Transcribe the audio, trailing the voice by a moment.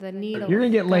The Needle. You're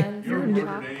gonna get late. Guns You're and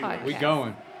gonna Talk podcast. We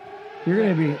going. You're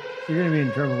gonna be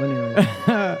in trouble anyway.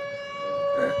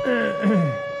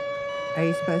 Are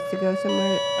you supposed to go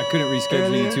somewhere? I couldn't reschedule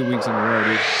Earlier? you 2 weeks in a row,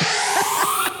 dude.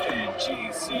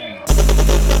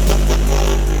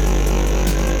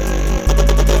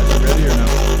 Ready or no?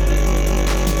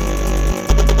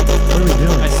 What are we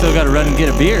doing? I still got to run and get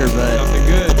a beer, but Something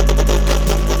good.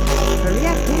 Hurry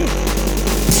up, please.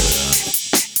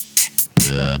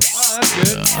 Oh, that's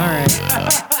good. All right.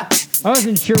 I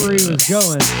wasn't sure where he was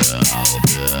going,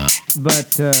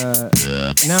 but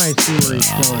now I see where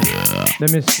he's going.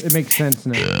 It makes sense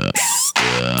now.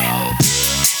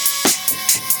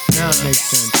 Now it makes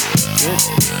sense.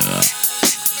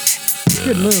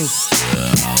 Good move.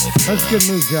 That's a good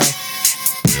move, Josh.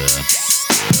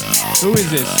 Who is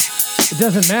this? It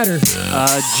doesn't matter.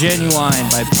 Genuine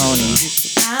by Pony.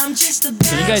 Can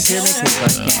you guys hear me?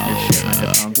 Because I can't hear shit in my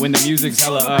headphones. When the music's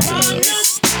hella up. I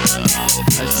just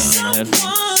can't hear my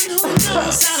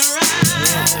headphones.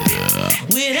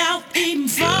 Without even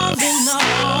falling off.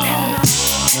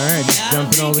 All right, just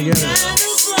jumping all together.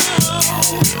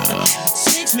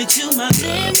 Takes me to my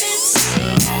limits.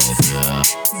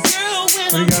 Girl, when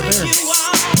What do you got there?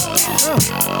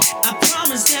 I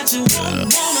promise that you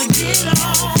won't wanna get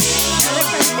off.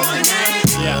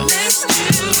 Let's do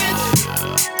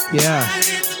it. Yeah,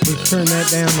 let's turn that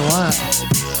down a lot.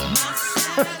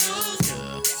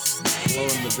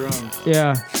 Blowing the drums.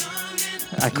 Yeah.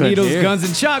 I couldn't Needles, hear. Guns,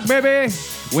 and Chalk, baby.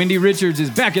 Wendy Richards is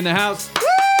back in the house.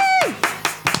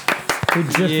 Who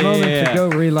just moments ago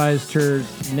realized her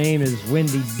name is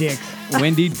Wendy Dix.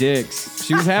 Wendy Dix.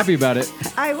 She was happy about it.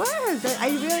 I was. I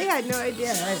really had no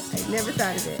idea. I never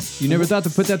thought of it. You never thought to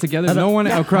put that together? No one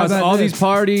How across about all this? these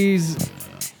parties.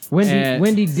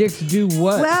 Wendy Dix do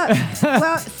what?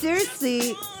 Well,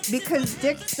 seriously, because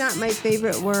dick's not my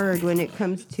favorite word when it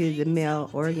comes to the male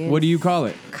organ. What do you call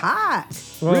it? Cock.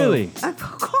 Whoa. Really? Of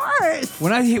course.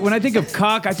 When I think of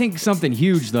cock, I think something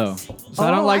huge though. So I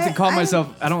don't Oh, like to call I-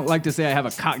 myself. I don't like to say I have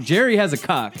a cock. Jerry has a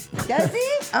cock. Does he?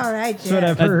 All right, That's what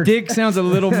Jeff. I've A heard. dick sounds a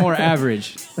little more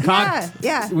average. Cock.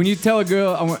 Yeah. When you tell a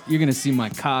girl, you're gonna see my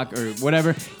cock or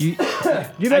whatever, You I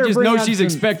better just bring know out she's some-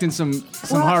 expecting some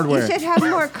Well, hardware. You should have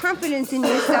more confidence in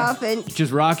yourself and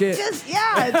Just rock it. just say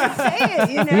it.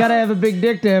 You know. You gotta have a big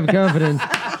dick to have confidence.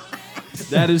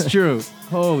 That is true.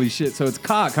 Holy shit! So it's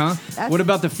cock, huh? That's- What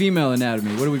about the female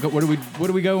anatomy? What do we go? What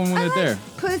do we go when I we're like there?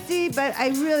 pussy, but I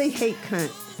really hate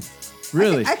cunt.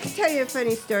 Really? I can tell you a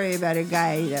funny story about a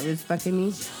guy that was fucking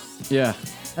me. Yeah.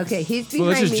 Okay, he's behind Well,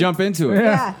 let's just me. jump into it.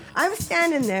 Yeah, I'm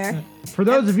standing there. For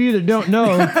those of you that don't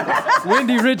know,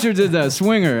 Wendy Richards is a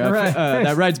swinger Right.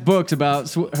 that writes books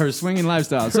about her swinging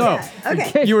lifestyle. So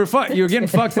Okay. you were getting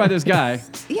fucked by this guy.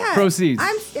 Yeah. Proceeds.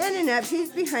 I'm standing up. He's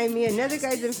behind me. Another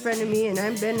guy's in front of me, and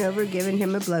I'm bent over giving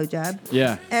him a blowjob.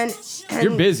 Yeah. And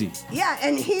You're busy. Yeah,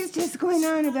 and he's just going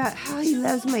on about how he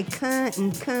loves my cunt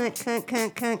and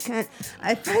cunt.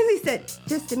 I finally said,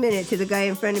 just a minute to the guy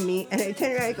in front of me, and I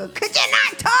turn around and I go, could you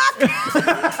not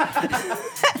talk?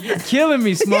 You're killing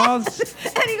me, Smalls.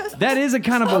 And he goes, That is a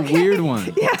kind of a weird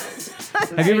one. yeah.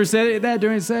 Have you ever said that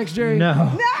during sex, Jerry? no.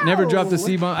 No. Never dropped the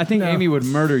C-bomb? I think No. Amy would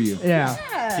murder you. Yeah.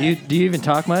 Do you even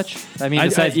talk much? I mean,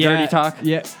 besides dirty talk?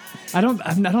 Yeah. I don't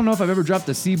know if I've ever dropped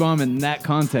a C-bomb in that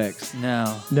context.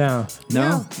 No. No.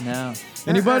 No? No.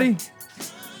 Anybody?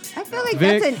 I feel like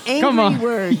Vic, that's an come on. angry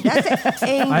word. That's an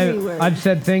angry word. I've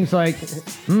said things like,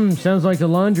 sounds like the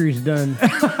laundry's done.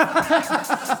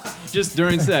 Just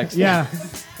during sex. Yeah.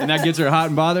 And that gets her hot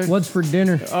and bothered? What's for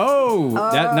dinner?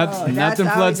 Nothing that's floods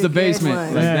always the a good basement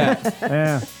one. like Yeah. that.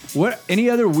 Yeah. What? Any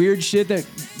other weird shit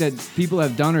that people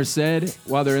have done or said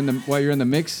while you're in the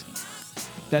mix?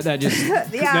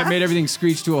 That made everything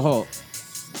screech to a halt.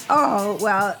 Oh,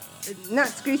 well, not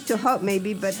screech to halt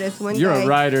maybe, but this one You're guy. a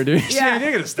writer, dude. Yeah.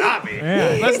 You're gonna stop me.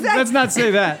 Yeah. Let's not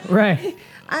say that. Right.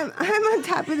 I'm on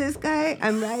top of this guy.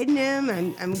 I'm riding him.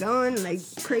 I'm going like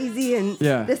crazy. And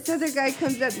Yeah. this other guy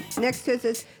comes up next to us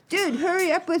and says, dude,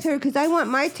 hurry up with her because I want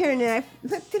my turn. And I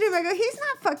looked at him. I go, he's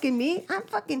not fucking me. I'm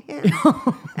fucking him.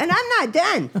 And I'm not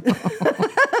done.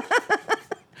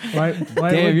 Why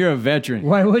Damn, would, you're a veteran.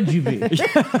 why would you be? And so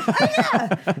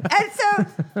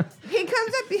he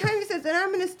comes up behind me and says, and I'm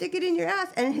going to stick it in your ass.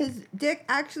 And his dick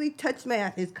actually touched my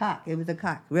ass. His cock. It was a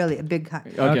cock. Really, a big cock.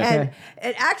 Okay. And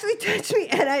it actually touched me.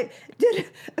 And I did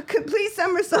a complete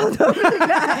somersault over the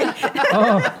guy.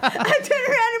 I turned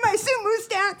around in my sumo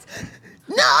stance.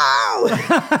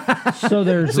 No! So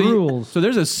there's rules. So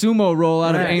there's a sumo roll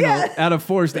out of Right. anal, Yeah. out of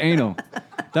forced anal.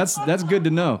 That's good to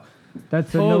know.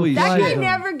 That's a Holy no That shit. guy zone.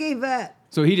 never gave up.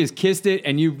 So he just kissed it,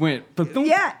 and you went. Ba-thump.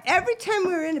 Yeah, every time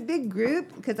we were in a big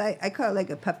group, because I call it like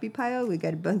a puppy pile. We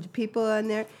got a bunch of people on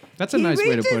there. That's a nice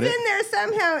way to put it. He reaches in there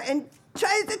somehow and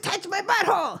tries to touch my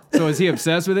butthole. So is he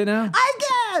obsessed with it now? I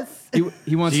guess.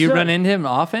 He wants. Do you run into him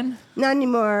often? Not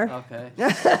anymore. Okay. I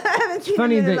haven't seen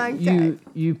Funny him in a that long time.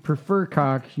 you prefer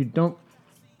cock, you don't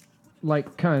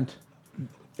like cunt,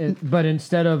 but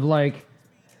instead of like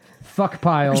fuck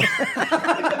pile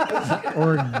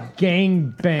or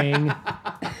gang bang,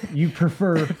 you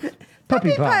prefer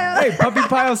puppy pile. Hey, puppy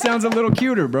pile sounds a little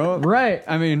cuter, bro. Right.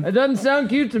 I mean, It doesn't sound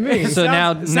cute to me. So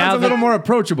sounds a now little that, more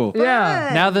approachable.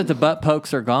 Yeah. now that the butt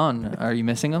pokes are gone, are you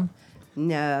missing them?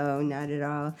 No, not at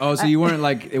all. Oh, so you weren't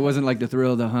like it wasn't like the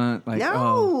thrill of the hunt. Like, No.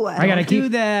 oh, I gotta do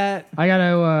keep that. I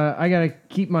gotta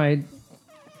keep my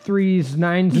 3s,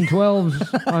 9s, and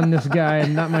 12s on this guy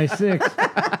and not my 6.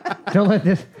 Don't let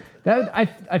this. That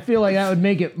I feel like that would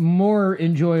make it more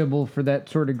enjoyable for that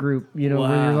sort of group. You know, where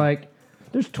Wow. you're like,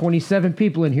 there's 27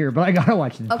 people in here, but I gotta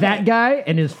watch that guy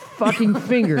and his fucking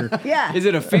finger. Yeah. Is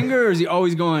it a finger or is he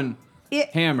always going It-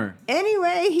 hammer? Any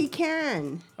way he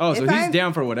can. Oh, so If he's I'm-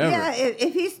 down for whatever. Yeah,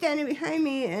 if he's standing behind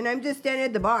me and I'm just standing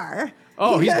at the bar.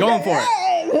 Oh, he's going for it.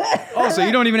 it. Oh, so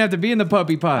you don't even have to be in the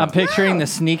puppy pile. I'm picturing the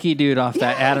sneaky dude off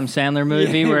that Adam Sandler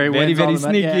movie where he very, wins all very the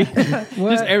money. sneaky. Yeah. Just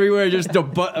What? everywhere, just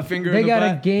a finger They in the got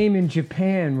a butt. game in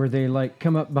Japan where they like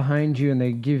come up behind you and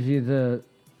they give you the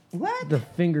What?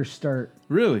 finger start.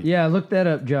 Really? Yeah, look that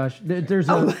up, Josh. There's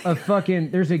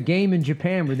there's a game in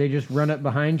Japan where they just run up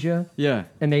behind you Yeah.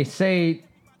 and they say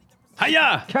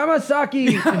Hiya! Kawasaki.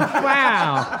 And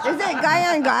wow. Is that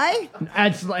guy on guy?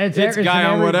 It's guy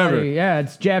on whatever. everybody. Yeah,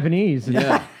 it's Japanese.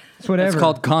 Yeah. It's whatever. It's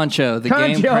called Concho, the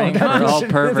game Concho, prank for that's all what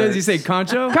it Does he perverts. say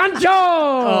concho? Concho.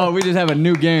 Oh, we just have a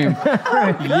new game.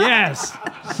 Yes.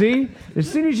 See, as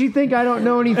soon as you think I don't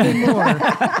know anything more,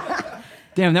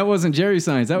 Damn, that wasn't Jerry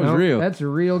Science. That was no, real. that's a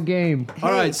real game.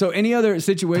 All right. So, any other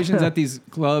situations at these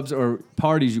clubs or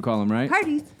parties, you call them, right?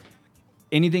 Parties.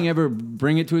 Anything ever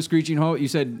bring it to a screeching halt? You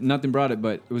said nothing brought it,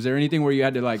 but was there anything where you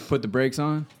had to like put the brakes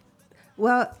on?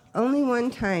 Well, only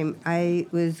one time I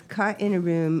was caught in a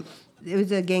room. It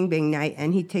was a gangbang night,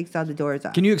 and he takes all the doors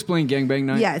off. Can you explain gangbang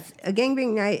night? Yes, a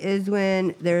gangbang night is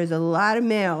when there's a lot of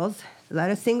males, a lot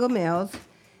of single males,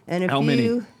 and a How few,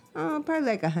 many? probably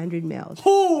like 100 males.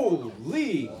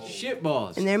 Holy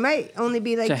shitballs. And there might only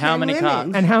be like So 10 how many women. cops?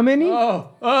 And how many?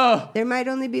 There might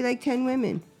only be like 10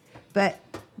 women. But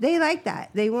they like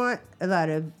that. They want a lot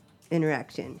of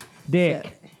interaction.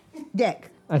 Dick. So, dick.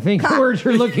 I think the word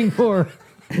you're looking for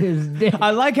is dick.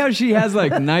 I like how she has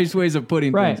like nice ways of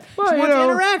putting Right. things. Well, she you wants know,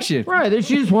 interaction. Right.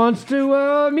 She just wants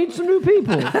to meet some new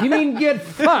people. You mean get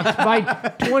fucked by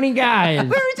 20 guys? We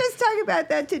were just talking about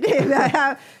that today, about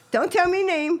how, don't tell me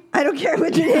name. I don't care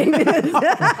what your name is.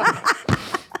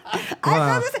 I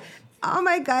saw this. All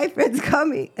my guy friends call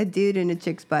me a dude in a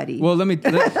chick's body. Well,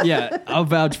 yeah, I'll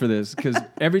vouch for this because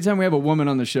every time we have a woman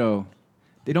on the show,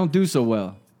 they don't do so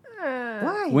well.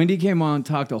 Why? Wendy came on,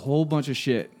 talked a whole bunch of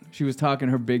shit. She was talking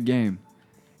her big game.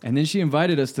 And then she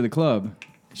invited us to the club.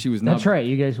 She was not That's right.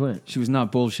 You guys went. She was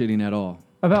not bullshitting at all.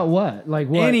 About what? Like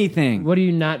what? Anything. What are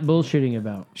you not bullshitting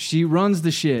about? She runs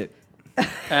the shit.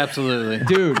 Absolutely.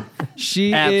 Dude,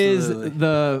 she is Absolutely.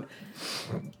 the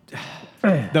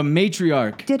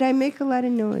matriarch. Did I make a lot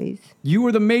of noise? You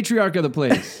were the matriarch of the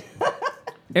place.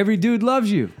 Every dude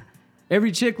loves you.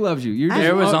 Every chick loves you. You're just,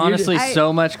 There was you're honestly I-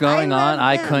 so much going I on, love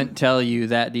I them. couldn't tell you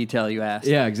that detail you asked.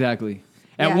 yeah, exactly.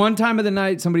 At Yeah. one time of the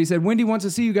night, somebody said, Wendy wants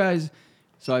to see you guys.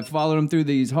 So I followed them through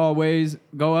these hallways,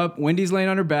 go up. Wendy's laying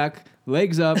on her back,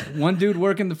 legs up. One dude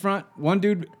working the front, one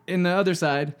dude in the other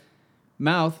side,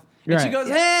 mouth. And she Right. goes,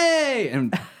 hey!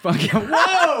 And fucking,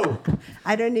 whoa!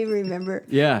 I don't even remember.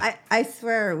 Yeah. I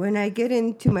swear, when I get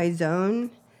into my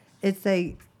zone, it's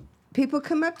like people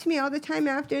come up to me all the time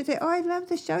after and say, oh, I love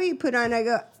the show you put on. I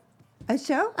go, a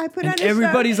show? I put on And a show?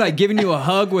 everybody's like giving you a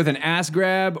hug with an ass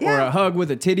grab or Yeah. a hug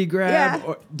with a titty grab. Yeah.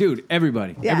 Or, dude,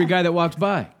 everybody. Yeah. Every guy that walks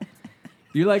by.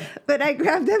 You're like, But I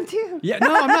grabbed them too. yeah,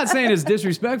 no, I'm not saying it's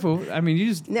disrespectful. I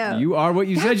mean, No. you are what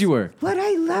you said you were. What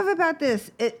I love about this,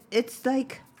 it's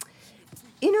like,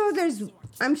 you know,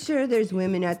 I'm sure there's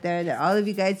women out there that all of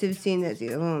you guys have seen that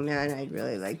say, oh man, I'd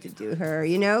really like to do her,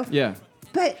 you know? Yeah.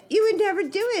 But you would never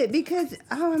do it because,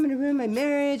 oh, I'm going to ruin my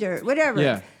marriage or whatever.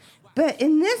 Yeah. But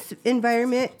in this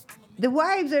environment, the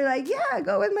wives are like, yeah,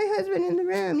 go with my husband in the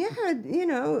room. Yeah, you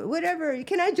know, whatever.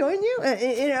 Can I join you?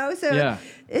 You know, so Yeah.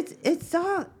 it's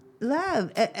all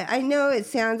love. I know it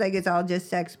sounds like it's all just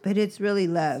sex, but it's really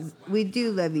love. We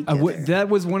do love each other. That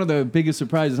was one of the biggest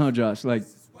surprises, huh, Josh? Like,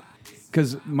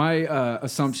 because my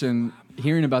assumption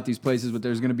hearing about these places, but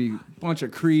there's going to be a bunch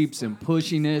of creeps and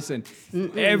pushiness,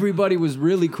 and everybody was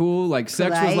really cool. Like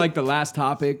sex was Polite. like the last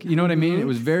topic. You know what I mean? It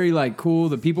was very like cool.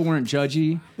 The people weren't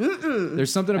judgy.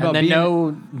 There's something about And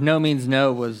then being no means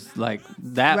no was like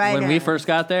that. Right When we on. first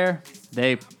got there,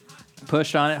 they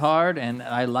pushed on it hard, and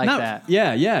I like No, that.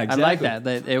 Yeah, exactly. I like that.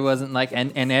 That it wasn't like,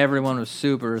 and everyone was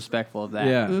super respectful of that.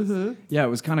 Yeah, yeah. It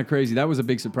was kind of crazy. That was a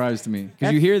big surprise to me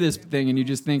because you hear this thing and you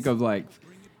just think of like.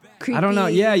 Creepy. I don't know.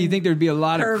 Yeah, you think there'd be a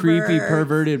lot of creepy, Perverts.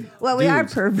 perverted. Well, we are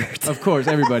dudes. perverts. Of course,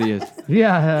 everybody is.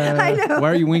 Yeah. I know. Why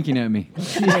are you winking at me?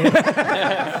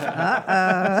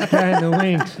 Guy in the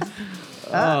winks.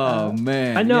 Oh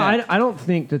man. I know. Yeah. I don't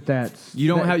think that's. You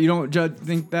don't that, have. You don't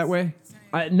think that way.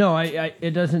 No,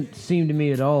 it doesn't seem to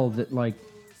me at all that like.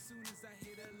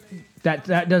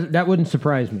 That wouldn't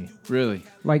surprise me. Really.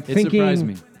 Like It thinking. surprised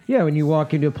me. Yeah, when you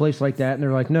walk into a place like that and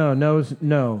they're like, no.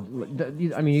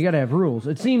 I mean, you got to have rules.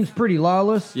 It seems pretty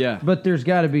lawless. Yeah. But there's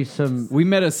got to be some. We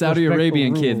met a Saudi Respectful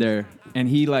Arabian rules. kid there, and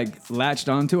he like latched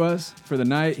onto us for the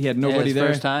night. He had Yeah, nobody his there.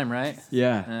 first time, right?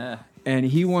 Yeah. Yeah. And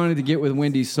he wanted to get with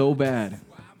Wendy so bad.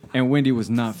 And Wendy was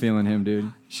not feeling him,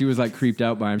 dude. She was like creeped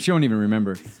out by him. She don't even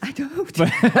remember. I don't.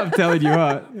 But I'm telling you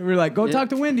what. We were like, go talk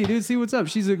to Wendy, dude. See what's up.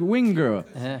 She's a wing girl.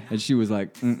 Yeah. And she was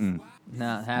like, mm-mm.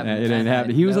 Not Nah, happening. it ain't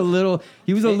happening. He was a little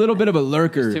bit of a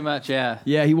lurker. Too much, yeah.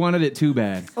 Yeah, he wanted it too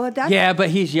bad. Well, that's Yeah, but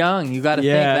he's young. You got to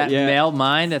Yeah, think that yeah. male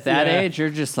mind at that Yeah. age, you're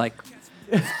just like,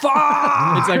 It's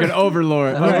like an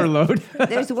overload.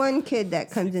 There's one kid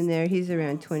that comes in there. He's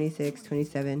around 26,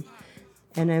 27.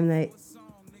 And I'm like,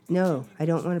 no, I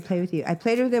don't want to play with you. I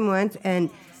played with him once, and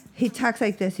he talks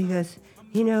like this. He goes,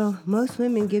 you know, most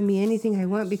women give me anything I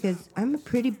want because I'm a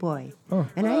pretty boy.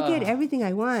 And I get everything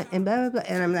I want, and blah, blah, blah.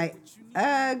 And I'm like,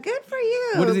 good for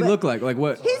you. What does he But look like? Like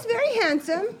what? He's very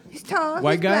handsome. He's tall.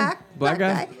 White he's guy? Black Black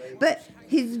guy? But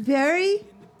he's very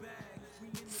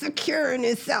secure in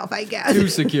himself, I guess. Too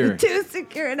secure. Too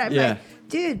secure. And I'm Yeah. like,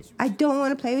 dude, I don't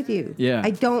want to play with you. Yeah.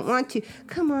 I don't want to.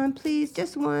 Come on, please,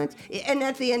 just once. And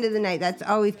at the end of the night, that's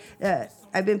always,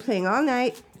 I've been playing all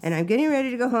night, and I'm getting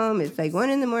ready to go home. It's like 1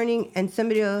 a.m, and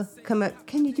somebody will come up,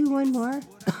 can you do one more?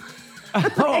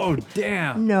 Oh,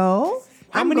 damn. No.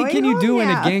 How I'm many going can you home do in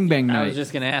a now. gangbang I night? was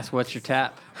just going to ask, what's your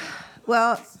tap?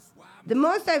 Well, the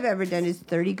most I've ever done is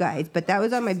 30 guys, but that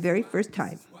was on my very first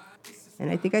time. And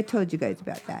I think I told you guys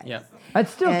about that. Yeah. I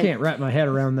still And- can't wrap my head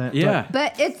around that. Yeah.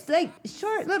 But it's like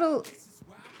short little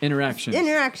Interactions.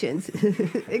 interactions.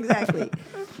 Exactly.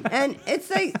 And it's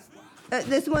like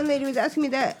this one lady was asking me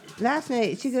that last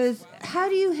night. She goes, how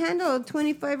do you handle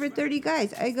 25 or 30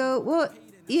 guys? I go, well,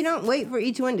 you don't wait for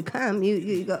each one to come.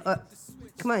 You go,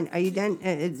 come on, are you done?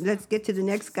 Let's get to the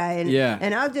next guy. And, Yeah.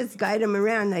 and I'll just guide them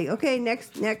around like, okay,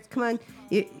 next, come on.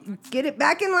 You get it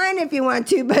back in line if you want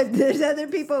to, but there's other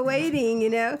people waiting, you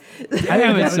know?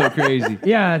 Damn, it's so crazy.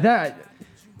 Yeah, that.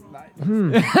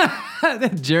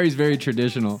 Jerry's very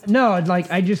traditional. No, like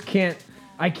I just can't.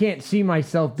 I can't see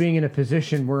myself being in a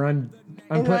position where I'm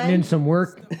In putting in line? some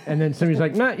work, and then somebody's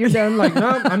like, "No, you're done." Like, no,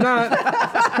 I'm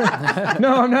not.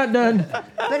 No, I'm not done.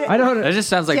 But I don't. That just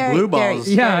sounds like Jerry, blue balls.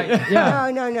 Yeah,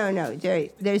 yeah. No,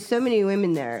 Jerry. There's so many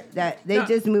women there that they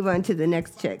just move on to the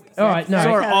next chick. Oh, I- no.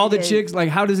 So are how all it the is. chicks like?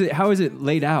 How is it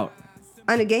laid out?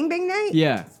 on a gangbang night?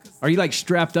 Yeah. Are you like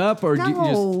strapped up or do you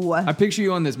No. just? I picture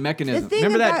you on this mechanism. The thing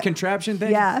Remember that about- contraption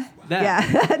thing? Yeah. That.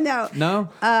 Yeah. No. No.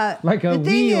 Like a The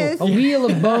thing wheel, is- a wheel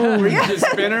of bone. Just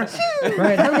spinner.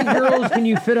 Right? How many girls can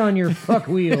you fit on your fuck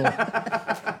wheel?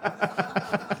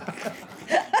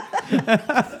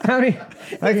 How many?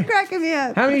 It's cracking me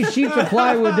up. How many sheets of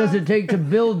plywood does it take to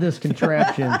build this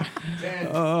contraption?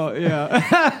 Oh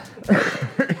yeah.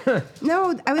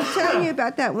 No, I was telling you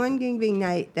about that one gangbang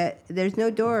night that there's no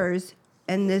doors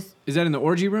and this. Is that in the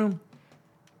orgy room?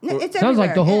 No, it's Sounds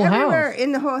like everywhere. the whole everywhere house.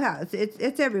 in the whole house.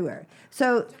 It's everywhere.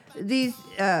 So these,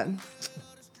 I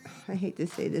hate to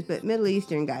say this, but Middle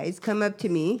Eastern guys come up to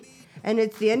me, and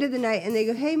it's the end of the night, and they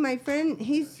go, "Hey, my friend,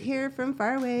 he's here from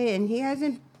far away, and he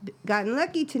hasn't gotten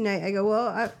lucky tonight." I go,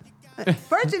 "Well,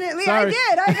 fortunately, I Sorry.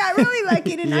 did. I got really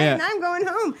lucky tonight, Yeah. and I'm going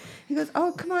home." He goes,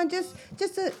 "Oh, come on, just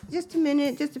a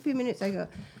minute, just a few minutes." I go,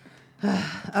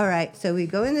 "All right." So we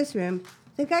go in this room.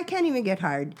 The guy can't even get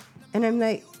hard, and I'm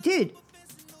like, "Dude,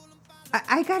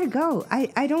 I gotta go.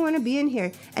 I don't want to be in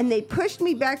here." And they pushed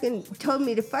me back and told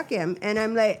me to fuck him. And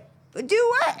I'm like, do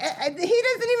what? He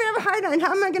doesn't even have a hard on.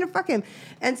 How am I gonna fuck him?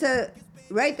 And so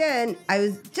right then, I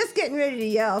was just getting ready to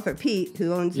yell for Pete,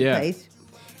 who owns the Yeah. place.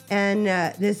 And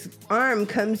this arm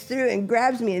comes through and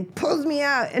grabs me and pulls me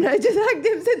out. And I just hugged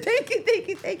him and said, thank you, thank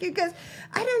you, thank you. Because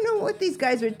I don't know what these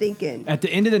guys were thinking. At the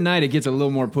end of the night, it gets a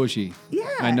little more pushy. Yeah.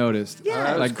 I noticed. Yeah.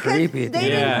 that was Like, 'Cause creepy at the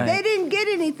They, end of the didn't, night. they didn't get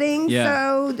anything, Yeah.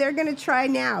 so they're going to try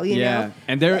now, you yeah. know?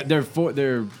 And they're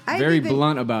I've very even-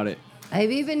 blunt about it.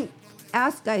 I've even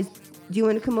asked guys, do you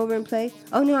want to come over and play?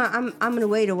 Oh, no, I'm going to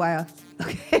wait a while.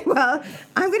 Okay, well,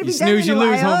 I'm going to You be done snooze, in a you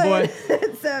lose, while.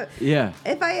 homeboy. So Yeah.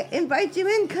 if I invite you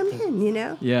in, come in, you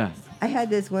know? Yeah. I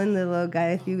had this one little old guy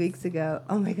a few weeks ago.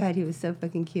 Oh my God, he was so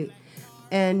fucking cute.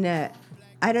 And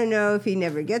I don't know if he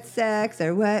never gets sex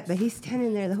or what, but he's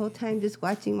standing there the whole time just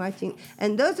watching.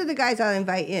 And those are the guys I'll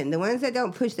invite in, the ones that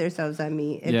don't push themselves on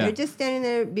me. If Yeah. they're just standing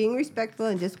there being respectful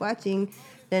and just watching,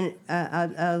 then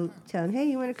I'll tell him, hey,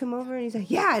 you want to come over? And he's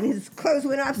like, yeah. And his clothes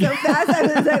went off so fast. I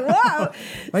was like, whoa.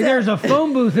 Like there's a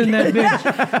phone booth in that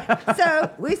bitch.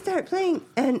 So we start playing,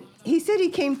 and he said he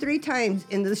came 3 times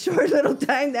in the short little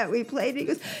time that we played. He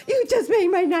goes, you just made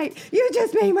my night. You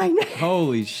just made my night.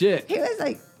 Holy shit. He was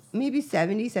like maybe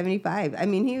 70, 75. I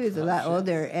mean, he was a lot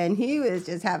older, and he was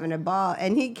just having a ball.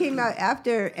 And he came out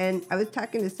after, and I was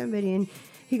talking to somebody, and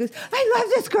he goes, I love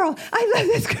this girl. I love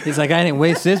this girl. He's like, I didn't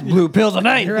waste this blue pill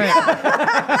tonight. You're right.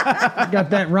 Got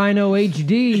that Rhino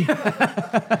HD.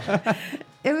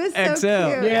 It was so XL.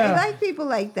 cute. Yeah. I like people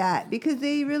like that because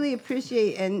they really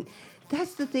appreciate, and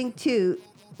that's the thing too,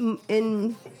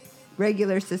 in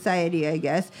regular society, I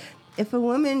guess. If a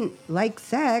woman likes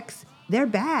sex, they're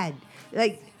bad.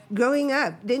 Like growing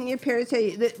up, didn't your parents tell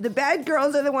you the bad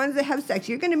girls are the ones that have sex?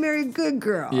 You're going to marry a good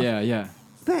girl. Yeah, yeah.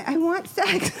 But I want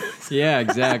sex. Yeah,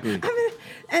 exactly.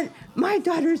 And my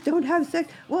daughters don't have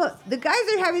sex. Well, the guys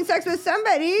are having sex with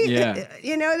somebody. Yeah.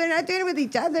 You know, they're not doing it with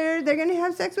each other. They're going to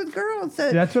have sex with girls.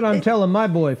 So That's what I'm telling my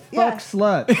boy. Fuck Yeah.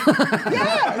 slut.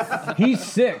 Yes. He's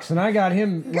 6, and I got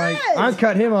him like Good. I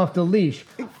cut him off the leash.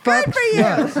 Fuck for you.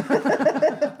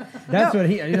 sluts. That's what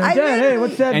he. You know, I Dad, hey, literally-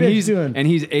 what's that And bitch doing?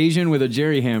 he's Asian with a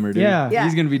jerry hammer, dude. Yeah. Yeah.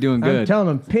 He's gonna be doing I'm good. telling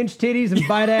him, pinch titties and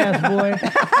bite ass, boy.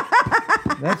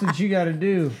 That's what you got to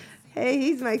do. Hey,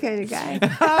 he's my kind of guy.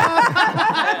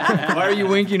 Why are you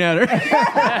winking at her?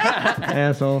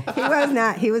 Asshole.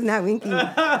 He was not winking.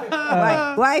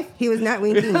 Wife, he was not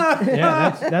winking.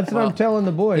 Yeah, that's what I'm telling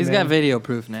the boy. He's man. got video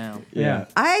proof now. Yeah.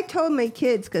 I told my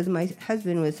kids, because my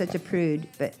husband was such a prude,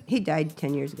 but he died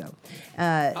 10 years ago.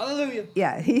 Hallelujah.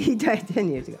 Yeah, he died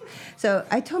 10 years ago. So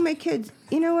I told my kids,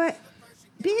 you know what?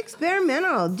 Be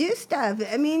experimental. Do stuff.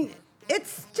 I mean,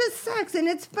 it's just sex and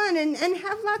it's fun and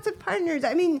have lots of partners.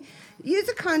 I mean, use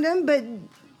a condom, but,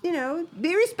 you know,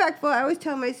 be respectful. I always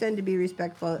tell my son to be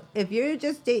respectful. If you're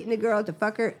just dating a girl to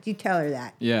fuck her, you tell her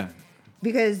that. Yeah.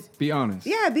 Because, Be honest.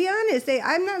 yeah, be honest. Say,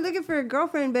 I'm not looking for a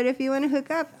girlfriend, but if you want to hook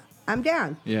up, I'm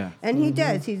down. Yeah. And he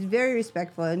does. He's very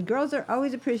respectful. And girls are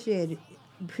always appreciating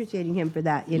him for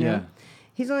that, you know? Yeah.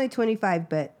 He's only 25,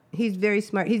 but he's very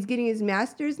smart. He's getting his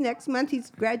master's next month. He's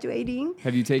graduating.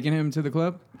 Have you taken him to the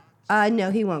club?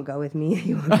 No, he won't go with me.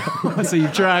 He won't go. So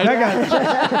you've tried. That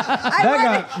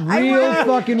got real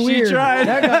fucking weird. tried.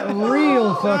 That got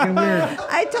real fucking weird.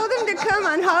 I told him to come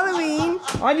on Halloween,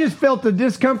 I just felt the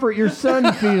discomfort your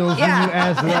son feels Yeah. when you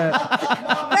ask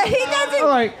that. but he doesn't. I'm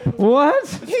like, what?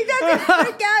 He doesn't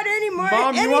freak out anymore.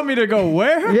 Mom, you want me to go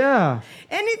where? Yeah.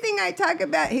 Anything I talk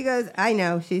about, he goes, I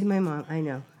know. She's my mom. I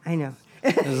know.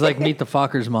 It was like Meet the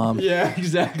Fockers mom. Yeah,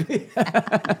 exactly.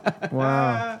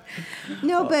 Wow.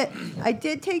 No, but I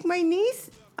did take my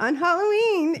niece on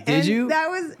Halloween. Did you? That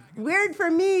was weird for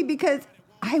me because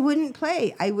I wouldn't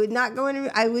play. I would not go in.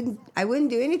 I wouldn't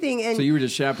do anything. And So you were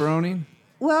just chaperoning?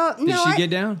 well, Did no, she get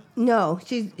down? No,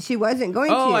 she wasn't going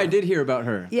to. Oh, I did hear about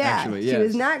her. Yeah, actually, she yes.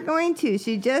 was not going to.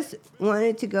 She just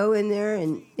wanted to go in there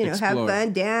and Explore. have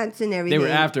fun, dance, and They everything. were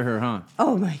after her, huh?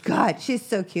 Oh my God, she's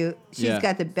so cute. She's Yeah.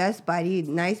 got the best body,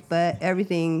 nice butt,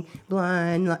 everything,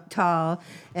 blonde, tall,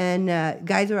 and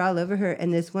guys were all over her.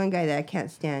 And this one guy that I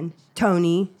can't stand,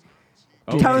 Tony.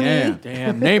 Oh, Tony. damn.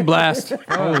 Damn, name blast.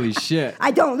 Holy shit. I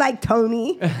don't like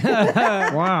Tony,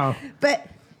 Wow. but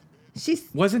she's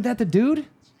Wasn't that the dude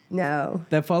no,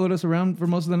 that followed us around for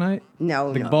most of the night?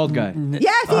 no, The no. bald guy.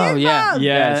 Yes, he Oh is yeah, bald.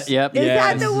 Yes. Yep. Is Yes.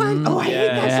 that the one? Oh, I hate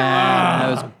that Yeah.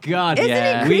 song. That was God, Isn't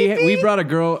Yeah. it we creepy? brought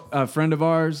a friend of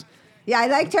ours. Yeah, I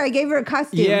liked her. I gave her a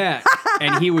costume. Yeah,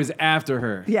 and he was after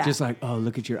her. Yeah. Just like, oh,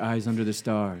 look at your eyes under the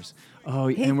stars. Oh,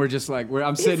 and we're just like,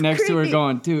 I'm sitting he's next to her creepy.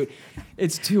 going, dude,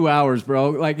 it's 2 hours, bro.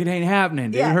 Like, it ain't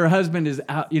happening, dude. Yeah. Her husband is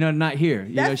out, not here.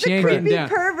 You know, That's she the ain't getting creepy down.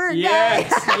 pervert guy.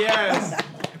 Yes, yes.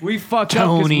 We fucked up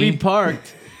because Tony. we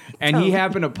parked. And he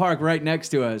happened to park right next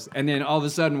to us, and then all of a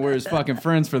sudden we're his fucking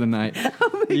friends for the night.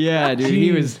 Oh Yeah, dude,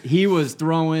 he was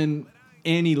throwing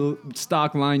any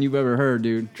stock line you've ever heard,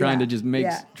 dude. Trying to just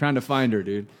trying to find her,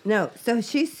 dude. No, so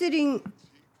she's sitting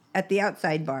at the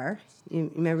outside bar.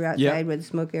 You remember outside where the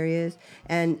smoke area is?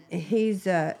 And he's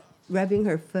rubbing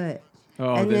her foot.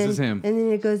 Oh, and this then, is him. And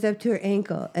then it goes up to her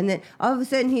ankle. And then all of a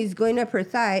sudden he's going up her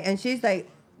thigh and she's like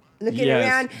looking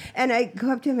around. And I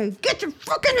go up to him and go, get your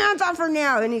fucking hands off her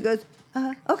now. And he goes,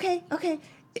 okay.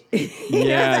 He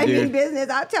knows I mean business.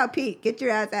 I'll tell Pete, get your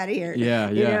ass out of here. Yeah,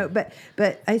 you know,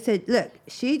 but I said, look,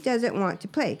 she doesn't want to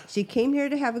play. She came here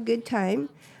to have a good time.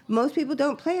 Most people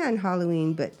don't play on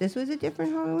Halloween, but this was a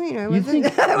different Halloween. I wasn't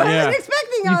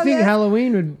expecting all You think this.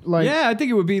 Halloween would like? Yeah, I think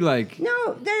it would be like.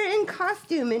 No, they're in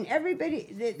costume and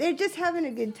they're just having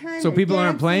a good time. So They're people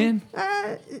aren't dancing.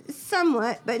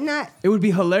 Somewhat, but not. It would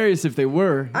be hilarious if they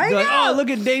were. I Be like, know. oh, look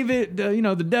at David,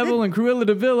 the devil and Cruella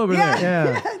de Vil over there.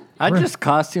 Yeah. I just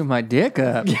costume my dick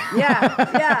up.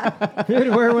 Yeah.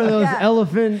 You'd wear one of those Yeah.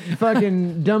 elephant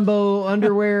fucking Dumbo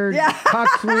underwear cock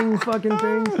swing fucking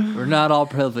things. We're not all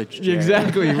privileged. Jared.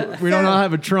 Exactly. We don't all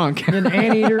have a trunk. An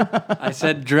anteater. I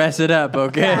said dress it up,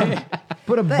 okay?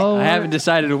 Put a bow. I on haven't it.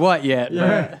 decided what yet.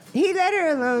 Yeah. He let her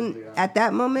alone at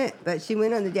that moment, but she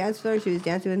went on the dance floor. She was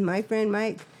dancing with my friend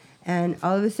Mike, and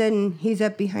all of a sudden he's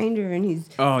up behind her and he's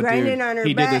grinding on her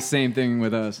He back. did the same thing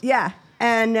with us. Yeah,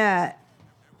 and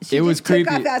she It was just took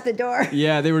creepy. off out the door.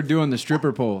 Yeah, they were doing the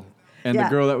stripper pole, and the Yeah.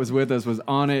 girl that was with us was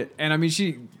on it. And I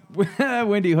mean,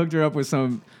 Wendy hooked her up with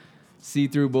some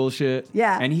see-through bullshit.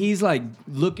 Yeah. And he's like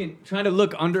trying to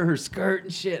look under her skirt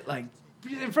and shit, like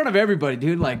in front of everybody,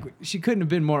 dude. Like she couldn't have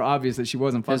been more obvious that she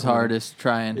wasn't fucking His with him. hardest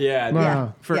trying. Yeah, dude.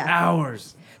 Wow. For Yeah.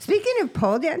 hours. Speaking of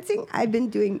pole dancing, I've been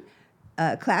doing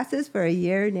classes for a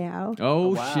year now.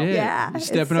 Oh shit! Yeah, You're it's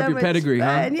stepping so up your much pedgree,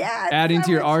 huh? fun. Yeah, it's adding so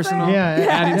to your much arsenal. fun. Yeah,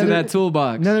 adding to another- that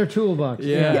toolbox. Another toolbox.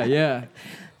 Yeah.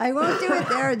 I won't do it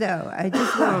there though. I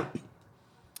just won't.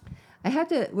 I have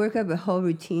to work up a whole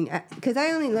routine because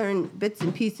I only learn bits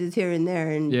and pieces here and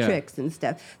there and tricks and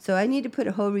stuff. So I need to put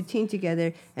a whole routine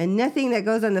together and nothing that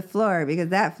goes on the floor because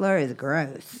that floor is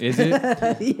gross. Is it?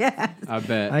 Yeah. I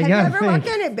bet. I Have you gotta ever walked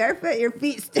think. on it barefoot? Your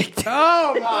feet stick to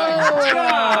Oh my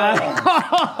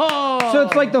god! So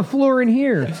it's like the floor in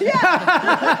here.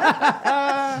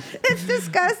 It's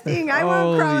disgusting. I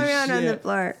won't crawl Holy around on the shit.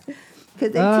 floor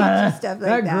because they teach you stuff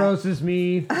like that. grosses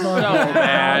me. So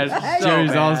bad.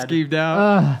 Jerry's all bad. skeeved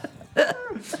out.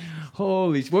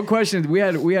 Holy! What questions? We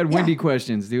had Wendy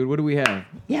questions, dude. What do we have?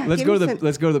 Yeah, Let's give go me to the some-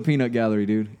 let's go to the peanut gallery,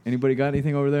 dude. Anybody got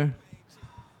anything over there?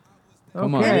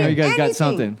 Come on, Okay. I know you guys got Anything-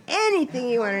 something. Anything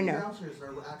you want to know. Bouncers are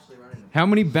actually running. How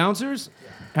many bouncers?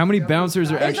 How many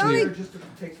bouncers are There's actually? only- Just to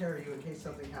take care of you in case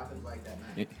something happens like that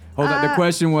night. Hold on. The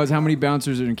question was, how many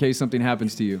bouncers are in case something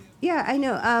happens to you? Yeah, I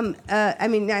know. I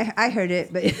mean, I heard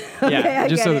it, but okay, I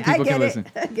just get so it. that people I get can it. listen.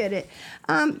 I get it.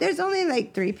 There's only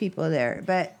like 3 people there,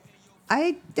 but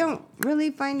I don't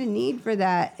really find a need for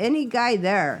that. Any guy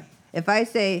there, if I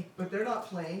say But they're not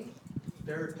playing.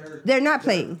 They're not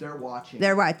playing. They're watching.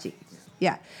 they're watching,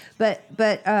 yeah, but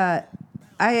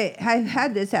I've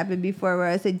had this happen before where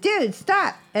I say, "Dude,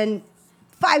 stop," and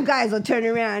 5 guys will turn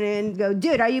around and go,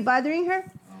 "Dude, are you bothering her?"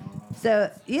 So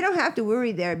you don't have to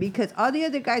worry there because all the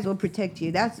other guys will protect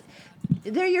you.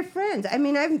 They're your friends. I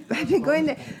mean, I've been going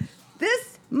there.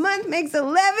 This month makes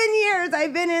 11 years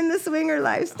I've been in the swinger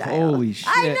lifestyle. Holy shit.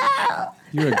 I know.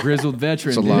 You're a grizzled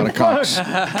veteran. It's a lot of cocks.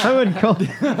 I would call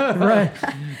right.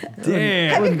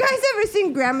 Damn. Have you guys ever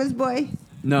seen Grandma's Boy?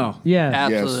 No. Yeah.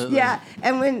 Absolutely. Yeah.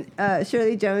 And when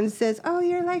Shirley Jones says, "Oh,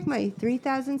 you're like my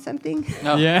 3,000 something,"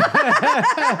 Yeah.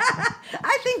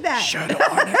 I think that.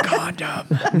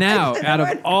 Now, out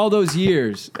of all those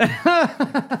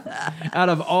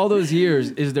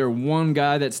years, is there one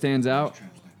guy that stands out?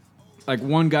 Like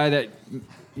one guy that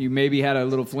you maybe had a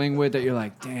little fling with that you're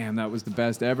like, damn, that was the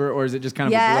best ever? Or is it just kind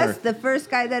of a Yes, blur? the first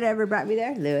guy that ever brought me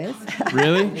there, Lewis.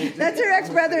 Really? That's her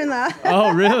ex-brother-in-law.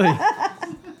 Oh, really?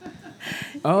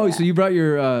 Oh, so you brought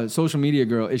your social media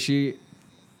girl. Is she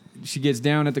gets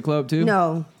down at the club too?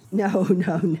 No.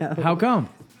 How come?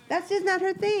 That's just not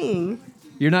her thing.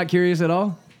 You're not curious at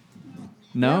all?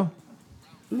 No?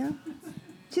 No.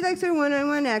 She likes her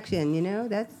one-on-one action, you know?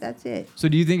 That's it. So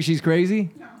do you think she's crazy?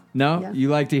 No? No. You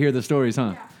like to hear the stories,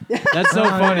 huh? That's so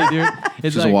funny, dude.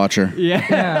 It's She's a watcher. Yeah.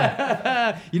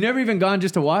 Yeah. You never even gone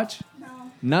just to watch? No.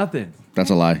 Nothing. That's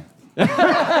a lie.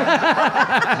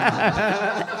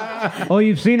 Oh,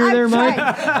 you've seen her there, Mike?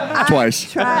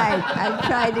 Twice. I've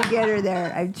tried to get her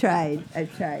there. I've tried.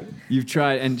 You've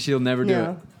tried and she'll never do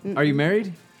No. it. Are you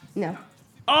married? No.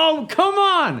 Oh, come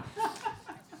on.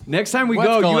 Next time we What's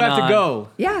go, you going have to on? go.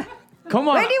 Yeah. Come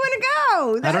on. When do you want to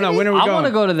go? I don't know. When are we I going? want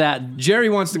to go to that Jerry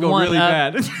wants to go one really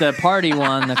up, bad. the party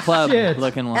one, the club Shit.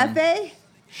 looking one. FA?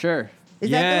 Sure. Is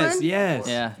that the one? Yes.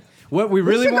 Yeah. What we We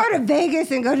really should want. go to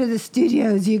Vegas and go to the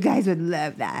studios. You guys would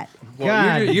love that. Well,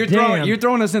 God you're damn.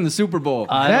 throwing us in the Super Bowl.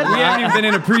 That- we haven't even been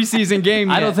in a preseason game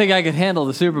yet. I don't think I could handle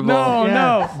the Super Bowl. No.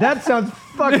 Yeah, that sounds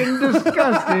fucking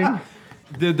disgusting.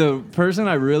 The person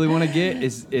I really want to get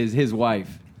is his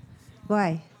wife,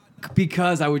 Why?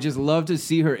 because I would just love to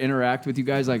see her interact with you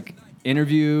guys, like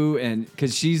interview, and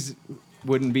because she's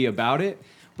wouldn't be about it,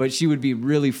 but she would be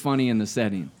really funny in the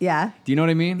setting. Yeah. Do you know what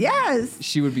I mean? Yes.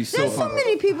 She would be so There's so fun.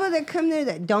 many people that come there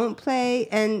that don't play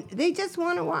and they just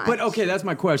want to watch. But okay, that's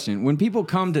my question. When people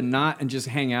come to not and just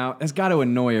hang out, that's got to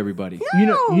annoy everybody. You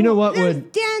know what there's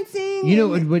would- dancing. You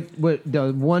know and- what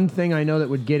the one thing I know that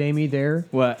would get Amy there?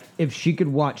 What? If she could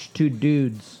watch two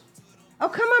dudes. Oh,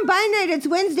 come on, by night. It's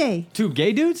Wednesday. Two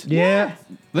gay dudes? Yeah.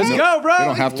 Let's go, bro. They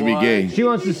don't have to be gay. She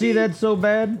wants to see that so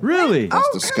bad. Really? That's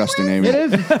Oh, disgusting, come Amy. It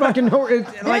is. It's fucking horrible.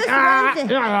 It's like,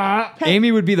 Wednesday.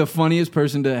 Amy would be the funniest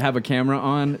person to have a camera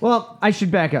on. Well, I should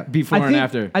back up. Before I and think-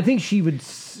 after. I think she would.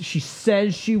 She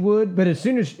says she would, but as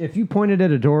soon as if you pointed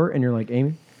at a door and you're like,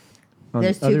 Amy, on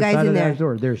There's the two other guys side in of there. that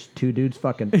door, there's two dudes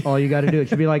fucking. All you got to do, it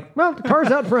should be like, well, the car's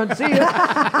out front. See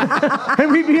ya.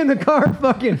 And we'd be in the car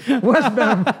fucking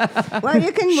westbound. Well,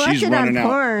 you can watch She's it on running out.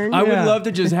 porn. I would Yeah. love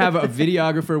to just have a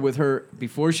videographer with her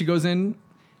before she goes in,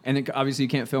 and then obviously you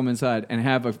can't film inside, and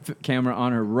have a camera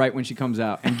on her right when she comes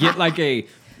out, and get like a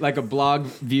blog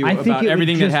view I think about it would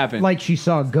everything that just happened. like she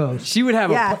saw a ghost. she would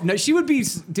have Yeah. no, she would be,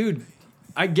 dude.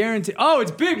 I guarantee. Oh, it's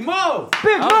Big Mo.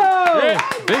 Big Mo! Yeah,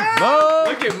 Big Mo.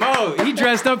 Look at Mo. He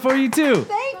dressed up for you too.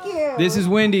 Thank you. This is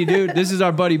Wendy, dude. This is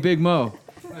our buddy Big Mo.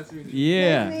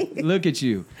 Yeah, Nice to meet you. look at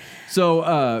you.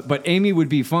 So, but Amy would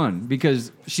be fun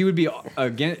because she would be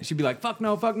she'd be like, fuck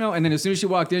no, and then as soon as she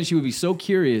walked in, she would be so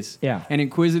curious, Yeah. and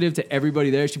inquisitive to everybody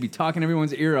there. She'd be talking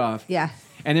everyone's ear off, Yeah.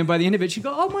 and then by the end of it, she'd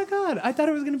go, oh my god, I thought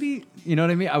it was gonna be, you know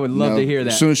what I mean? I would love No. to hear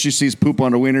that. As soon as she sees poop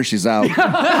on her wiener, she's out.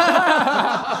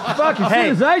 Fuck, as soon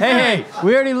as I Hey,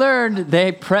 we already learned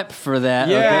they prep for that.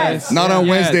 Yes. Okay? Not on Yes.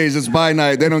 Wednesdays. It's by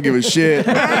night. They don't give a shit.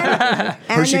 And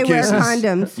Hershey they wear Kisses.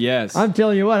 condoms. Yes. I'm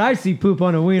telling you what, I see poop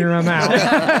on a wiener, I'm out.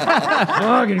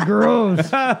 Fucking gross.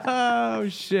 Oh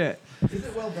shit. Is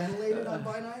it well ventilated on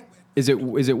by night? Is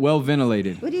it well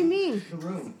ventilated? What do you mean? The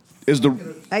room. Is the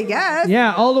I guess.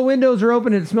 Yeah, all the windows are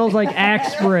open. It smells like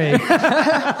Axe spray.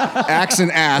 axe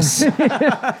and ass?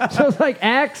 Smells like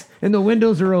Axe, and the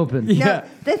windows are open. Yeah. Now,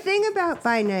 the thing about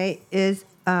by night is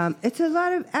it's a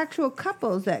lot of actual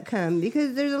couples that come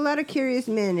because there's a lot of curious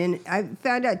men. And I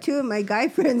found out two of my guy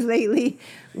friends lately.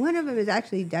 One of them is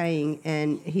actually dying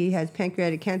and he has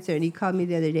pancreatic cancer. And he called me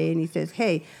the other day and he says,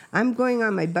 hey, I'm going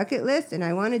on my bucket list and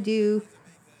I want to do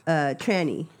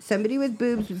tranny. Somebody with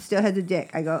boobs but still has a dick.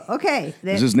 I go, okay.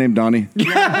 Then, Is his name Donnie?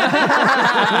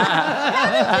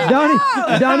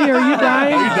 Donnie, are you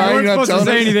dying? You You're weren't not supposed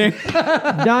to say telling us?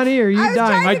 anything. Donnie, are you I was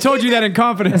dying? trying I told you that in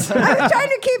confidence. I was trying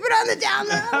to keep it on the down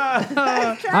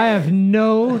low. I have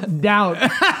no doubt.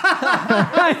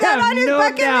 I have on his no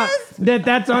bucket doubt list? that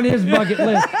that's on his bucket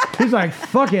list. He's like,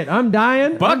 fuck it, I'm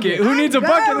dying. Bucket? Who needs a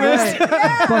bucket list?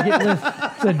 Right. Bucket list.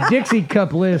 It's a Dixie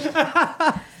cup list.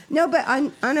 No, but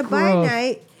on a by Gross.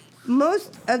 night,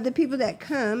 most of the people that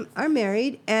come are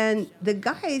married, and the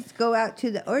guys go out to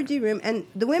the orgy room, and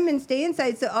the women stay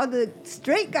inside. So all the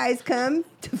straight guys come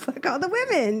to fuck all the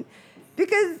women,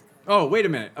 because Oh, wait a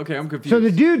minute. Okay, I'm confused. So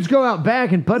the dudes go out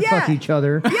back and butt fuck Yeah. each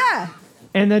other, yeah,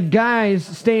 and the guys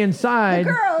stay inside The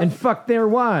girls. and fuck their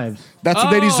wives. That's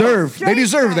what they Oh, deserve. They straight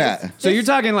deserve guys. that. So you're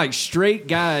talking like straight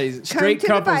guys, straight to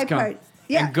the couples bi come part.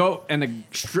 Yeah. and go, and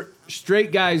the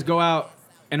straight guys go out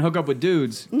and hook up with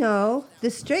dudes. no, the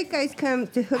straight guys come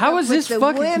to hook How up is with this the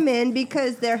fucking- women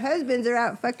because their husbands are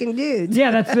out fucking dudes.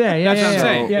 Yeah, that's it. Yeah, That's yeah, what I'm yeah.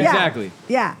 saying. Yeah. Yeah. Exactly.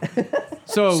 Yeah.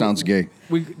 So Sounds gay.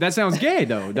 that sounds gay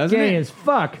though, doesn't Gay it? as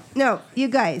fuck. No, you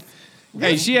guys.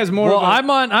 Hey, she has more. Well, of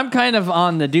a, I'm kind of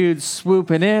on the dudes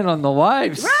swooping in on the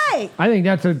wives. Right. I think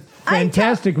that's a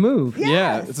fantastic move. Yeah.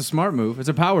 Yeah, it's a smart move. It's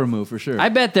a power move for sure. I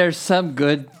bet there's some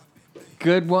good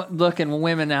looking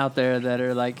women out there that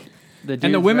are like the dudes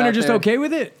and the women are out just there. okay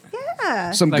with it.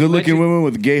 Yeah. Some Like good-looking legend- women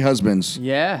with gay husbands.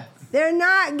 Yeah. They're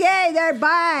not gay. They're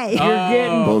bi. You're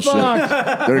getting Bullshit.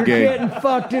 fucked. They're You're gay. getting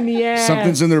fucked in the ass.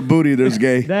 Something's in their booty. There's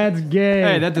gay. That's gay.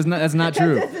 Hey, that's not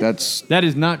true. That's That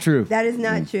is not true. That is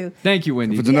not true. Thank you,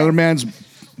 Wendy. if it's another man's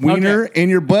wiener in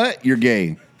your butt, you're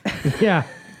gay. yeah.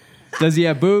 Does he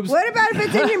have boobs? What about if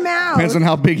it's in your mouth? Depends on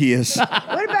how big he is.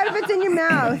 What about if it's in your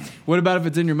mouth? What about if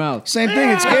it's in your mouth? Same thing.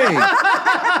 It's gay.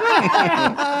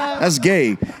 That's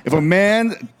gay. If a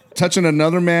man touching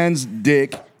another man's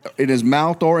dick in his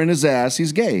mouth or in his ass,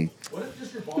 he's gay. What if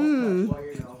just your balls touch while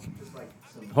you're, just like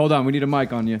some... Hold on, we need a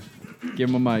mic on you. Give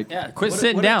him a mic. Yeah, quit What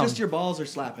sitting if down. just your balls are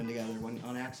slapping together when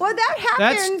on accident? Well, that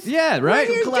happens. Right.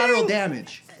 when you're Collateral doing,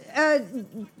 damage.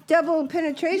 Double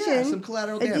penetration. Yeah, some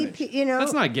collateral a damage. DP, you know.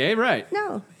 That's not gay, right?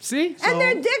 No. See? And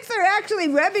their dicks are actually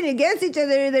rubbing against each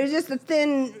other. There's just a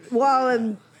thin wall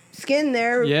of skin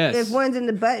there. Yes. If one's in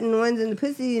the butt and one's in the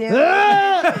pussy, you know.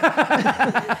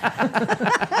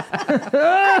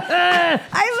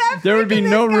 I love There would be freaking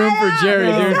no this room guy for out. Jerry,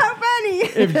 It's dude. so funny.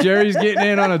 If Jerry's getting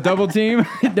in on a double team,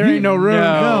 there ain't no room.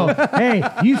 No. Hey,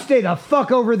 you stay the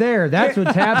fuck over there. That's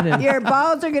what's happening. Your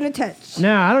balls are gonna touch.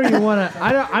 No, I don't even want to.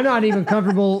 I'm not even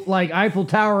comfortable like Eiffel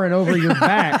Towering over your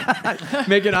back.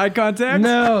 Making eye contact?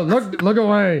 No, look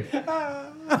away.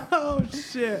 Oh,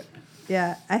 shit.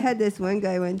 Yeah, I had this one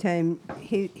guy one time.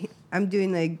 I'm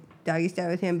doing like doggy style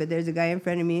with him, but there's a guy in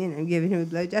front of me, and I'm giving him a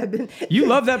blowjob. And You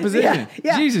love that position.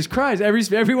 Yeah. Jesus Christ.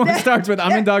 Everyone starts with,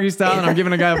 I'm in doggy style and I'm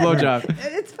giving a guy a blowjob.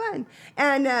 It's fun.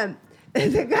 And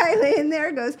the guy laying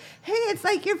there goes, "Hey, it's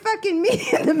like you're fucking me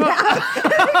in the mouth."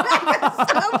 I got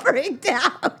so freaked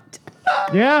out.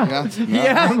 Yeah.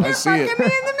 Yeah. I see Fucking it. me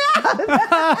in the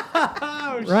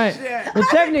mouth. Right. Well,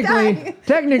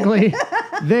 technically,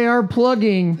 they are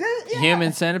plugging.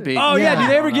 Human centipede. Oh, yeah. Yeah. Do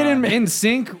they ever get in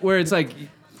sync where it's like,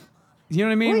 you know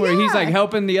what I mean? Well, where he's yeah. like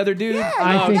helping the other dude? Yeah,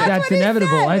 I think that's what he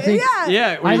inevitable. said. I think- Yeah.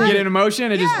 Yeah, where you I get think- in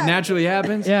emotion, it just Yeah. naturally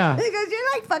happens. Yeah. He goes,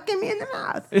 "You're like fucking me in the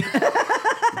mouth." He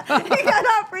got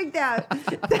all freaked out.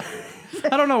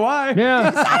 I don't know why.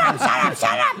 Yeah.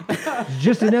 Shut up.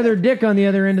 Just another dick on the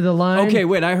other end of the line. Okay,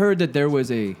 wait. I heard that there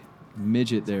was a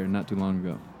midget there not too long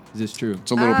ago. Is this true?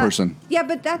 It's a little person. Yeah,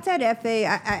 but that's at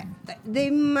FA. They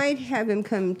might have him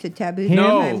come to Taboo.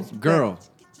 No, sometimes, but- girl.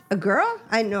 A girl?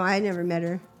 I know. I never met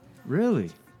her. Really?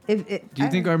 Do Do you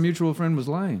think our mutual friend was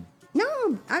lying?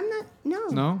 No, I'm not. No.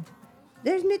 No?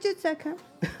 There's midgets that come.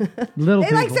 Little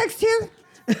They like people. sex too.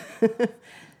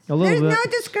 A little There's bit.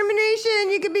 no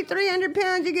discrimination. You could be 300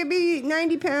 pounds, you could be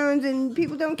 90 pounds, and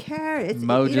people don't care.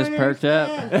 Mo you just don't perked up.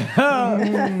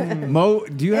 understand. Mo,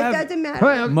 do you It have doesn't matter.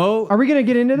 Wait, Mo? are we gonna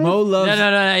get into this? Mo loves No,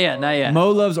 not yet, not yet.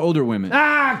 Mo loves older women.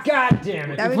 Ah, god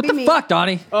damn it. That would What be the me. fuck,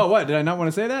 Donnie? Oh, what? Did I not want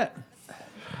to say that?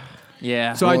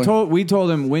 Yeah. So Boy. we told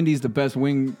him Wendy's the best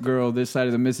wing girl this side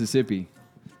of the Mississippi.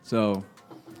 So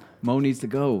Mo needs to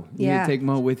go. You need Yeah. to take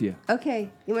Mo with you. Okay,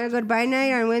 you want to go to by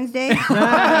night on Wednesday?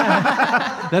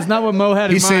 That's not what Mo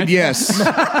had in He mind. said yes.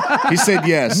 He said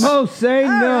yes. Mo, say no.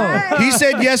 right. He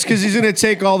said yes because he's gonna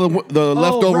take all the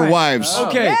leftover right. wives.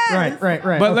 Okay. Right.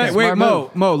 But Okay. wait,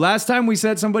 Smart Mo. Last time we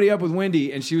set somebody up with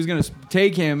Wendy, and she was gonna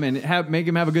take him and make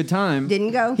him have a good time.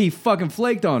 Didn't go. He fucking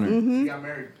flaked on her. Mm-hmm. He got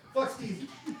married. Fuck Steve.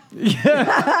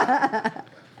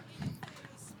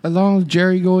 As long as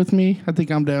Jerry go with me, I think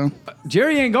I'm down.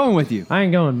 Jerry ain't going with you. I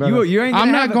ain't going, brother. You ain't. Gonna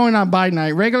I'm have not going on by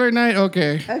night. Regular night,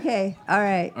 okay. Okay, all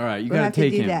right. All right, you we'll gotta have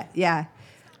take to do him. that. Yeah.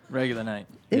 Regular night.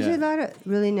 There's Yeah. a lot of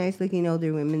really nice looking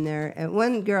older women there. And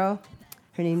one girl,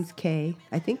 her name's Kay.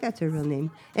 I think that's her real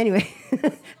name. Anyway,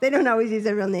 they don't always use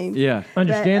their real name. Yeah. But,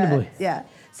 Understandably. yeah.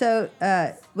 So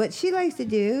what she likes to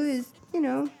do is,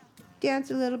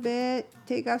 dance a little bit,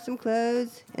 take off some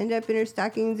clothes, end up in her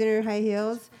stockings and her high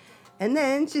heels, and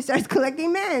then she starts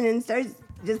collecting men and starts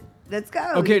just, let's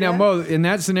go. Okay, you now know? Mo, in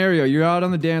that scenario, you're out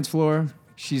on the dance floor.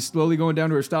 She's slowly going down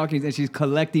to her stockings, and she's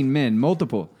collecting men,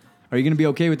 multiple. Are you gonna be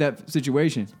okay with that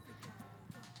situation?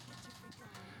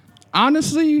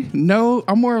 Honestly, no.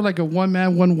 I'm more like a one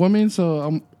man, one woman, so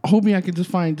I'm hoping I can just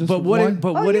find just But what?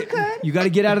 one. you could. You got to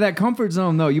get out of that comfort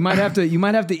zone, though. You might have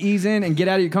to ease in and get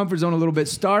out of your comfort zone a little bit.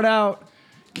 Start out.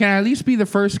 Can I at least be the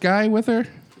first guy with her?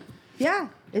 Yeah,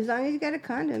 as long as you got a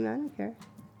condom, I don't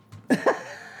care.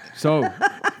 So,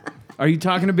 are you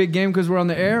talking a big game because we're on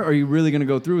the air, or are you really gonna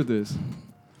go through with this?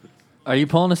 Are you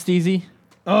pulling a Steezy?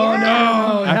 Oh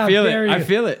no! I How feel dare it. You. I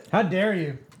feel it. How dare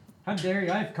you? How dare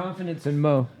you? I have confidence in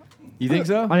Mo. You think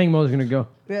so? I think Mo's gonna go.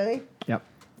 Really? Yep.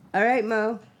 All right,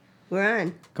 Mo, we're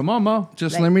on. Come on, Mo.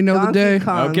 Just Like let me know the Donkey day.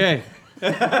 Kong. Okay.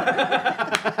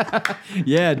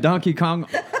 Yeah, Donkey Kong.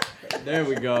 There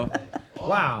we go.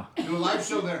 Wow. Do a live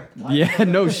show there. Yeah,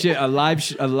 no shit. A live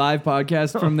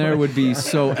podcast from there would be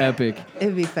so epic.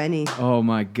 It'd be funny. Oh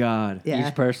my god. Yeah.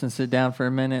 Each person sit down for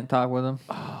a minute and talk with them.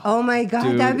 Oh my God,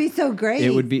 Dude, that'd be so great. It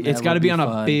would be. It's That got to would be be on a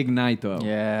fun. big night though.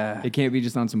 Yeah. It can't be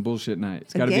just on some bullshit night.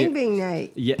 It's a got to be. gangbang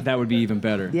night. Yeah, that would be even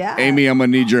better. Yeah. Amy, I'm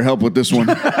gonna need your help with this one.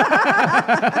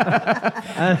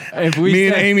 If we Me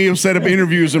and said- Amy will set up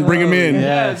interviews and bring them in.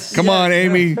 Yes. Come on,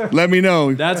 Amy. Let me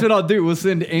know. That's what I'll do. We'll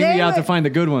send Amy They out to would- find the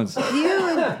good ones. You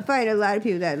would find a lot of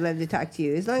people that love to talk to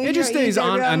you as long as It you just don't use stays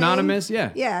their real name. anonymous, yeah.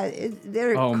 Yeah,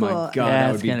 they're Oh cool. my God. Yeah, that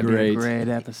would it's be gonna great. be a great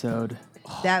episode.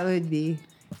 That would be.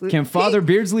 Can Father Hey,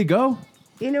 Beardsley go?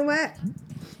 You know what?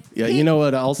 Yeah, you know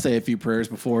what? I'll say a few prayers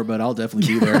before, but I'll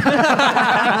definitely be there.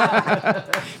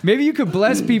 Maybe you could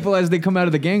bless people as they come out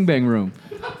of the gangbang room.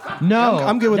 No,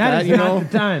 I'm good with that, is you not know.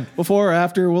 the time. Before or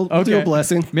after, we'll do a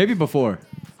blessing. Maybe before.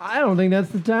 I don't think that's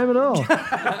the time at all. So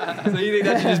you think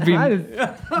that should just be...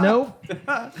 Nope.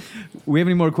 We have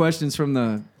any more questions from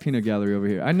the peanut gallery over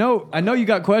here? I know you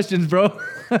got questions, bro.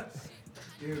 Put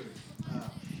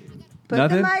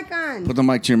Nothing? the mic on. Put the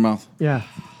mic to your mouth. Yeah.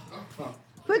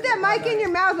 Put that mic in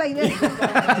your mouth like this.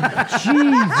 Jesus. He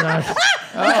knows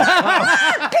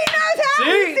how.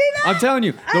 You see that? I'm telling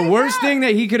you, the worst thing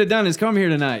that he could have done is come here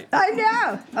tonight. I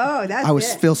know. Oh, that's I was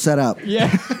it. still set up. Yeah.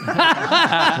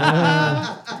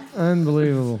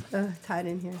 Unbelievable. Tied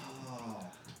in here.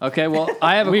 Okay, well,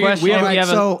 I have a We- question. we have- All right, have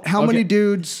so how okay. many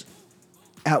dudes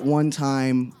at one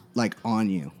time like on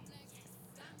you?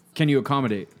 Can you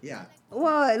accommodate? Yeah.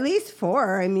 Well, at least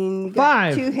 4. I mean, you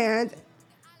got 5. 2 hands.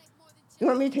 You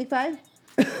want me to take 5?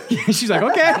 She's like,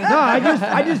 okay. No,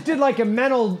 I just did like a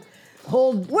mental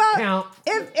hold Well, count.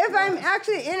 if I'm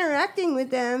actually interacting with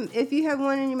them, if you have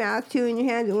 1 in your mouth, 2 in your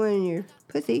hands, and 1 in your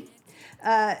pussy,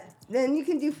 then you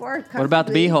can do 4. What about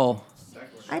the comfortably. beehole?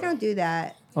 I don't do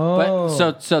that. Oh.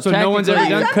 But, so no one's ever technically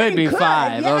done- it could be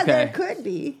Somebody 5. Yeah, Okay. there could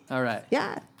be. All right.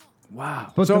 Yeah,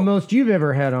 Wow. But So the most you've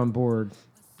ever had on board,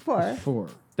 4. 4.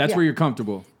 that's yeah. where you're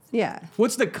comfortable. Yeah.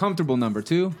 What's the comfortable number?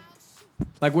 2?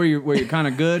 Like where you're kind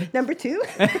of good? Number 2?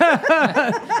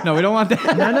 No, we don't want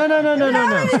that.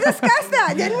 No. We discussed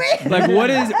that, didn't we? Like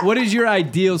what is your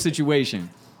ideal situation?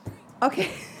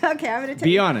 Okay, I'm gonna tell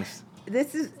Be you. honest.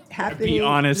 This is happening.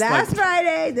 honest, Last like-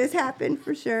 Friday, this happened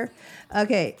for sure.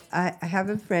 Okay, I have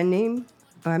a friend named.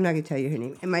 Oh, I'm not gonna tell you her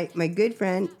name. And my good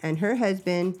friend and her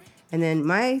husband, and then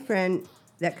my friend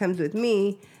that comes with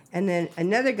me, and then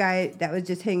another guy that was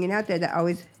just hanging out there that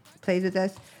always plays with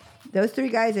us. Those 3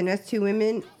 guys and us 2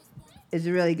 women is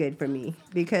really good for me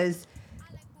because,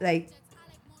 like,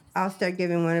 I'll start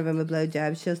giving one of them a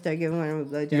blowjob. She'll start giving one of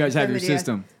them a blowjob. You guys have your Somebody else-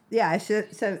 system. yeah,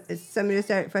 somebody will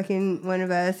start fucking one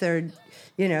of us, or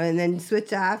and then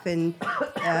switch off, and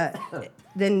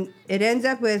then it ends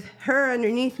up with her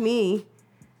underneath me,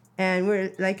 and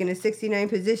we're like in a 69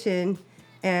 position,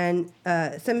 and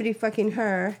somebody fucking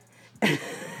her,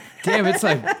 Damn, it's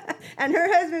like and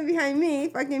her husband behind me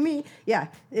fucking me. Yeah,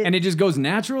 and it just goes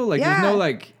natural? Like there's no Yeah.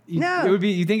 like No. it would be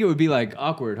you think it would be like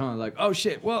awkward, huh? Like, oh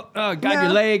shit, well, got No.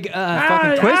 your leg, fucking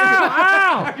Ow, twisted.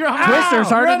 ow, ow. Twister's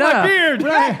hard Rub my enough. beard.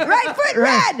 right foot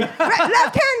red,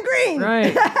 left hand green.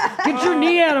 Right. Get your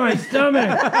knee out of my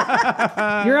stomach.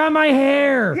 You're on my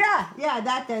hair. Yeah,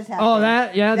 that does happen. Oh,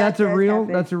 that's a does real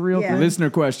happen. that's a real Yeah. thing. Listener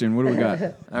question, what do we got?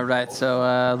 All right.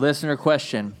 So, listener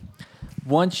question.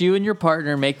 Once you and your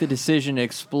partner make the decision to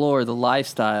explore the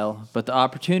lifestyle, but the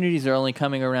opportunities are only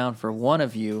coming around for one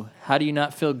of you, how do you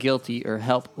not feel guilty or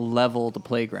help level the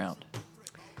playground?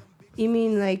 You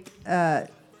mean like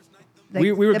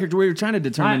we were trying to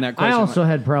determine that I question. also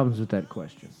had problems with that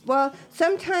question. Well,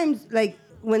 sometimes, like,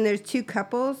 when there's 2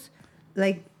 couples,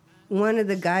 like, one of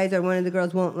the guys or one of the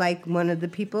girls won't like one of the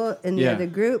people in the Yeah. other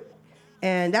group.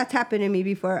 And that's happened to me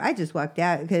before. I just walked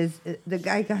out because the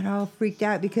guy got all freaked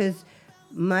out because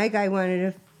my guy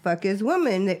wanted to fuck his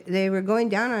woman. They were going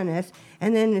down on us.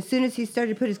 And then as soon as he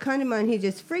started to put his condom on, he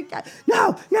just freaked out.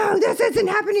 No, this isn't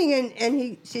happening.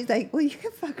 And she's like, well, you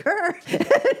can fuck her.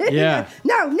 Yeah.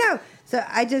 No. So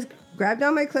I just grabbed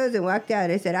all my clothes and walked out.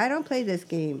 I said, I don't play this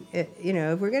game. If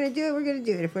we're going to do it, we're going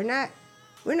to do it. If we're not,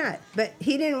 we're not. But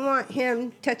he didn't want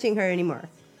him touching her anymore.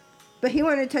 But he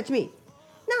wanted to touch me.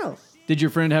 No. Did your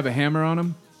friend have a hammer on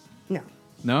him? No.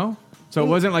 No? So it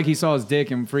wasn't like he saw his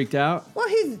dick and freaked out? Well,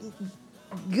 he's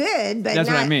good, but That's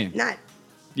not, what I mean. Not,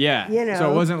 Yeah. You know.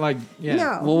 So it wasn't like, yeah.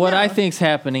 no. Well, what no. I think's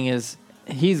happening is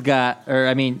she's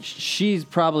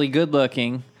probably good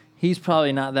looking. He's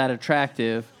probably not that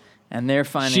attractive, and they're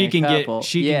finding She a can couple. get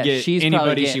she's probably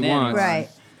anybody she getting in. wants. Right.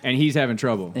 And he's having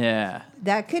trouble. Yeah.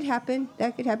 That could happen.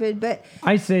 But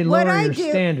I say What lower I your do-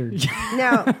 standards.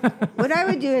 now, what I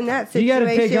would do in that You got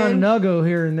situation, to take on an uggo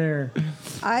here and there.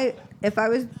 if I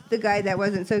was the guy that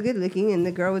wasn't so good looking and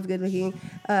the girl was good looking,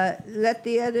 let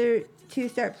the other 2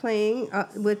 start playing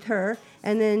with her,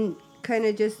 and then kind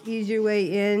of just ease your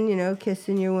way in,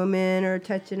 kissing your woman or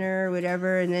touching her or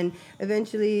whatever, and then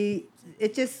eventually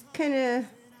it just kind of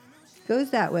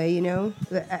goes that way,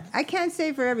 But I can't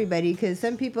say for everybody because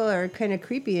some people are kind of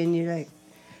creepy and you're like,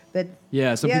 but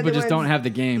Yeah, some the people other just don't ones- have the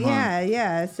game, huh?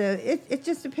 Yeah. So it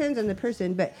just depends on the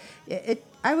person, but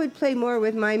I would play more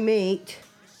with my mate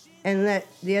and let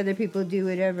the other people do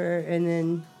whatever, and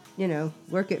then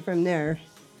work it from there.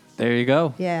 There you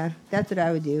go. Yeah, that's what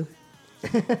I would do.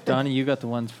 Donnie, you got the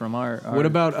ones from our What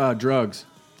about drugs?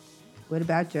 What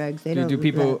about drugs? They Do, don't. do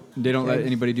people? let They don't let drugs.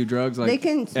 anybody do drugs like They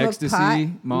can smoke ecstasy, pot.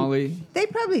 Molly. They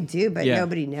probably do, but Yeah.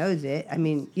 nobody knows it. I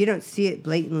mean, you don't see it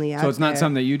blatantly out So it's not there.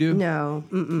 something that you do. No,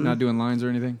 Not doing lines or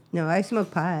anything. no. I smoke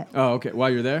pot. Oh, okay. While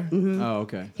you're there. Oh,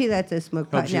 okay. He lets us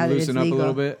smoke pot Helps you now that it's loosen up legal. a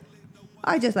little bit.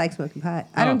 I just like smoking pot.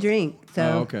 I Oh. don't drink, so.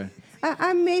 Oh, okay.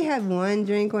 I may have one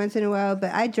drink once in a while,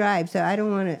 but I drive, so I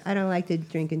don't want to. I don't like to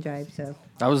drink and drive. So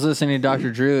I was listening to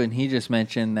Dr. Drew, and he just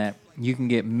mentioned that you can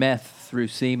get meth through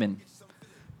semen.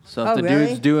 So if Oh, the really?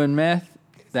 dude's doing meth,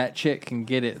 that chick can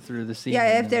get it through the semen.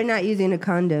 yeah, if they're not using a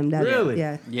condom, that Really?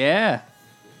 yeah. Yeah,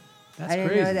 That's I didn't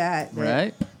crazy. know that. but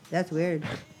right? That's weird.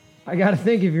 I gotta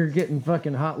think if you're getting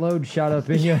fucking hot load shot up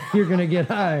in you, you're gonna get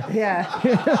high. Yeah.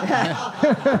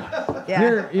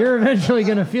 yeah. You're eventually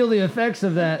gonna feel the effects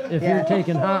of that if Yeah. you're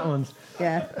taking hot ones.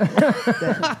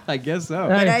 Yeah. I guess so.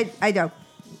 But Hey. I don't.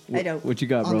 I don't. What you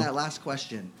got, On bro? that last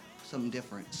question, something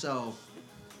different. So,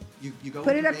 you go.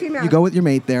 Put with it up to your mouth. You go with your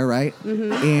mate there, right?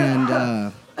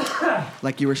 And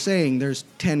like you were saying, there's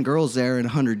 10 girls there and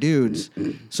 100 dudes.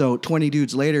 So 20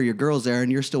 dudes later, your girl's there,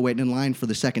 and you're still waiting in line for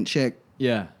the second chick.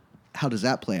 Yeah. How does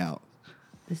that play out?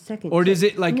 The second. Or does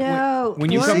chick- it, like, no? when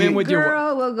you one come in with your-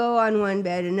 girl will go on one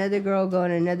bed, another girl go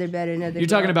on another bed, another. You're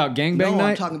talking girl. about gangbang No, I'm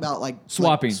night? talking about like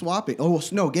Swapping. Like swapping. Oh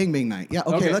no, gangbang night. Yeah.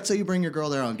 Okay, Okay. Let's say you bring your girl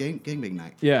there on gangbang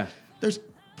night. Yeah. There's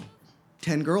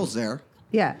 10 girls there,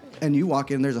 Yeah. and you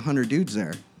walk in. There's 100 dudes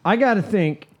there. I gotta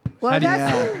think. Well, do you-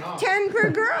 that's 10 per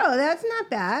girl. That's not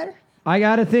bad. I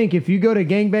gotta think. If you go to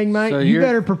gangbang night, So you you're-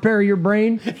 better prepare your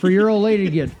brain for your old lady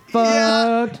to get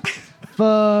fucked.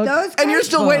 Fucked. Those And you're guys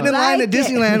still waiting in line like at it.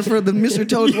 Disneyland for the Mr.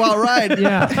 Toad's Wild Ride.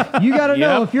 Yeah, you gotta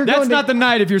know Yep. if you're That's going not to, the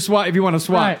night if you're if you want to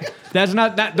swap. Right. That's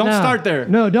not that. Don't No. start there.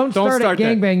 No, don't start at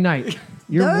there. gangbang night.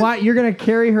 You're Those- you're gonna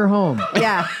carry her home.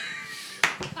 Yeah.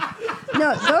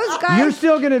 No, those guys. You're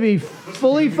still gonna be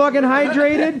fully fucking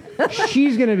hydrated.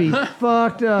 She's gonna be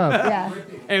fucked up. yeah.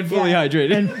 And fully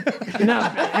hydrated. And no,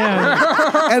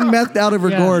 yeah, And methed out of her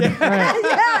yeah, gourd. right,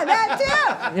 Yeah,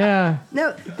 that too. yeah.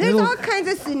 No, there's all kinds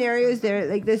of scenarios there.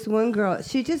 Like this one girl,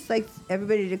 she just likes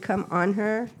everybody to come on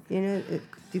her. You know,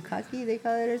 Dukaki, they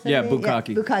call it or something? Yeah, bukkake.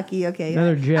 Yeah, bukkake, okay.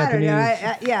 Another I don't know.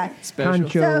 Japanese. Yeah. Special.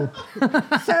 Concho.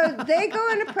 So they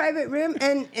go in a private room,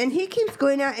 and he keeps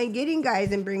going out and getting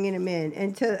guys and bringing them in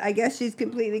until I guess she's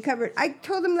completely covered. I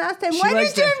told him last time, She why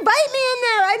likes did you to- invite me in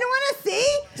there? I don't want to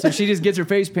see. So she just gets her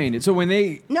face painted. So when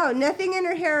they, No, nothing in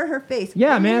her hair or her face.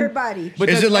 Yeah, only man. her body. but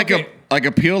Is that's- it like okay.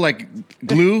 a peel, like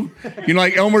glue? You know,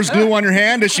 like Elmer's glue on your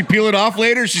hand? Does she peel it off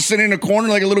later? She's sitting in a corner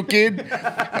like a little kid,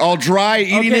 all dry,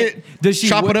 eating Okay. it. Does she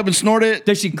chop wh- it up and snort it?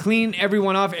 Does she clean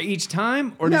everyone off each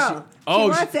time, or does she? No,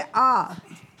 Oh, she wants it off.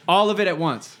 all of it at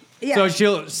once. Yeah. So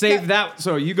she'll save So- that.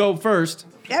 So you go first.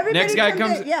 Everybody Next guy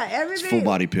comes. in. Yeah, everybody. full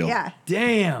body peel. Yeah,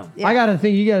 Damn. Yeah. I gotta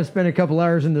think you gotta spend a couple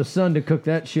hours in the sun to cook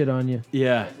that shit on you.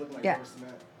 Yeah. yeah.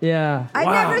 Yeah. I've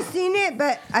Wow. never seen it,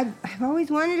 but I've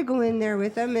always wanted to go in there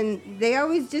with them, and they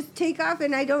always just take off,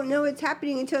 and I don't know what's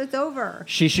happening until it's over.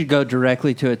 She should go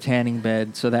directly to a tanning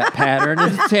bed so that pattern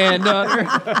is tanned on her.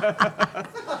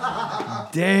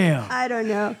 Damn. I don't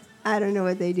know. I don't know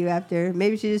what they do after.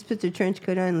 Maybe she just puts her trench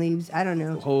coat on and leaves. I don't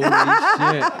know. Holy shit.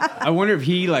 I wonder if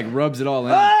he like rubs it all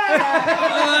in.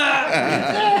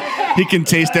 He can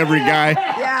taste every guy.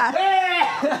 Yeah.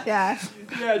 Yeah.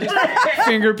 Yeah, just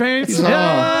finger paints. Oh,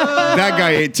 that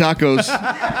guy ate tacos.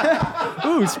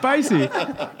 Ooh, spicy.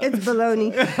 It's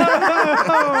baloney.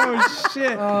 Oh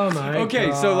shit. Oh my.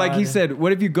 Okay, so like he said,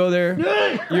 what if you go there?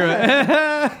 You're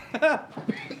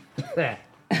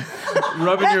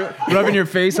rubbing your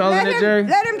face all in it, Jerry.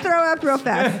 Let him throw up real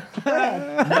fast.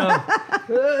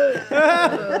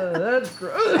 That's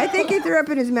gross. I think he threw up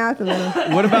in his mouth a little.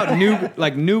 What about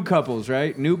new couples,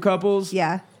 right? New couples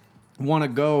Yeah. want to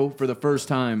go for the first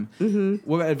time. Mm-hmm.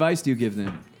 What advice do you give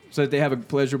them so that they have a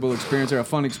pleasurable experience or a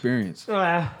fun experience?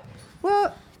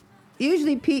 Well,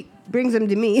 usually Pete brings them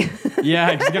to me. Yeah,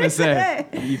 I was gonna say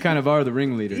you kind of are the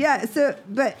ringleader. Yeah. So,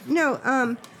 but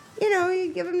no.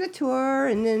 You give them the tour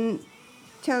and then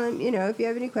tell them, if you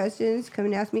have any questions, come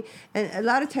and ask me. And a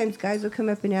lot of times, guys will come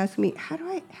up and ask me, how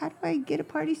do I get a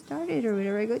party started or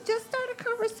whatever. I go, just start a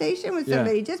conversation with Yeah.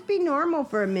 somebody. Just be normal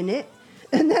for a minute,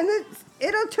 and then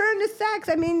it'll turn to sex.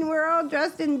 I mean, we're all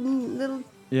dressed in little.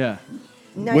 Yeah.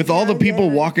 Nice With all the people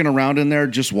outfits. walking around in there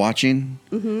just watching,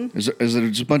 is it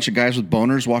just a bunch of guys with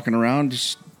boners walking around?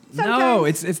 Just No,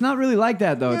 Sometimes- it's not really like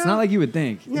that though. It's No. not like you would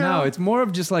think. No. No, it's more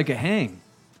of just like a hang.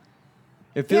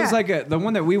 It feels Yeah. like the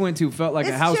one that we went to felt like a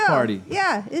It's house chill. party.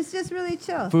 Yeah, it's just really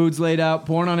chill. Food's laid out,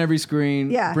 porn on every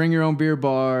screen. Yeah. Bring your own beer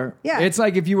bar. Yeah. It's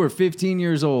like if you were 15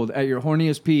 years old at your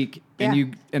horniest peak and Yeah.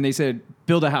 and they said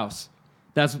build a house.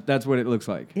 That's what it looks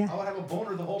like. Yeah. I would have a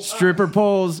boner the whole time. Stripper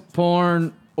poles,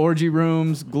 porn, orgy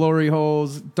rooms, glory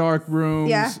holes, dark rooms,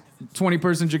 Yeah.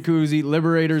 20-person jacuzzi,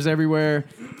 liberators everywhere.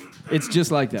 It's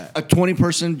just like that. A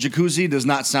 20-person jacuzzi does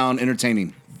not sound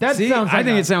entertaining. That See, sounds. I Like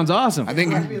think a- it sounds awesome. I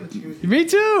think Me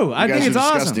too. I guys think it's are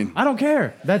awesome. disgusting. I don't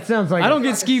care. That sounds like. I don't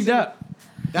get skeeved up.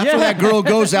 that's where that girl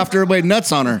goes after everybody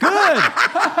nuts on her.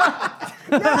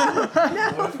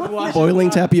 Boiling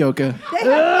tapioca.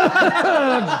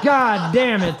 God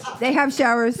damn it! They have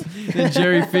showers. Then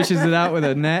Jerry fishes it out with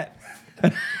a net.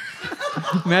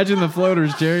 Imagine the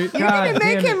floaters, Jerry. You're gonna make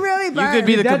damn it. him really You burn. could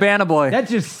be the That- cabana boy. That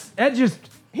just.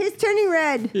 He's turning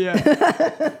red. Yeah.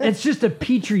 It's just a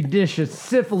petri dish of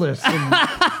syphilis. And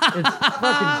it's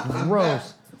fucking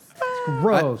gross. It's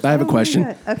gross. I have a question.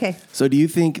 God. Okay. So do you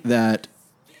think that,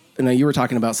 and now you were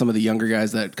talking about some of the younger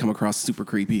guys that come across super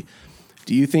creepy.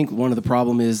 Do you think one of the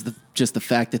problem is just the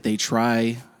fact that they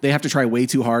have to try way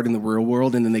too hard in the real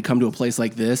world, and then they come to a place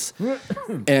like this,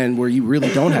 and where you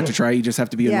really don't have to try, you just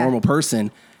have to be a Yeah. normal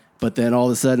person, but then all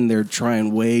of a sudden they're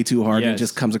trying way too hard and Yes. it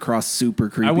just comes across super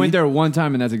creepy. I went there one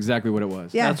time, and that's exactly what it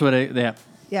was. Yeah. That's what yeah.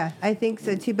 Yeah, I think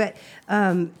so too. But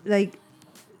like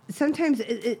sometimes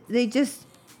they just.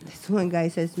 This one guy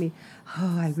says to me,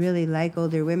 "Oh, I really like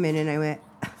older women," and I went,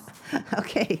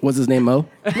 "Okay." What's his name, Mo?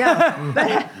 No,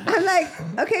 but I'm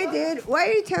like, "Okay, dude, why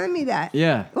are you telling me that?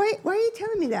 Yeah. Why are you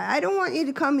telling me that? I don't want you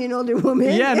to call me an older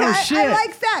woman. Yeah, no I shit.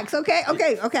 like sex. Okay,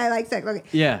 I like sex. Okay.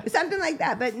 Yeah. Something like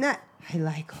that, but not. I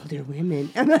like older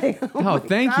women. I'm like, oh, my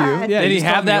thank God. you. Yeah, Did he just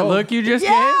have called me that old. look you just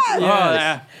Yes. gave? Yes. Oh,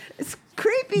 yeah. It's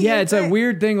creepy. Yeah, it's a but-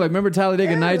 weird thing. Like, remember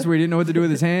Talladega Nights where he didn't know what to do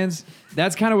with his hands?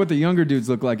 That's kind of what the younger dudes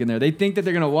look like in there. They think that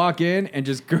they're going to walk in and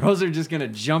just girls are just going to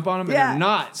jump on them, and Yeah. they're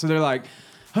not. So they're like,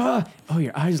 oh,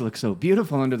 your eyes look so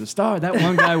beautiful under the star. That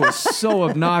one guy was so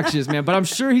obnoxious, man. But I'm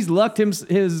sure he's lucked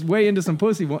his way into some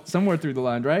pussy somewhere through the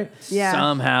line, right? Yeah.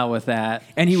 Somehow with that.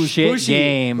 And he was shit pushy.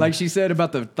 game. Like she said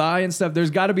about the thigh and stuff.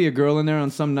 There's got to be a girl in there on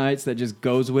some nights that just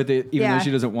goes with it, even Yeah. though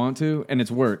she doesn't want to, and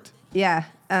it's worked. Yeah.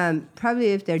 Probably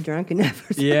if they're drunk enough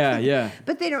or something. Yeah, yeah.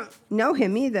 But they don't know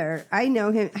him either. I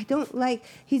know him. I don't like,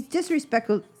 he's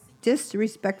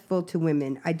disrespectful to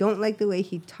women. I don't like the way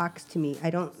he talks to me. I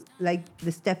don't like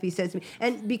the stuff he says to me.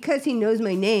 And because he knows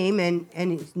my name and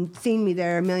he's seen me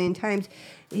there a million times,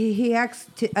 he acts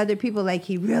to other people like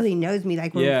he really knows me,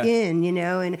 like we're Yeah. in,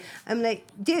 And I'm like,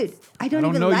 dude, I don't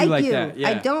even know you like like you. that. Yeah.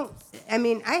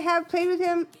 I have played with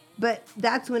him, but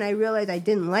that's when I realized I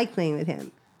didn't like playing with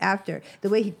him. After the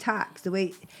way he talks, the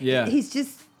way he's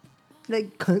just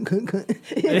like cunt.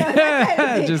 That kind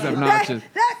of thing. Just obnoxious.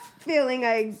 That feeling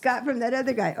I got from that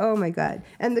other guy. Oh my God!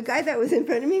 And the guy that was in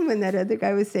front of me when that other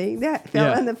guy was saying that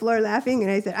fell on the floor laughing, and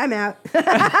I said, "I'm out.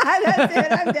 That's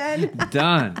it. I'm done."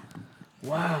 Done.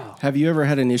 Wow. Have you ever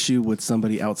had an issue with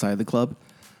somebody outside the club?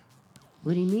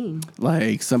 What do you mean?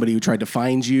 Like somebody who tried to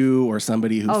find you, or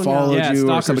somebody who Oh, no. followed Yeah, you, or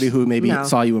stalkers. somebody who maybe No.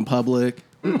 saw you in public?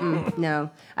 No,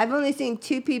 I've only seen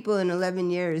 2 people in 11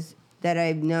 years that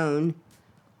I've known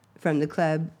from the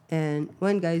club, and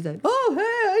one guy's like, "Oh, hey,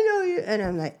 I know you," and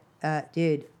I'm like,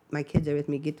 "Dude, my kids are with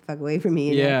me. Get the fuck away from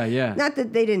me." Yeah, yeah. Not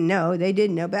that they didn't know; they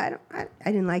did know, but I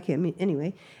didn't like him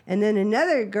anyway. And then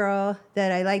another girl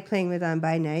that I like playing with on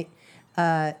by night.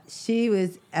 She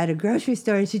was at a grocery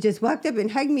store and she just walked up and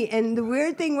hugged me. And the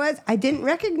weird thing was, I didn't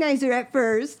recognize her at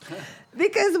first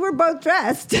because we're both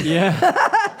dressed. Yeah.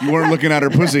 You weren't looking at her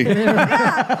pussy.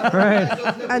 Right.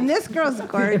 And this girl's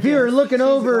gorgeous. If you were looking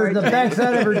over the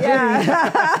backside of her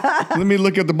titty, Let me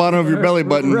look at the bottom of your belly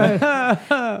button.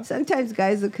 Sometimes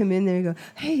guys will come in there and go,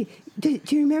 "Hey, do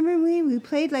you remember me? We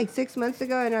played like 6 months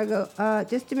ago." And I go,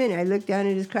 "Just a minute." I look down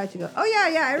at his crotch and go, "Oh,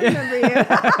 yeah, I remember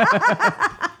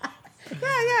you." Yeah,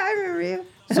 I remember you.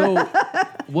 So,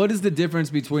 what is the difference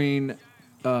between,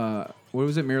 what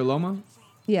was it, Miraloma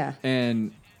Yeah.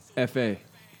 and FA?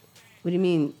 What do you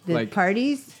mean? The Like-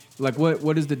 parties? Like,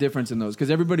 what is the difference in those? Because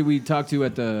everybody we talked to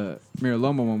at the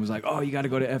Miraloma one was like, oh, you got to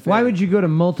go to FA. why would you go to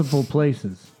multiple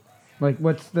places? Like,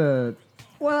 what's the?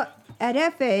 Well, at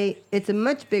FA, it's a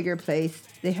much bigger place.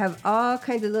 They have all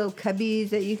kinds of little cubbies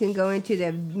that you can go into. They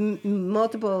have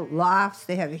multiple lofts.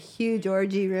 They have a huge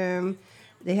orgy room.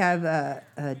 They have a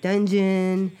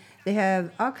dungeon. They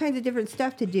have all kinds of different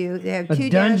stuff to do. They have A 2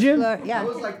 dungeon? dance floors.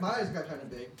 Yeah. like mine got kind of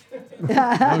big.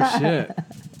 Oh, shit.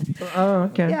 Oh,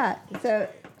 okay. Yeah. So,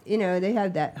 they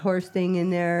have that horse thing in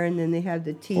there, and then they have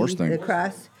the T, Horse thing? the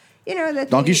cross. The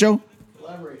Donkey thing, show?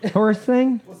 Horse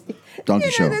thing. Donkey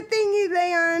show. the thing you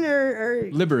lay on, or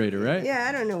Liberator, right? yeah,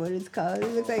 I don't know what it's called. It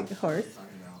looks like a horse.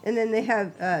 and then they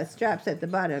have straps at the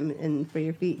bottom and for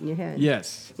your feet and your hands.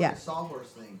 Yes. Yeah. Sawhorse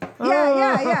thing.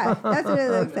 Yeah. That's what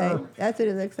it looks like. That's what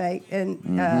it looks like. And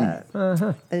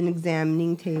an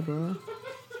examining table.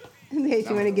 In case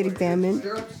you want to get examined.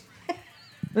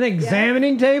 An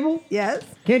examining table? Yes.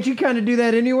 Can't you kind of do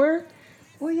that anywhere?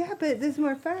 Well, yeah, but this is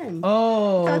more fun.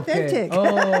 Oh, It's okay. authentic.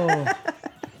 Oh,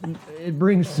 it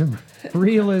brings some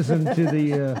realism to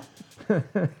the.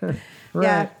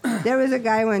 Right. Yeah, there was a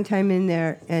guy one time in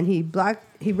there, and he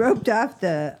roped off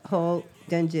the whole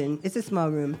dungeon. It's a small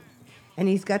room, and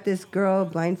he's got this girl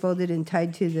blindfolded and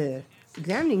tied to the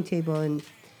examining table, and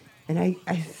I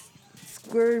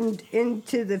squirmed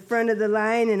into the front of the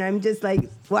line, and I'm just like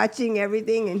watching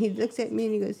everything, and he looks at me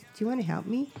and he goes, "Do you want to help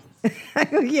me?" I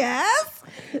go, "Yes."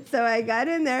 So I got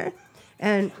in there,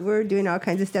 and we're doing all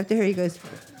kinds of stuff to her. He goes,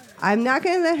 "I'm not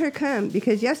going to let her come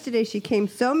because yesterday she came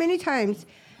so many times.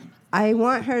 I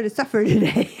want her to suffer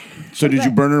today." So did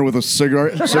you burn her with a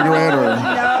cigarette or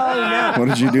No. what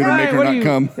did you do to make her what not do you,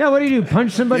 come? Yeah, what do you do?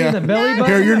 Punch somebody in the belly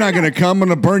button? Here, you're not going to come. I'm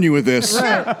going to burn you with this.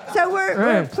 So we're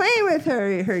Right. playing with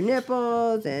her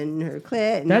nipples and her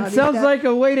clit. And all That these sounds stuff. like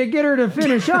a way to get her to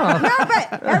finish off. No,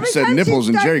 but every said time nipples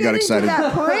she'd and start Jerry got getting excited. To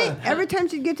that point, every time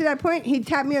she'd get to that point, he'd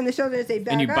tap me on the shoulder and say,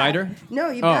 "Back And you off." bite her? No,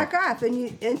 you Oh. back off,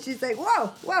 and she's like,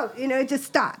 "Whoa!" It just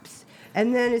stops.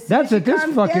 And then as soon That's as what she this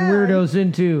calms fucking down- weirdo's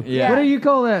into. Yeah. What do you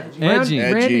call that? Edging.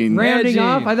 Edging. Rounding Edging.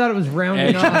 off? I thought it was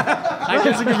rounding off. I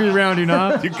guess it could be rounding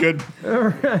off. You could.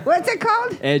 What's it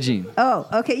called? Edging. Oh,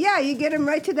 okay. Yeah, you get them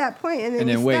right to that point, and then And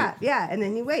you then wait. stop. Yeah, and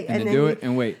then you wait, And then then do you- it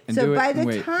and wait, and so do it by and the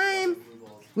wait. time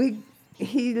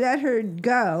he let her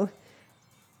go,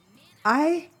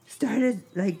 I started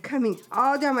like coming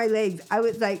all down my legs. I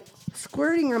was like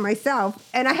squirting on myself,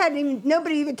 and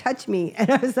nobody even touched me, and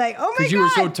I was like, "Oh my god!" Because you were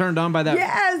so turned on by that.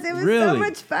 Yes, it was Really? so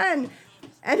much fun.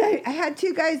 And I had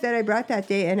two guys that I brought that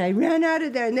day, and I ran out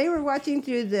of there, and they were watching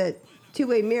through the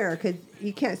two-way mirror because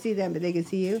you can't see them, but they can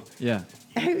see you. Yeah.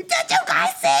 And I go, "Did you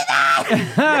guys see that?" And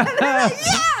they're like,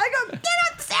 "Yeah." I go, "Get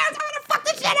upstairs! I'm gonna fuck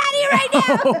the shit out of you right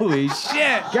now." Holy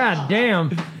shit. God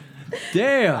damn.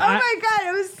 Damn. Oh my god,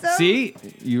 it was so See?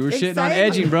 You were shitting on exciting.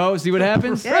 edging, bro. See what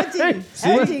happens? edging.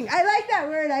 Edging. I like that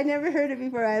word. I never heard it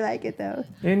before. I like it though.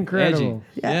 Incredible. Edging.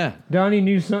 Yeah. Donnie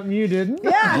knew something you didn't.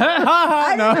 Yeah.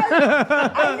 I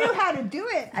knew how to do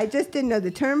it. I just didn't know the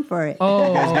term for it.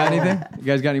 Oh. Got anything? You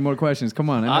guys got any more questions? Come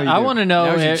on. I want to know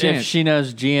Now's your if chance. she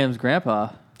knows GM's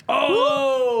grandpa.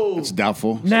 Oh! It's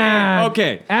doubtful. Nah.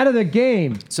 Okay. Out of the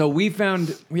game. So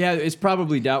it's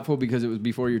probably doubtful because it was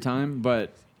before your time,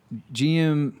 but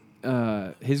GM,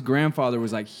 his grandfather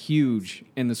was like huge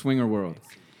in the swinger world.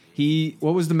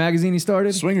 What was the magazine he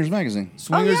started? Swingers Magazine.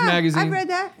 Swingers yeah, Magazine. I've read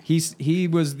that. He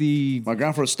was the My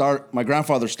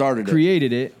grandfather started it.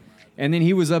 created it, and then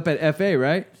he was up at FA,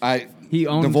 right? He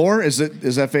owned Devore. Is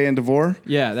FA and Devore?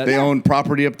 Yeah, they own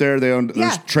property up there. They own there's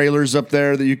Yeah. trailers up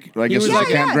there that you. I guess was it's like-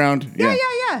 a campground. Yeah.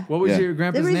 What was Yeah. your The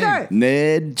grandpa's name? resort.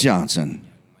 Ned Johnson.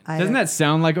 Doesn't that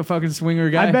sound like a fucking swinger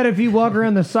guy? I bet if you walk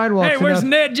around the sidewalks Hey, where's enough,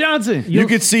 Ned Johnson? You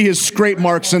could see his scrape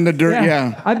marks in the dirt.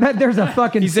 Yeah. I bet there's a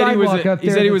fucking He said he was sidewalk up he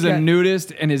there. said he was that's a got-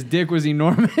 nudist and his dick was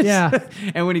enormous. Yeah.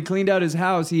 And when he cleaned out his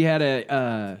house, he had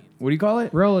a what do you call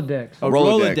it? Rolodex. A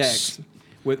Rolodex. Rolodex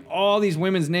with all these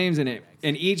women's names in it,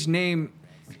 and each name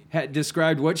had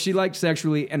described what she liked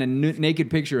sexually and a naked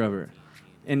picture of her.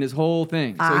 In this whole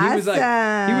thing, so he was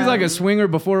like a swinger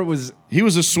before it was. He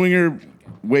was a swinger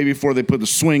way before they put the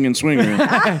swing in swinger.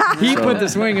 He put the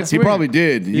swing in He swinger. probably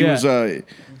did. He Yeah. was.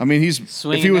 I mean, if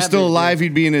Swinging he was that still bitch, alive,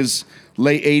 he'd be in his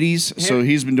late 80s. So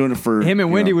he's been doing it for. Him and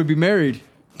you Wendy know. would be married.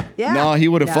 Yeah. No, he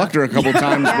would have Yeah. fucked her a couple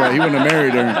times, but he wouldn't have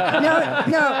married her.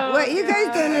 No. What you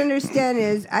guys don't understand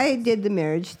is I did the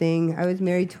marriage thing. I was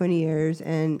married 20 years,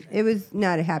 and it was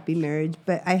not a happy marriage,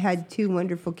 but I had two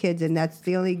wonderful kids, and that's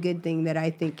the only good thing that I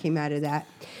think came out of that.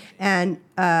 And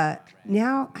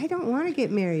now I don't want to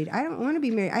get married. I don't want to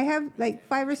be married. I have like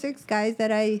 5 or 6 guys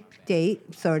that I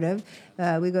date, sort of.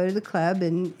 We go to the club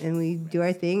and we do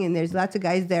our thing, and there's lots of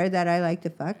guys there that I like to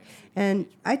fuck. And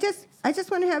I just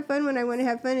want to have fun when I want to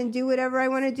have fun and do whatever I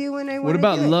want to do when I want to What do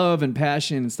about it. love and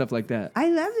passion and stuff like that? I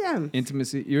love them.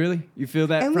 Intimacy. You feel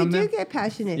that And we from do them? get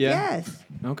passionate, Yeah. yes.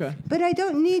 Okay. But I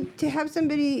don't need to have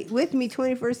somebody with me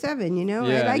 24/7, you know? I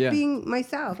Yeah, like yeah. being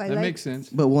myself. That makes sense.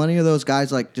 But will any of those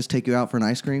guys like just take you out for an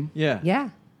ice cream? Yeah. Yeah.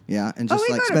 Yeah, and just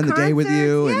we like go to spend the day with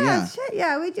you, concerts. and yeah. Shit,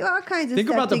 yeah, we do all kinds of Think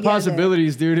stuff about the together.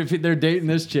 possibilities, dude. If they're dating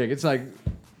this chick, it's like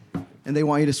And they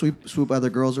want you to swoop other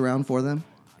girls around for them.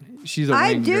 she's a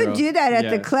I wing do girl. do that at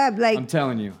the Yes. club. Like I'm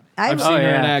telling you. I've seen her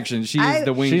in action. She's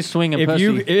the wing. She's swinging if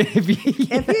pussy. If you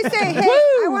say, "Hey,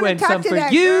 I want to and talk some to for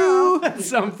that you. girl,"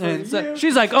 Something.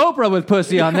 She's like Oprah with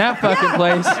pussy on that fucking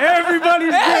place.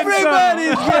 Everybody's getting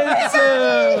everybody.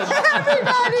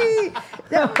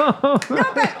 No,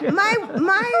 but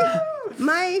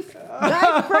my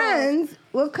guy friends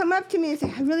will come up to me and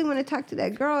say, "I really want to talk to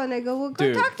that girl," and I go, "Well, go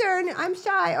Dude. talk to her." And I'm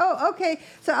shy. Oh, okay.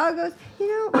 So I'll go,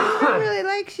 I really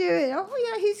likes you. And, oh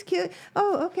yeah, he's cute.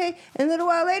 Oh, okay. And a little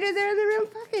while later, they're in the room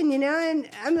fucking, and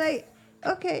I'm like,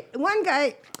 okay. One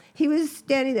guy. He was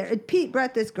standing there. Pete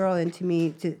brought this girl into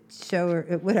me to show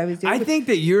her what I was doing. I think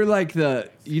that you're like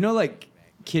like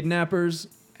kidnappers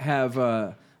have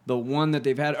the one that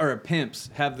they've had, or pimps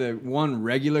have the one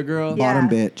regular girl. Yeah. Bottom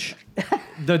bitch.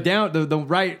 The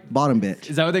right. Bottom bitch.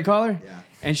 Is that what they call her? Yeah.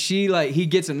 And she he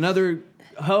gets another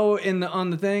hoe on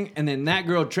the thing, and then that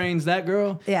girl trains that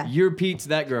girl. Yeah. You're Pete's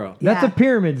that girl. That's Yeah. a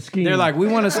pyramid scheme. They're like, we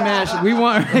want to smash. We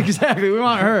want her. Exactly. We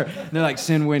want her. And they're like,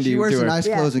 send Wendy She wears to the her. nice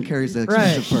Yeah. clothes and carries the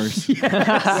Right. expensive purse.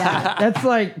 yeah. That's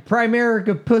like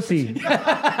Primerica pussy.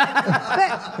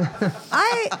 But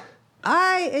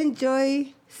I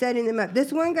enjoy setting them up.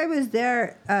 This one guy was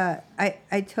there.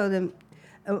 I told him,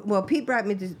 well, Pete brought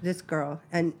me this girl,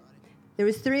 and there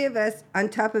was 3 of us on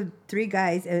top of 3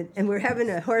 guys, and we're having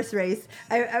a horse race.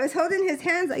 I was holding his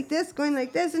hands like this, going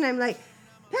like this, and I'm like,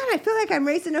 man, I feel like I'm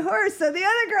racing a horse. So the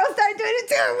other girls started doing it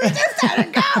too. We just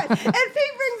started going. And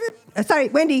Pete brings it. Sorry,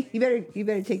 Wendy, you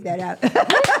better take that out.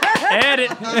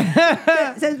 Edit.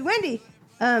 Says, Wendy,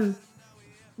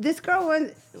 this girl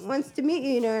wants to meet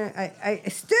you. I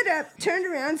stood up, turned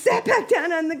around, sat back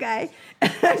down on the guy.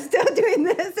 And I'm still doing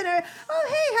this. And oh,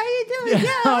 hey, how you doing?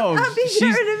 Yeah, I'll be here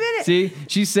in a minute. See,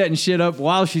 she's setting shit up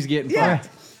while she's getting Yeah. fucked.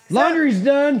 Laundry's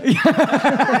done. So then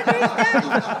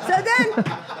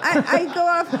I go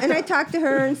off and I talk to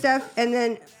her and stuff. And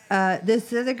then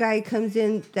this other guy comes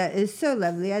in that is so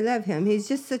lovely. I love him. He's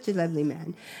just such a lovely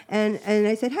man. And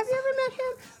I said, have you ever met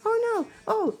him? Oh, no.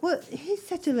 Oh, well, he's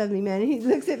such a lovely man. And he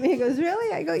looks at me and goes,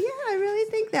 really? I go, yeah, I really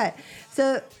think that.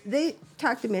 So they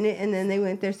talked a minute, and then they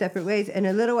went their separate ways. And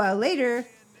a little while later,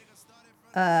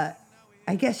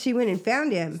 I guess she went and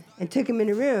found him and took him in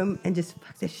a room and just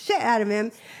fucked the shit out of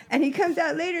him. And he comes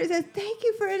out later and says, thank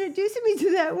you for introducing me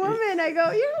to that woman. I go,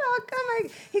 you're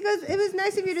welcome. He goes, it was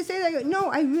nice of you to say that. I go,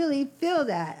 no, I really feel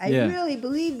that. I really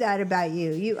believe that about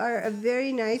you. You are a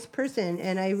very nice person,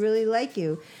 and I really like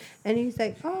you. And he's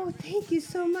like, oh, thank you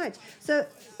so much. So,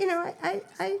 I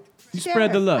You share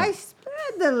spread the it. love. I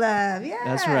spread the love, yeah.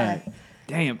 That's right.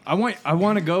 Damn, I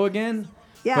want to go again.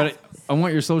 Yeah. But I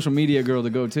want your social media girl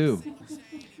to go too.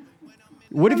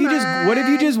 What if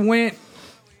you just went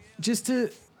just to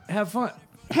have fun?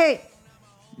 Hey.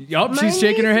 Yup, my she's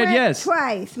shaking her niece head went yes.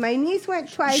 Twice. My niece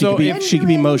went twice. So She could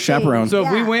be Mo's chaperone. So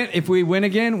Yeah. if we win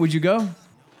again, would you go?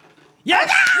 Yes.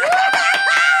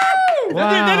 Wow.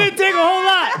 That didn't take a whole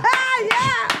lot.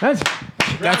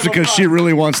 That's That's because she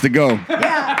really wants to go.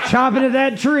 chopping at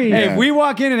that tree. Hey, if we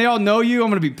walk in and they all know you, I'm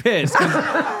gonna be pissed. 'Cause they're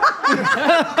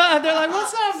like,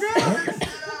 "What's up, girl?"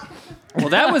 Well,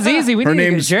 that was easy. We Her need to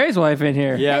get name's- Jerry's wife in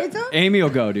here. Yeah, Hazel? Amy will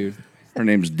go, dude. Her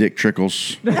name's Dick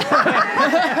Trickles. That's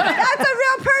a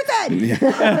real person.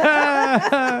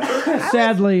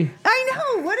 Sadly. I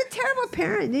know. What a terrible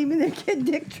parent naming their kid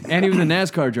Dick Trickle. And he was a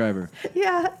NASCAR driver,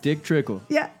 Yeah. Dick Trickle.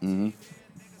 Yeah. You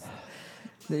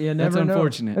never know.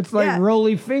 unfortunate. It's like Yeah.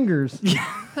 Rolly Fingers.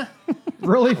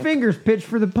 Rolly Fingers pitched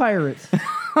for the Pirates.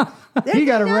 He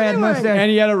got a There's rad another one. mustache. And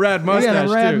he had a rad He mustache got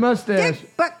a rad too. mustache.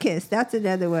 Dick Buttkiss. That's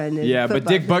another one. in Yeah, but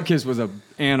football. Dick Buttkiss was an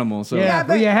animal. So Yeah, but-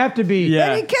 well, you have to be. Yeah.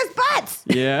 But he kissed butts.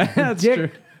 yeah, that's Dick- true.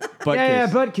 Buttkiss. Yeah,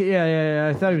 Buttkiss. Yeah.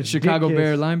 I thought it was Chicago Dick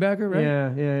Bear Kiss. linebacker, right?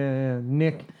 Yeah.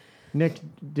 Nick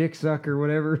Dick Sucker,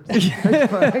 whatever. I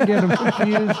get him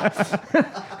confused.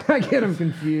 I get him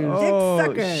confused. Oh,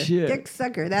 Dick Sucker. shit. Dick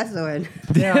Sucker. That's the one.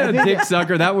 Yeah, I think- Dick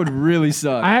Sucker. That would really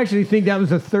suck. I actually think that was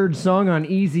the third song on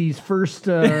Easy's first.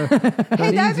 Hey,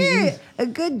 that'd be Eazy-E's. a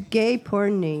good gay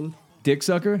porn name. Dick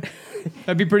Sucker.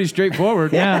 That'd be pretty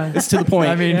straightforward. Yeah. It's to the point.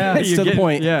 I mean, it's you to the get-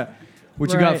 point. Yeah.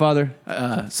 What you got, Right. Father?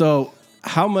 So,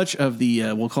 how much of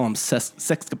the we'll call them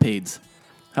sexcapades?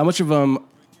 How much of them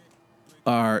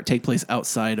take place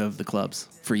outside of the clubs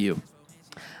for you,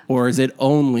 or is it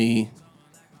only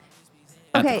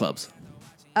at the Okay. clubs?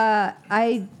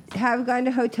 I have gone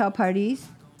to hotel parties,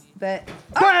 but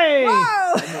Hey!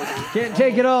 whoa! Can't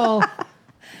take it all.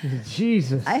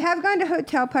 Jesus. I have gone to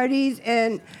hotel parties,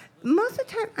 and most of the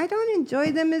time I don't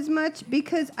enjoy them as much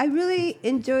because I really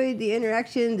enjoy the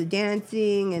interaction, the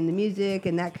dancing, and the music,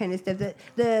 and that kind of stuff.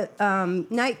 The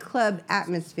nightclub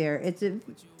atmosphere. It's a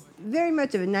very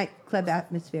much of a nightclub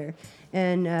atmosphere.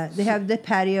 And they have the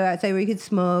patio outside where you could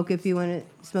smoke if you want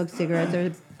to smoke cigarettes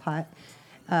or pot.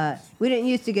 We didn't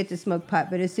used to get to smoke pot,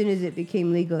 but as soon as it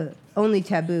became legal, only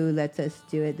Taboo lets us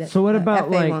do it. So what about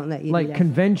FA won't let you do like that.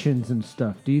 conventions and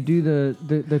stuff? Do you do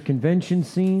the convention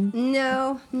scene?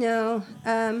 No.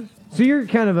 So you're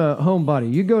kind of a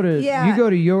homebody. You go to Yeah. you go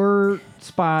to your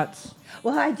spots.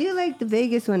 Well, I do like the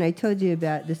Vegas one I told you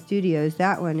about, the studios.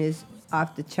 That one is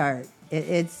off the chart.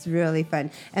 It's really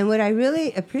fun. And what I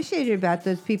really appreciated about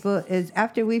those people is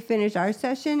after we finish our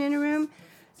session in a room,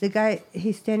 the guy,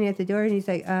 he's standing at the door and he's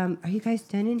like, are you guys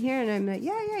done in here? And I'm like,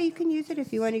 yeah, you can use it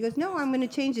if you want. He goes, no, I'm going to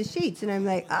change the sheets. And I'm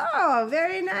like, oh,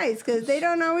 very nice, because they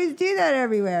don't always do that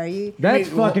everywhere. That's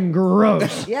fucking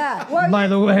gross. Yeah. Well, By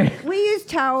the way. we use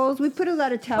towels. We put a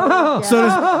lot of towels.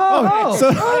 Oh, down.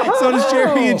 So does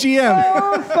Jerry and GM.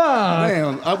 Oh, fuck.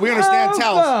 Damn, we understand Oh,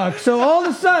 towels. fuck. So all of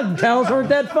a sudden, towels aren't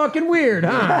that fucking weird,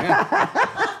 huh?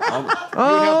 You would have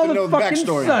All to know the the fucking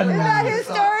backstory. sudden. Is that his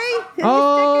story? Are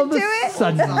All you of sticking a to it?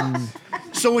 sudden.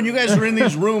 So when you guys are in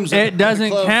these rooms, It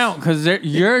doesn't count because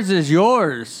yours is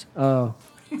yours. Oh.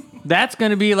 That's going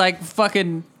to be like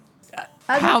fucking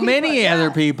Other how people, many yeah. other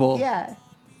people? Yeah.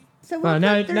 So Now-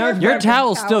 now it's Your back-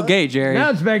 towel's still gay, Jerry. Now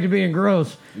it's back to being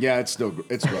gross. Yeah, it's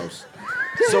gross.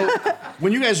 So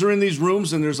when you guys are in these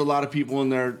rooms and there's a lot of people in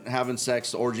there having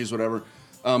sex, orgies, whatever,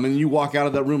 and you walk out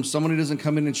of that room, somebody doesn't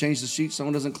come in and change the sheets,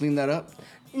 someone doesn't clean that up.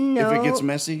 No. If it gets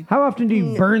messy, How often do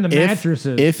you burn the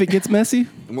mattresses? If it gets messy,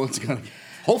 well, it's gonna.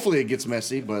 Hopefully, it gets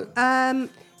messy, but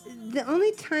The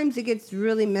only times it gets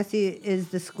really messy is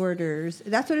the squirters.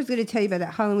 That's what I was going to tell you about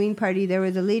that Halloween party. There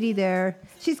was a lady there.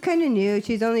 She's kind of new.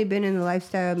 She's only been in the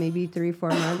lifestyle maybe 3-4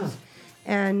 months.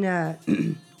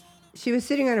 And she was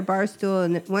sitting on a bar stool,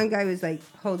 and one guy was like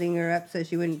holding her up so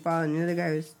she wouldn't fall, and the other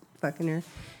guy was fucking her.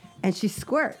 And she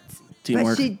squirts.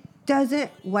 Teamwork. But she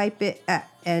doesn't wipe it up.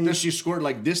 And does she squirt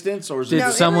like distance or is Did it?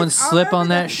 No, someone was all slip on over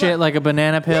that the shit floor. like a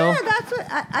banana peel? Yeah, that's what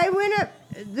I went up.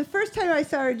 The first time I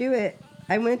saw her do it,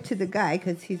 I went to the guy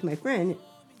because he's my friend,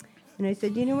 and I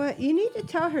said, "You know what? You need to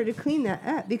tell her to clean that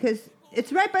up because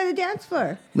it's right by the dance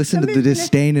floor." Listen to the Somebody's gonna-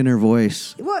 disdain in her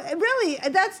voice. Well, really,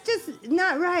 that's just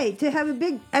not right to have a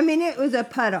big. I mean, it was a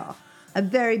puddle, a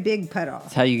very big puddle.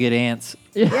 That's how you get ants.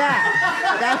 Yeah,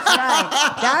 that's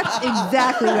right. That's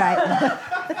exactly right.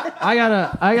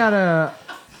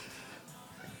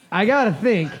 I gotta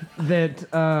think that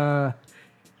I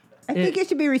think you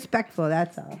should be respectful.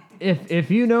 That's all.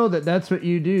 if you know that that's what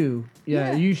you do,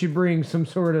 Yeah. you should bring some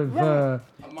sort of.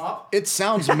 It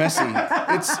sounds messy.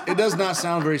 It does not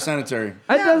sound very sanitary.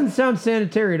 That doesn't sound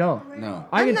sanitary at all. No.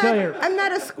 I can tell not, you. I'm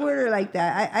not a squirter like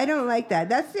that. I don't like that.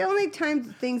 That's the only time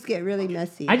things get really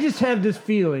messy. I just have this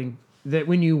feeling that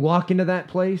when you walk into that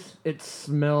place, it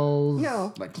smells.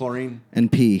 no. Like chlorine.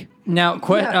 And pee. Now,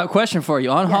 Yeah. question for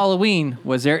you. On Halloween,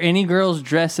 was there any girls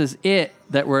dressed as it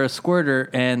that were a squirter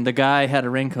and the guy had a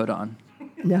raincoat on?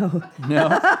 No. No?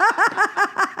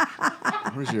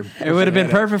 Where's your? It would have been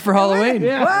perfect for Halloween.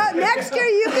 Yeah. Well, next year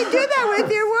you can do that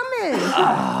with your woman.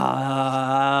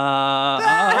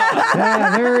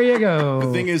 Yeah, there you go.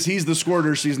 The thing is, he's the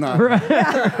squirter. She's not.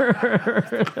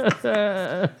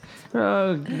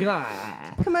 Oh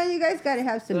God. Come on, you guys got to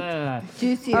have some Uh,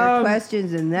 juicier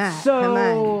questions than that. Come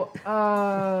on.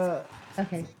 So,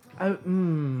 Okay.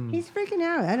 mm, He's freaking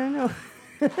out. I don't know.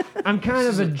 I'm kind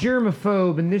of a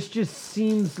germaphobe, and this just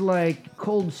seems like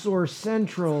cold sore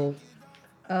central.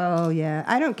 Oh yeah,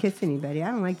 I don't kiss anybody.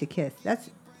 I don't like to kiss.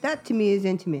 That to me is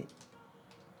intimate.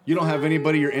 You don't have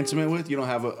anybody you're intimate with. You don't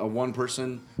have a one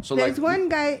person. So There's like, one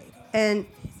guy, and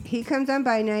he comes on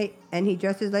by night, and he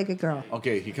dresses like a girl.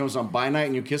 okay, he comes on by night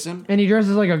and you kiss him. And he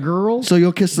dresses like a girl. So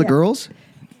you'll kiss the Yeah. girls?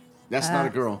 That's not a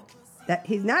girl. That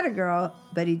he's not a girl,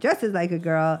 but he dresses like a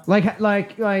girl, Like,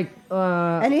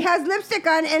 and he has lipstick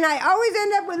on, and I always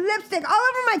end up with lipstick all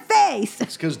over my face.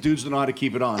 It's because dudes don't know how to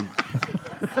keep it on.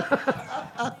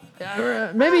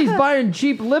 maybe he's buying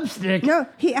cheap lipstick. No,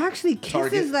 he actually kisses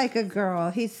Target. like a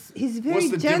girl. He's very What's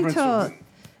the difference? gentle.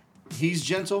 He's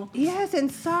gentle. Yes, and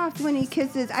soft when he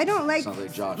kisses. I don't like. Sounds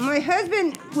like Josh. My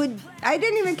husband would. I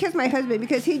didn't even kiss my husband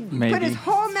because he'd Maybe. put his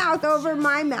whole mouth over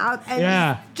my mouth and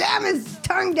Yeah. jam his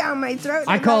tongue down my throat.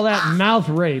 I I'm call like, that mouth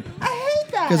rape. I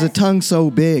hate that. Because the tongue's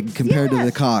so big compared to Yes.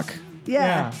 the cock.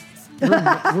 Yeah.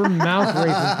 We're mouth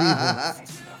raping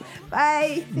people.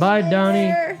 Bye. See Bye, you Donnie.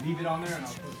 later.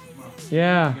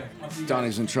 Yeah.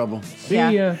 Donnie's in trouble. See Yeah.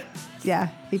 ya. Yeah,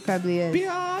 he probably is.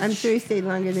 I'm sure he stayed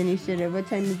longer than he should have. What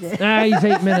time is it? Ah, he's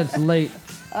 8 minutes late.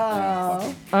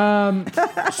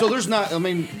 So there's not. I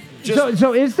mean, just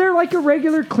So is there like a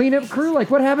regular cleanup crew? Like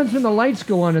what happens when the lights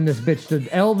go on in this bitch? Do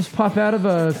elves pop out of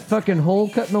a fucking hole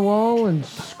cut in the wall and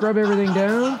scrub everything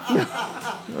down?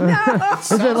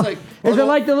 sounds like. Is it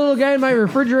like the little guy in my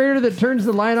refrigerator that turns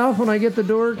the light off when I get the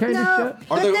door kind of No, shut?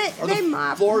 Are but they the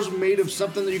mop. floors made of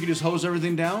something that you can just hose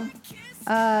everything down?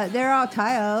 They're all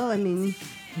tile. I mean,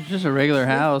 It's just a regular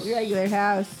house. regular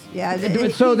house. Yeah.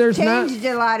 So there's not- changed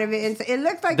a lot of it. And it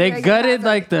looked like They regular gutted house.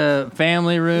 like the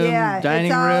family room, Yeah, it's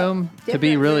dining all room to be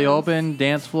different really rooms. open,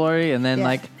 dance floory, and then Yeah.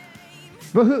 like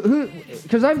But who?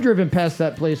 Because I've driven past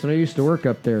that place when I used to work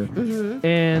up there, Mm-hmm.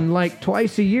 and like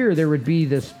twice a year there would be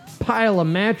this pile of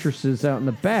mattresses out in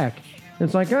the back.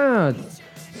 It's like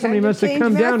somebody to must have change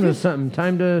come down with mattress. something.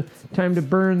 Time to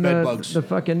burn Bed bugs. the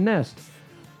fucking nest.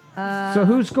 So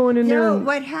who's going in there? No, and-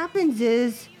 what happens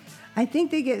is, I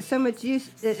think they get so much use,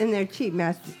 and they're cheap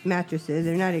mattresses.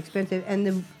 They're not expensive, and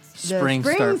the Springs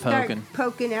start poking.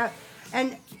 poking out,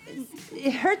 and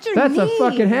it hurts your That's knees. a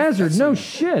fucking hazard. No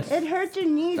shit. It hurts your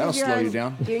knees. That'll if you're slow on you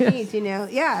down. Your knees,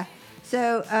 Yeah.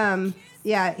 So,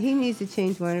 yeah, he needs to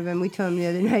change one of them. We told him the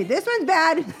other night. This one's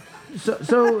bad.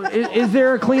 So is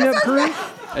there a cleanup crew?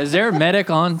 is there a medic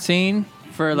on scene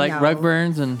for like No. rug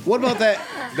burns and What about that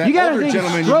You gotta older think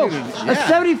gentleman? stroke. You A did? Yeah.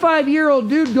 75-year-old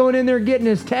dude going in there getting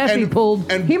his taffy And- pulled,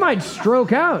 and- he might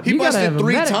stroke out. He You gotta busted have a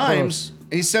 3 medic times.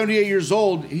 He's 78 years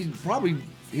old. He's probably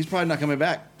not coming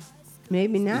back.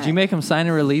 Maybe not. did you make him sign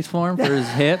a release form for his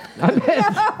hip?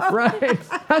 close. Right.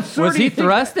 How sore Was do you he think-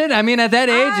 thrusted? I mean, at that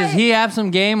age, does he have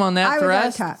some game on that I was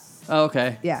thrust? on top. Oh,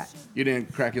 okay. Yeah. You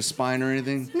didn't crack his spine or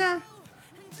anything. Nah.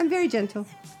 I'm very gentle.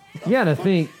 You gotta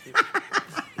think.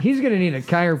 He's gonna need a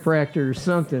chiropractor or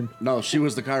something. No, she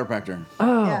was the chiropractor.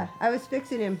 Oh, Yeah. I was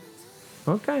fixing him.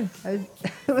 okay. I was,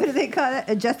 what do they call it?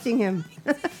 Adjusting him.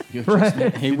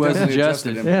 Right. He was Definitely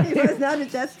adjusted. him. Yeah. He was not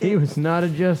adjusted. He was not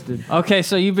adjusted. Okay,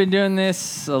 so you've been doing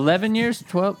this 11 years,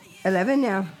 12? 11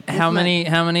 now. This How month.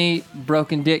 many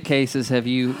broken dick cases have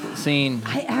you seen?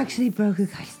 I actually broke a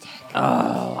guy's dick.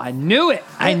 Oh, I knew it.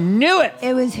 I knew it.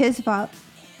 It was his fault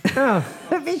Oh,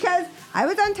 because I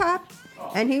was on top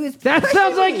and he was. that pushing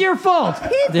sounds like me. your fault. He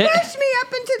Yeah. pushed me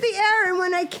up into the air, and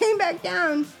when I came back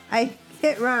down, I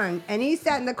hit wrong, and he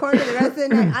sat in the corner the rest of the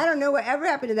night. I don't know what ever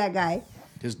happened to that guy.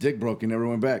 His dick broke. He never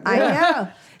went back. I know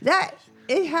that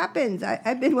it happens.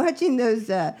 I've been watching those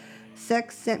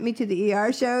Sex Sent Me to the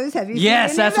ER shows. Have you?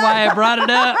 Yes, seen that's any of why I brought it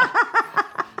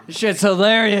up. Shit's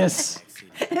hilarious.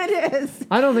 It is.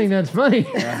 I don't think that's funny.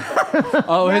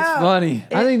 Oh, it's No. funny.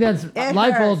 I think that's it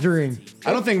life hurts. altering.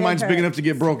 I don't think It mine's big hurt. enough to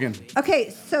get broken.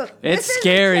 Okay, so It's this is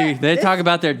scary. legit. They This- talk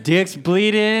about their dicks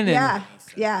bleeding, and Yeah.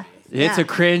 it's yeah, a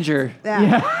cringer.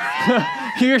 yeah.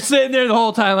 You're sitting there the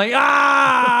whole time like,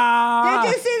 ah!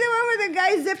 Did you see the one where the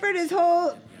guy zippered his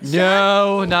whole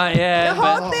No, not yet. the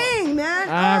whole but- thing, man?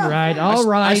 All right, all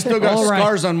right. I still got all right.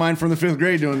 scars on mine from the 5th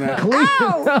grade doing that. Clean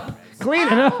Ow! it up. Clean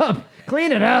it up.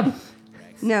 Clean it up.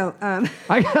 No.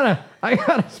 I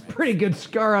got a pretty good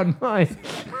scar on mine.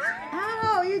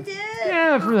 Oh, you did.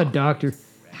 Yeah, from the doctor.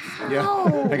 Yeah,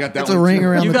 I got that. That's a one ring too.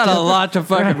 around You the got a tip. lot to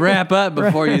fucking wrap up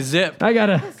before you zip. I got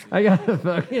a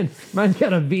fucking, mine's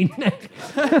got a V-neck.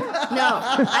 No,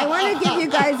 I want to give you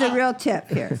guys a real tip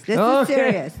here. This is Okay.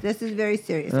 serious. This is very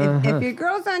serious. If your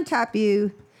girl's on top of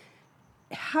you,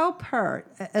 help her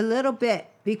a little bit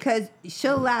because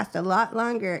she'll last a lot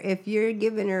longer if you're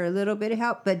giving her a little bit of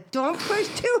help. But don't push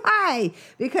too high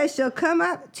because she'll come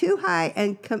up too high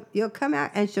and you'll come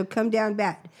out and she'll come down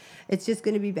bad. It's just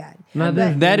going to be bad. Not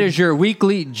But- this That is your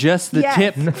weekly just the Yes.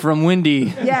 tip from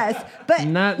Wendy. Yes, but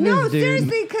Not no, this dude.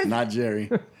 seriously, because Not Jerry.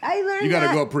 I learned You gotta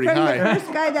that go up pretty from high. the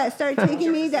first guy that started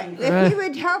taking me. That if he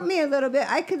would help me a little bit,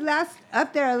 I could last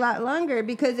up there a lot longer.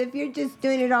 Because if you're just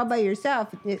doing it all by yourself,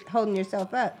 holding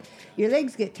yourself up, your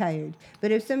legs get tired.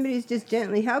 But if somebody's just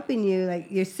gently helping you, like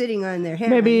you're sitting on their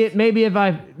hand, Maybe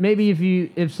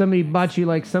if somebody bought you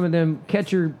like some of them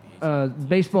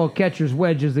baseball catchers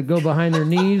wedges that go behind their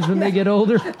knees when they get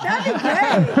older. that'd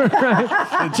be great.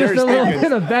 Just Jerry's a little thinking.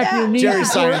 bit of back of your knees. Jerry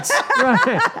science.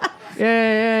 Right. Put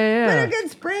Yeah. a good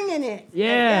spring in it.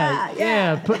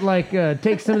 Yeah. Put like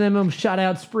take some of them shot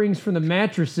out springs from the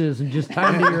mattresses and just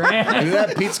tie them to your ass. Look at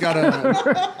that. Pete's got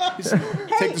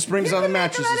to take the springs you on the can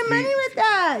mattresses, Make a lot of money Pete. with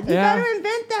that. You Yeah. got to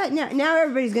invent that now. Now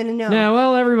everybody's gonna know. Yeah,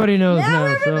 well, everybody knows now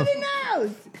now. So, everybody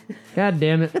knows. God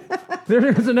damn it,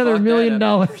 there's another Fuck $1 that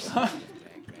million.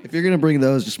 If you're gonna bring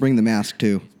those, just bring the mask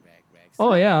too.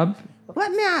 Oh yeah, What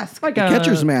mask? like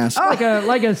Catcher's mask.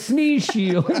 like a sneeze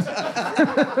shield,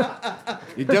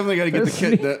 You definitely got to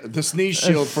get the sneeze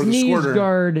shield for the sneeze squirter.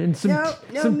 guard, and some No,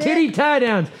 some Mick. kitty tie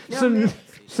downs, No, some Mick.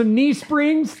 some knee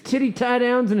springs, titty tie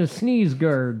downs, and a sneeze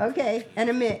guard. Okay, and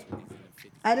a mitt.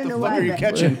 I don't know What why. are you but-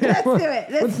 catching? Let's do it.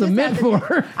 Let's What's the just mitt have the-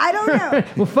 for? I don't know.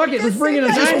 Well, fuck it. Let's bring in a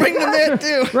Just knife. Bring the net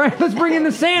too. Right, let's bring in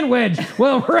the sand wedge.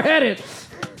 Well, we're at it.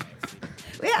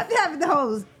 We have to have the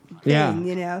whole thing, Yeah.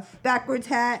 you know, backwards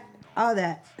hat, all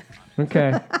that.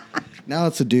 Okay. Now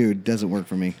it's a dude. Doesn't work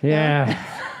for me. Yeah.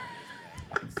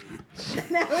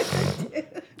 That was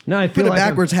it. No, I feel Put a like I'm-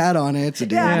 backwards hat on it. It's a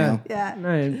dude. Yeah. You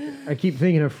know? Yeah. I keep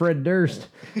thinking of Fred Durst.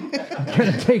 Kind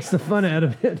of takes the fun out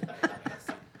of it.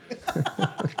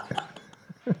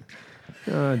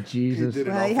 Oh, Jesus. Did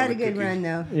it Well, all you for had the a good cookie. run,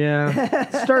 though.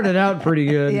 Yeah. Started out pretty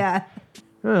good. Yeah. I'm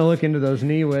going to look into those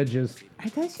knee wedges. Are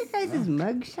those your guys'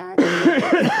 mug shots?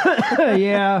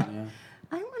 Yeah.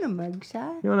 I want a mug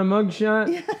shot. You want a mug shot?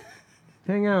 Yeah.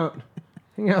 Hang out.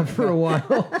 Hang out for a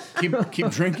while. Keep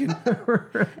drinking.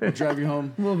 We'll drive you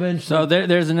home. We'll eventually. So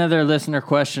there's another listener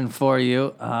question for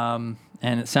you, and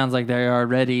it sounds like they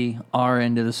already are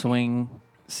into the swing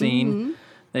scene. Mm-hmm.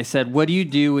 They said, "What do you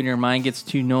do when your mind gets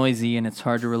too noisy and it's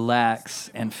hard to relax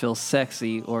and feel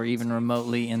sexy or even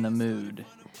remotely in the mood?"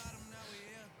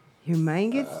 Your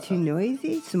mind gets too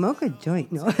noisy? Smoke a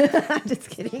joint. No, I'm just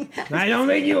kidding. I don't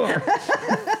think you are.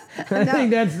 I think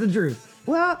that's the truth.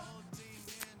 Well,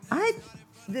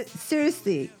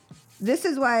 seriously, this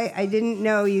is why I didn't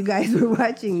know you guys were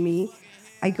watching me.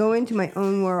 I go into my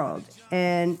own world,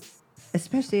 and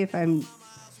especially if I'm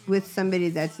with somebody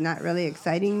that's not really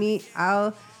exciting me,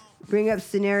 I'll bring up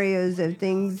scenarios of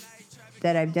things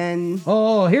that I've done.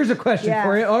 Oh, here's a question Yeah.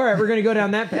 for you. All right, we're going to go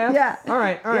down that path? Yeah. All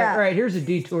right. Yeah. Here's a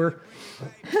detour.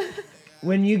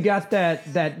 When you got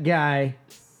that guy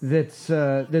that's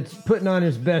putting on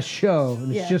his best show and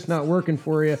it's Yeah. just not working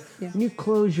for you, Yeah. when you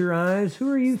close your eyes, who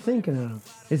are you thinking of?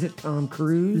 Is it Tom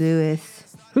Cruise? Lewis,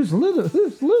 Who's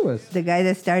Lewis? the guy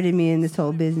that started me in this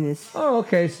whole business. Oh,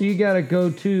 okay. So you got to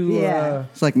go to. Yeah.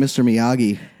 It's like Mr.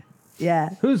 Miyagi. Yeah.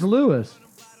 Who's Lewis?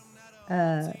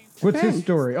 What's his friend.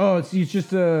 story? Oh, he's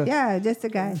just a Yeah, just a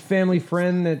guy. family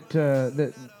friend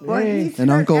that. Well, hey. he's An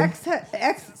her uncle?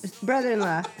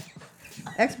 ex-brother-in-law.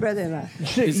 Ex-brother-in-law.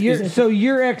 So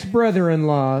your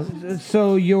ex-brother-in-law.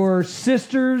 So your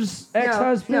sister's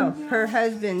ex-husband. No, her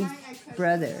husband's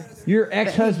brother. Your died.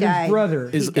 ex-husband's brother.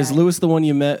 Is died. Lewis the one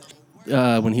you met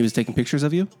when he was taking pictures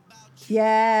of you?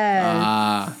 Yes.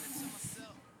 Ah,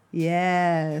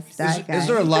 Yes. That guy. Is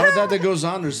there a lot of that goes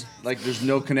on? There's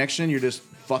no connection. You're just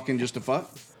fucking just to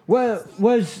fuck. Well,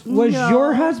 was No.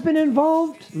 your husband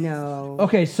involved? No.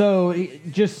 Okay, so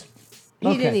just. He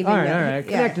okay. didn't even All right, know. all right.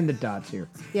 Yeah. Connecting the dots here.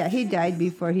 Yeah, he died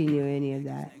before he knew any of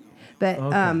that. But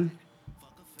Okay.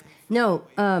 no.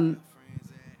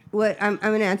 What I'm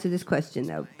going to answer this question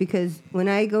though, because when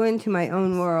I go into my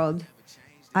own world,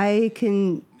 I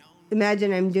can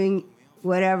imagine I'm doing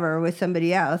whatever with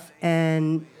somebody else,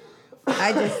 and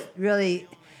I just really.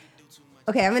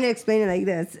 Okay, I'm going to explain it like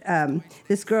this.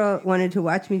 This girl wanted to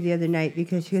watch me the other night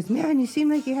because she goes, "Man, you seem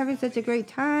like you're having such a great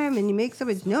time, and you make so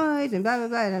much noise, and blah blah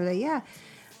blah." And I'm like, "Yeah."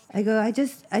 I go, I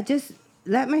just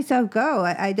let myself go.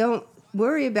 I don't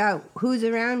worry about who's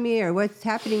around me or what's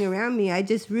happening around me. I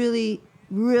just really,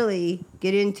 really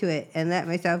get into it and let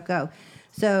myself go.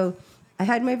 So I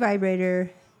had my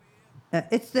vibrator.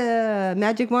 It's the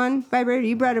Magic Wand vibrator.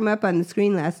 You brought him up on the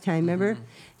screen last time, remember?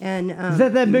 And Is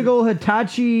that big old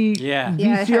Hitachi Yeah.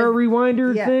 Yeah, it VCR has-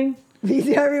 rewinder yeah. thing?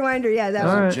 VCR rewinder, yeah, that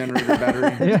All one. right. Generator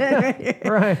battery.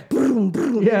 Right.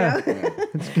 Yeah.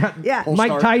 It's got Yeah. Mike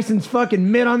start. Tyson's fucking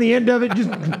mitt on the end of it. Just.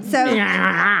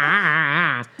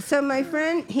 So my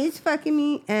friend, he's fucking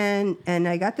me, and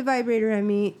I got the vibrator on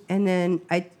me, and then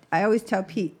I always tell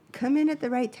Pete, come in at the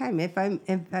right time. If I'm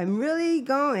really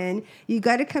going, you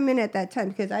got to come in at that time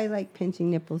because I like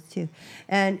pinching nipples too,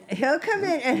 and he'll come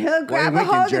in and he'll grab a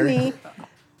winking, hold Jerry? of me.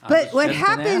 But what just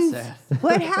gonna happens? ask that.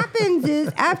 What happens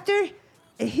is after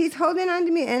he's holding on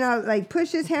to me, and I'll like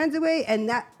push his hands away, and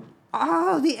that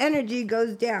all the energy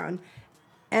goes down,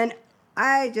 and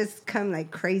I just come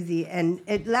like crazy, and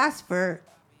it lasts for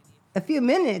a few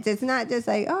minutes. It's not just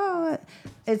like, oh,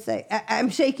 it's like I'm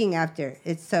shaking after.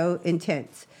 It's so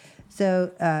intense.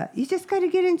 So you just got to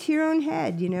get into your own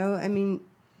head, you know? I mean,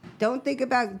 don't think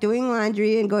about doing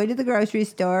laundry and going to the grocery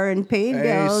store and paying Hey,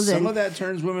 bills. some and of that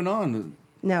turns women on.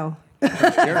 no.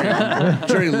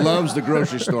 Jerry loves the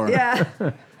grocery store. Yeah.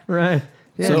 Right.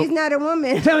 So, he's not a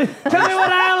woman. Tell me what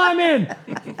aisle I'm in.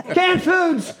 Canned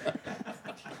foods.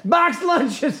 Boxed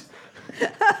lunches.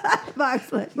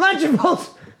 Box lunch. Lunchables.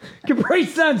 Capri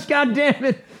Suns. God damn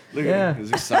it. Look Yeah. at him.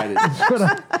 He's excited.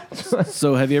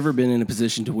 so have you ever been in a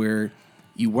position to where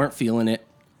you weren't feeling it,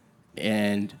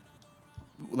 and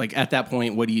like at that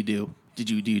point, what do?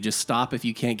 Do you just stop if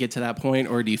you can't get to that point,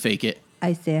 or do you fake it?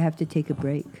 I say I have to take a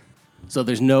break. So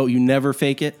you never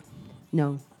fake it?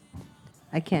 No,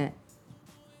 I can't.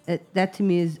 That to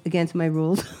me is against my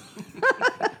rules.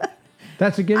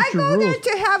 That's against I your go there rules.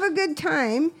 to have a good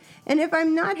time, and if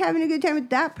I'm not having a good time with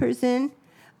that person,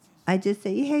 I just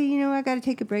say, hey, I got to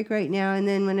take a break right now, and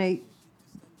then when I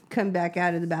come back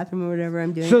out of the bathroom or whatever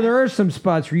I'm doing. So there are some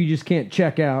spots where you just can't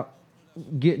check out,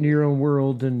 get into your own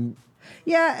world, and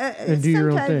and do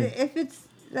your own sometimes thing. if it's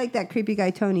like that creepy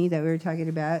guy Tony that we were talking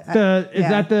about. is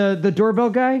that the doorbell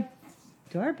guy?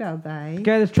 doorbell guy? The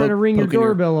guy that's trying to ring your poking your-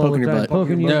 doorbell all the poking your time, butt.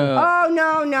 poking you. No.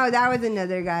 Oh no, that was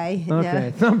another guy.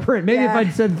 Okay, thumbprint. Maybe if Yeah.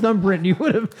 I'd said thumbprint, you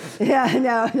would have. Yeah,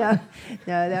 no.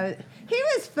 That was. He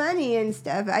was funny and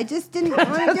stuff. I just didn't want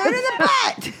to do it in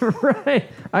the butt. Right.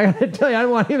 I gotta tell you, I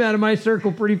want him out of my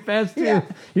circle pretty fast too. Yeah.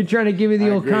 You trying to give me the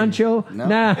old agree. concho? No.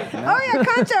 Nah. Oh yeah,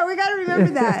 concho. We got to remember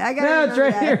that. I got to No, remember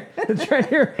it's right here. It's right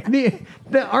here.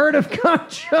 The art of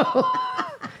concho.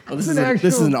 Oh, this It's is an this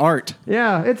is an actual- art.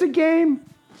 Yeah, it's a game.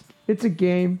 It's a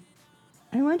game.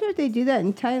 I wonder if they do that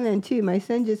in Thailand too. My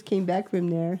son just came back from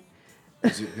there. He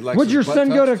likes What'd his your butt son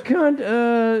go to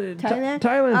Thailand?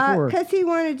 Thailand for? Because he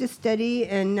wanted to study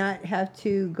and not have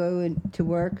to go to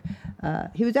work.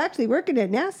 He was actually working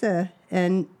at NASA,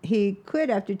 and he quit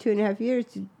after 2.5 years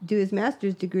to do his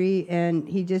master's degree. And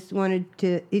he just wanted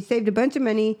to. He saved a bunch of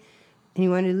money, and he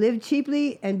wanted to live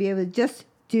cheaply and be able to just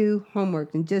do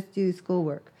homework and just do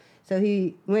schoolwork. So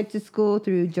he went to school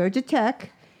through Georgia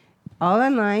Tech, all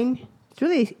online. It's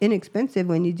really inexpensive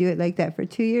when you do it like that for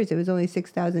 2 years. It was only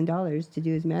 $6,000 to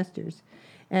do his master's.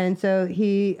 And so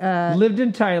he Lived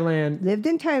in Thailand. lived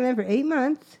in Thailand for 8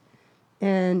 months,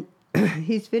 and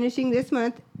he's finishing this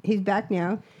month. He's back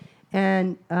now.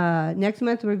 And next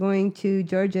month we're going to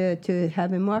Georgia to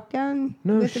have him walk down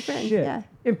No with a friend. shit. Yeah.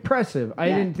 Impressive. I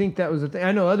Yeah. didn't think that was a thing.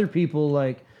 I know other people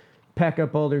like pack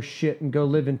up all their shit and go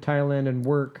live in Thailand and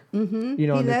work. You know, He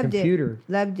on their loved computer.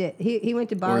 it. Loved it. He went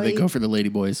to Bali. Or they go for the lady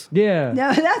boys. Yeah.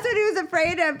 No, that's what he was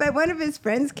afraid of. But one of his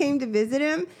friends came to visit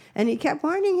him, and he kept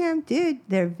warning him, dude,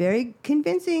 they're very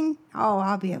convincing. Oh,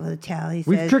 I'll be able to tell, he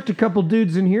We've says. tricked a couple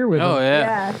dudes in here with Oh him.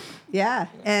 yeah. Yeah.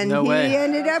 And No he way.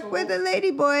 ended up with a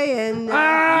lady boy, and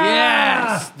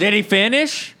Yes. Did he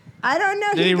finish? I don't know.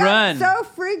 Did he got run? so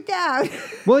freaked out.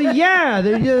 Well, yeah,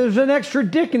 there's an extra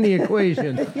dick in the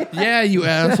equation. Yeah, you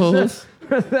assholes.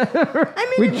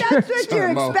 I mean, if that's what you're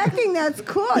Sorry, Mo. expecting, that's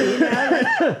cool,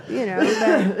 But,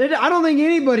 I don't think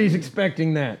anybody's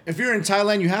expecting that. If you're in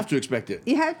Thailand, you have to expect it.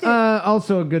 you have to.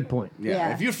 Also a good point. Yeah.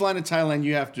 Yeah. If you're flying to Thailand,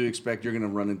 you have to expect you're going to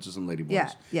run into some lady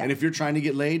boys. Yeah. And if you're trying to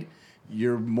get laid,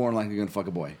 you're more likely going to fuck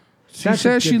a boy. She That's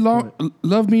a said she good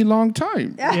loved me long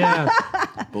time. Yeah.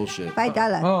 Bullshit.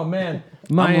 $5. Oh man,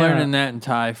 I'm learning that in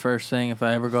Thai first thing if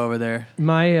I ever go over there.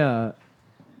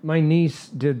 My niece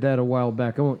did that a while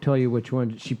back. I won't tell you which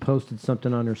one. She posted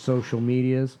something on her social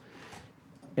medias,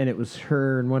 and it was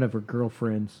her and one of her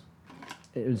girlfriends.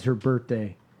 It was her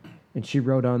birthday, and she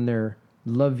wrote on there,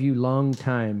 "Love you long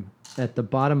time" at the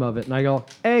bottom of it. And I go,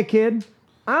 "Hey kid,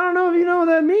 I don't know if you know what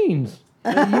that means.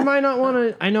 You might not want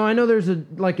to. I know. There's a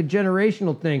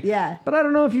generational thing. Yeah. But I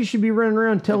don't know if you should be running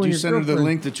around telling Did you your send her the girlfriend."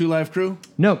 link to Two Live Crew?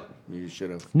 Nope. You should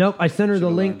have. Nope, I sent her the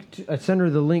Should've link. I sent her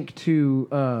the link to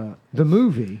the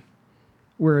movie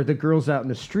where the girl's out in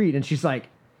the street, and she's like,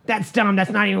 "That's dumb. That's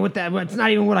not even what that. It's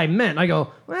not even what I meant." I go,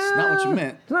 "Well, It's not what you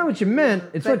meant." It's not what you meant.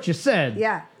 It's what you said."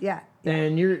 Yeah.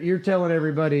 And you're telling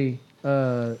everybody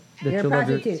that You're a you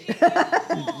prostitute.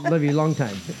 love you long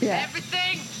time. Yeah.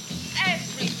 Everything.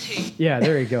 Yeah,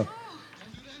 there you go.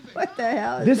 What the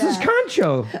hell is This that? is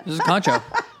Concho. This is Concho.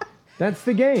 That's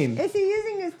the game. Is he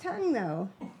using his tongue, though?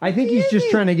 I think he's just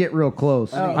trying to get real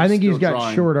close. I think he's still got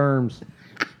drawing. short arms.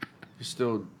 He's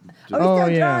still. Oh, Oh, he's still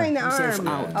yeah. drawing the Himself arm.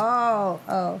 out.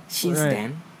 Oh. Since Right.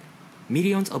 then,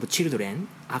 millions of children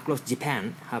across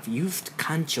Japan have used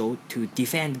Kancho to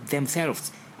defend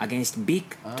themselves against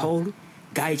big, tall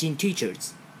gaijin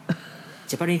teachers.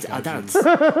 Japanese adults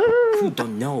who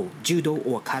don't know judo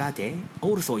or karate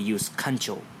also use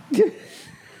Kancho.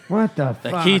 What the The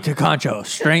fuck? key to Concho: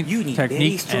 strength, You need very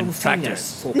technique, strong and fingers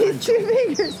practice. for These two Kancho.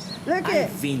 fingers. Look at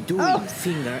I've been doing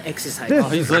finger exercise This-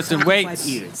 for He's lifting 35 weights.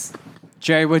 years.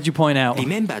 Jerry, what'd you point out?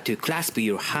 Remember to clasp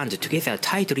your hand together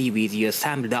tightly with your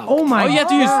thumb down. Oh my! Oh, you have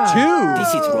to use two.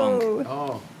 This is wrong.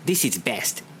 Oh, This is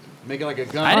best. make it like a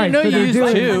gun. I didn't know so you they're used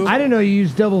doing- two. I didn't know you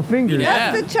used double fingers.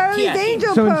 Yeah. That's the Charlie's Yeah.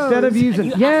 Angel So pose. instead of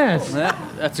using, yes,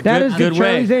 That's a that good, is good the way.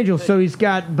 Charlie's Angel. So he's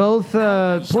got both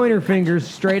pointer fingers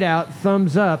straight out,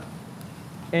 thumbs up,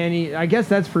 and I guess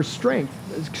that's for strength.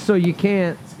 So you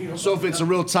can't. So if it's a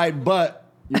real tight butt,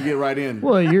 you get right in.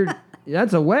 Well,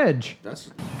 that's a wedge. That's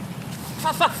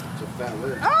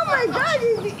Oh my God!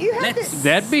 You have to.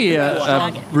 That'd be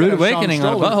a rude awakening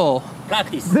on a butthole.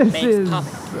 Practice This makes is.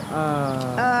 perfect.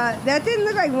 That didn't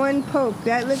look like one poke.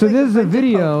 That looked So like this is a bunch of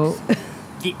video. pokes.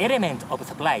 The element of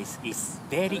supplies is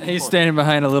very important. He's standing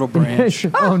behind a little branch.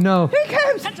 Oh no! Here he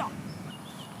comes.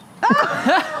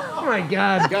 Oh my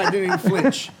God! God didn't even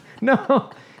flinch. No.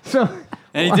 So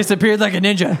And he disappeared like a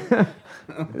ninja.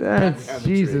 that's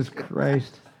Jesus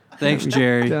Christ. Thanks,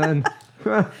 Jerry. Done.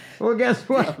 Well, guess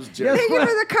what? was Guess Jerry. Thank you what?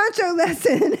 for the concho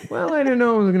lesson. Well, I didn't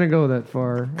know it was gonna go that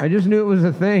far. I just knew it was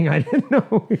a thing. I didn't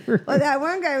know we were. Well, that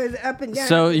one guy was up and down.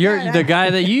 So up and you're down. the guy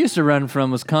that you used to run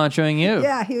from was conchoing you.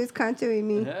 Yeah, he was conchoing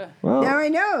me. Well, Now I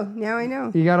know. Now I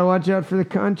know. you gotta watch out for the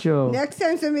concho. Next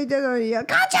time somebody does, I'm gonna yell,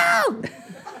 concho!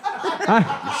 You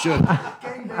should.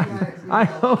 I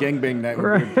hope. Gangbang night would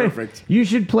Right. be perfect. You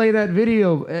should play that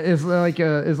video as like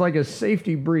a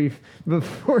safety brief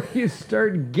before you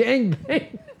start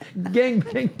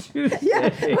gangbang Tuesday. Yeah,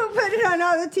 we'll put it on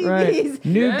all the TVs.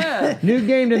 Right. New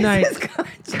game tonight. This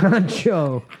is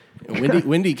concho. Concho.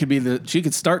 Wendy could be she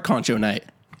could start Concho night.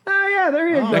 Oh yeah, there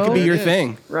you go. That could be your it is.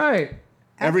 thing. Right.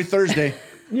 Every Thursday.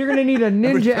 You're gonna need a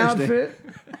ninja Thursday. outfit.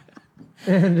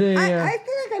 And I feel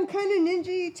like I'm kind of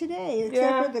ninja today, except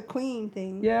Yeah. for the queen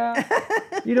thing. yeah,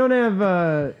 you don't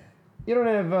have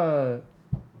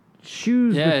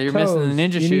shoes. Yeah, with you're missing the toes.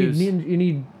 ninja You shoes. you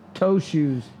need toe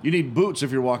shoes. You need boots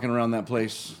if you're walking around that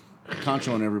place,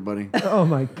 conchoing everybody. Oh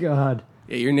my God.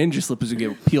 Yeah, your ninja slippers would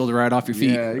get peeled right off your feet.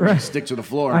 Yeah, you can stick to the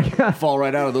floor, I got- fall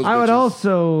right out of those. I would bitches.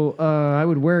 also I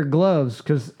would wear gloves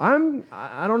because I don't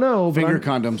know, but finger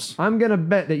I'm, condoms. I'm gonna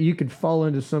bet that you could fall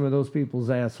into some of those people's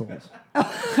assholes.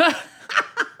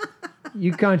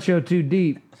 You concho too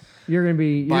deep, you're gonna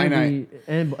be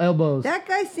elbows. That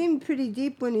guy seemed pretty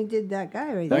deep when he did that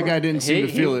guy right there. That guy didn't seem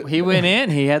to feel it. He went in.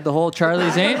 He had the whole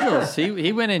Charlie's Angels.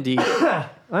 He went in deep.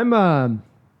 I'm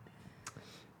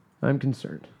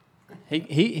concerned.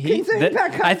 Concerned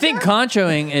about I think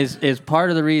conchoing is part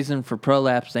of the reason for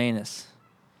prolapsed anus.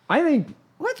 I think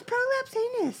What's prolapse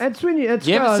anus? that's when you. That's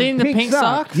You haven't called seen the pink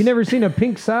socks? You never seen a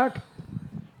pink sock?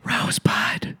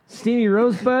 Rosebud. Steamy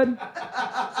rosebud.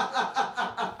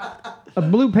 A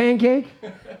blue pancake.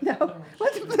 No.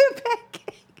 What's blue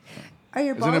pancake? Are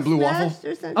your Isn't balls it blue waffle? smashed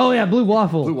or something? Oh yeah, blue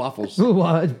waffle. Blue waffles.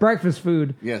 It's breakfast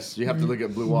food. Yes, you have to look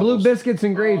at blue waffles. Blue biscuits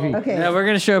and gravy. Okay. Yeah, we're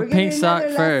gonna show We're pink getting sock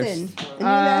another first. lesson. A new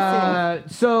lesson.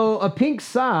 So a pink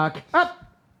sock. Up.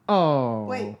 Oh.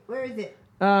 Wait, where is it?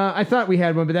 I thought we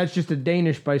had one, but that's just a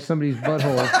Danish by somebody's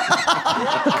butthole.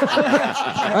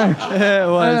 It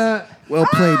was. Well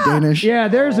played, Danish. Yeah,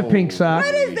 there's a pink sock.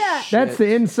 What is that? That's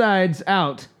the insides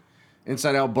out.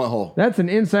 Inside out butthole. That's an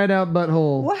inside out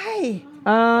butthole. Why?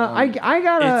 I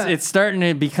gotta. It's starting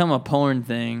to become a porn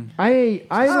thing. I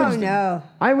Oh would no.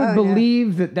 I would Oh, no.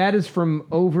 believe that is from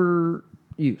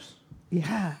overuse.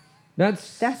 Yeah.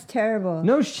 That's terrible.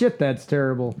 no shit. That's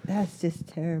terrible. That's just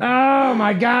terrible. Oh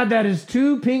my God, that is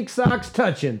two pink socks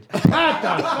touching. What the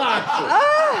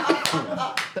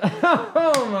fuck?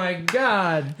 Oh my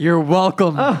God. You're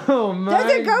welcome. Oh my.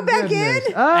 Does it go back goodness.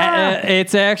 in?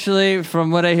 It's actually,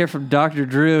 from what I hear from Dr.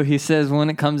 Drew, he says when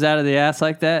it comes out of the ass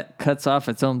like that, cuts off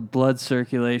its own blood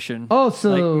circulation. Oh,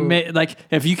 so like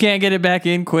if you can't get it back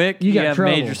in quick, You got have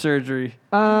trouble. major surgery.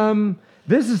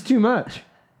 this is too much.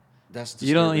 That's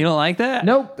You don't like that?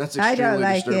 Nope. That's I extremely don't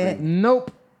like disturbing. it.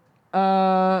 Nope.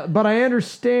 But I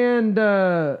understand.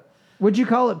 Would you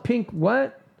call it pink?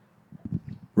 What?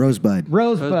 Rosebud.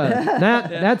 Rosebud.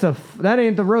 That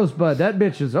ain't the rosebud. That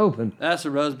bitch is open. That's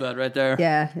a rosebud right there.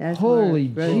 Yeah. That's Holy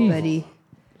more jeez. buddy.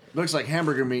 Looks like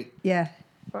hamburger meat. Yeah.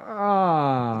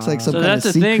 Ah. It's like some So kind that's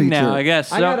of a sea thing creature. now, I guess.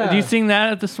 So, I gotta- do you sing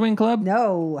that at the swing club?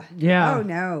 No. Yeah. Oh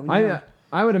no.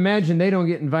 I would imagine they don't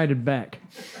get invited back.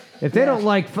 If they don't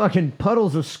like fucking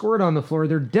puddles of squirt on the floor,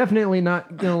 they're definitely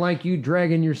not gonna like you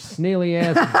dragging your snaily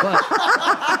ass butt.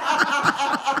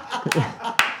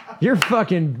 Your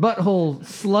fucking butthole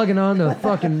slugging on the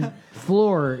fucking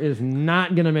floor is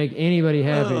not gonna make anybody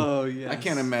happy. I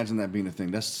can't imagine that being a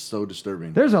thing. That's so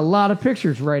disturbing. There's a lot of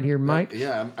pictures right here, Mike.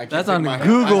 Yeah, I can't That's take on my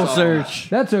Google eyes off. search.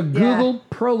 That's a Google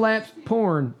prolapsed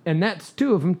porn, and that's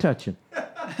two of them touching.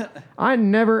 I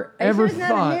never Are you ever sure it's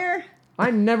not a thought. mirror?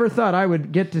 I never thought I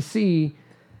would get to see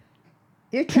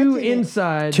You're two touching it.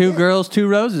 insides. Two girls, two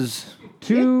roses.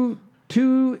 Two.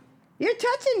 You're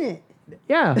touching it.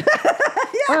 Yeah.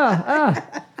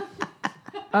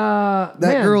 That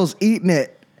man. girl's eating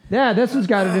it. Yeah, this one's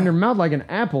got it in her mouth like an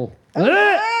apple. God.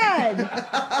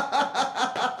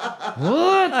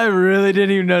 I really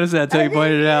didn't even notice that until you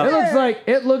pointed it out.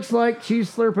 It looks like she's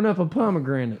slurping up a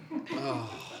pomegranate.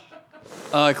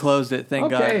 Oh, I closed it. Thank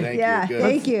Okay. God. Thank Yeah, you. Good.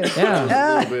 thank you. Yeah.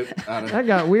 A little bit out of That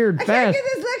got weird I fast. get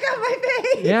this look on my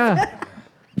face. Yeah.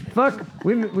 Fuck.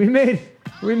 We made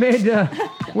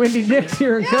Wendy Dix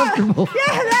here uncomfortable.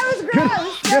 Yeah, that was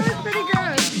gross. That was pretty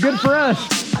gross. Good for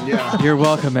us. Yeah. You're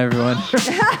welcome, everyone.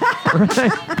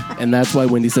 And that's why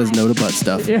Wendy says no to butt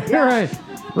stuff. Yeah. Right.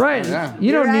 Right. Yeah.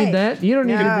 You don't You're need right. that. You don't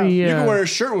need No. to be. You can wear a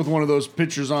shirt with one of those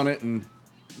pictures on it, and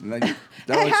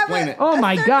that'll explain it. Oh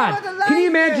my That's God! not what the Can you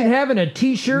line imagine said. having a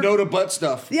T-shirt No to butt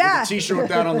stuff. Yeah. With a T-shirt with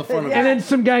that on the front of and it. then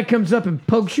some guy comes up and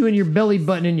pokes you in your belly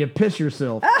button and you piss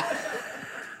yourself?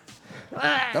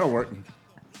 That'll work.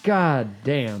 God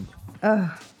damn!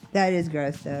 That is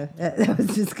gross, though. That was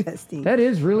disgusting. That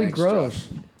is really Thanks, gross.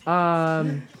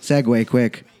 Segue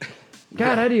quick.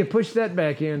 God, how do you push that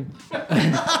back in?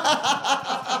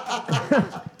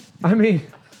 I mean,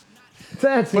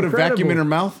 that's Put incredible. a vacuum in her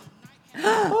mouth?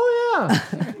 Oh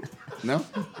yeah. No?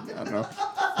 I don't know.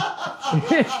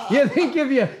 you think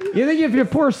if you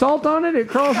pour salt on it, it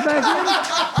crawls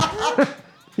back in?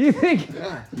 You think?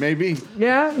 Maybe.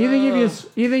 Yeah. You think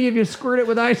if you squirt it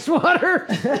with ice water,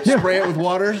 Spray it with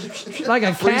water. like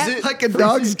a Freeze cat? it. Like a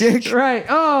dog's dick. Right.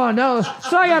 Oh no.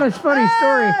 So I got a funny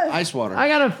story. Ice water. I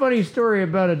got a funny story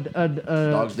about a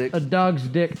Dog's dick? A dog's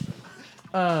dick.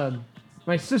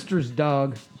 My sister's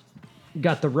dog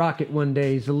got the rocket one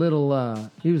day. He's a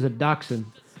little. He was a dachshund.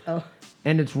 Oh.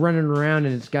 And it's running around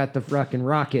and it's got the fucking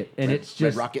rocket and it's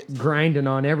just rocket. grinding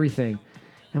on everything.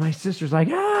 And my sister's like,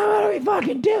 what do we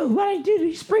fucking do? What do I do? Do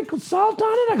you sprinkle salt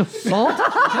on it? I go, salt?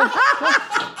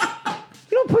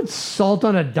 You don't put salt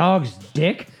on a dog's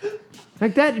dick.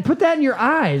 Like that, put that in your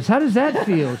eyes. How does that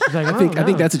feel? She's like, I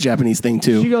think that's a Japanese thing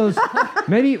She too. goes,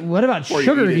 maybe, what about you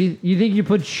sugar? Do eat you think you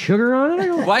put sugar on it? I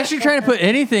go, Why is she trying to put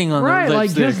anything on right, the like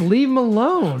lipstick? just leave him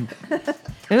alone.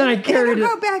 And then I carried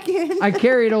It'll it. go back in. I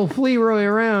carried old Flearoy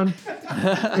around.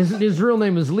 His real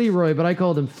name was Leroy, but I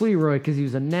called him Flearoy because he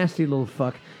was a nasty little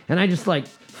fuck. And I just like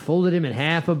folded him in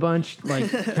half a bunch, like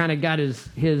kind of got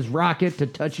his rocket to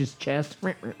touch his chest.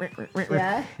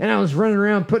 Yeah. And I was running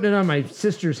around putting it on my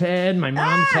sister's head, my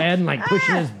mom's head, and like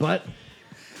pushing his butt.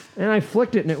 And I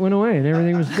flicked it and it went away and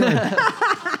everything was good.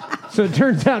 So it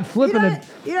turns out flipping it,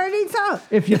 You don't need salt.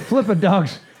 if you flip a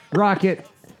dog's rocket,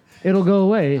 it'll go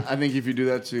away. I think if you do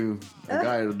that to a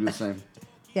guy, it'll do the same.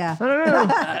 Yeah. I don't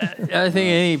know. I think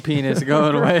any penis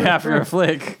going away after a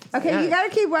flick. Okay, you got to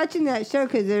keep watching that show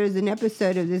because there's an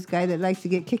episode of this guy that likes to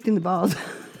get kicked in the balls.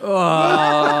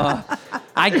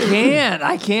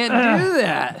 I can't do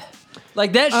that.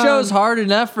 Like that show's hard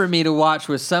enough for me to watch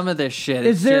with some of this shit.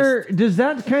 It's Does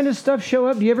that kind of stuff show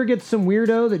up? Do you ever get some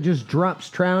weirdo that just drops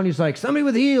trow and he's like, somebody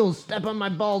with heels, step on my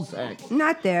ballsack?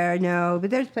 Not there, no, but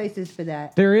there's places for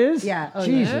that. There is? Yeah. Oh,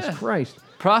 Jesus yeah. Christ.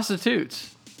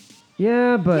 prostitutes.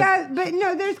 Yeah, but Yeah, but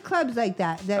no, there's clubs like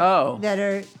that that Oh. that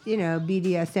are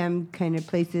BDSM kind of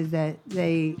places that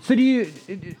they. so do you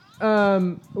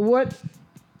what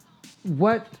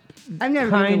I've never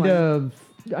been to kind one. of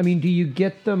I mean, do you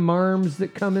get the marms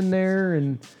that come in there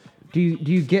and do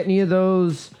you get any of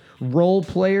those role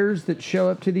players that show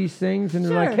up to these things and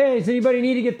they're like, Sure. "Hey, does anybody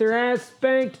need to get their ass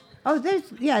spanked?" Oh,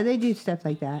 they do stuff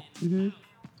like that. Mm-hmm.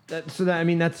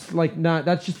 That's like not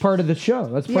that's just part of the show.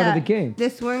 That's part of the game.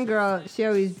 This one girl, she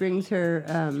always brings her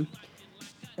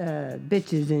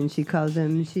bitches in. She calls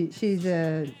them. She's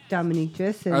a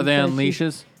dominatrix. and Are they so on she-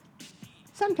 leashes?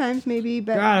 Sometimes maybe,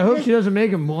 but God, I hope she doesn't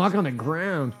make him walk on the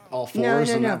ground. All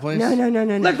fours in that place? No.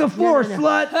 Lick the floor,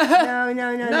 slut.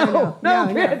 No,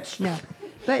 bitch. No.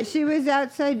 But she was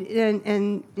outside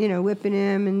and whipping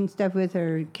him and stuff with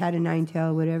her cat o' nine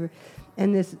tail, whatever.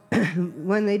 And this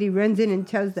one lady runs in and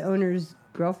tells the owner's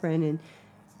girlfriend,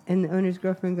 and the owner's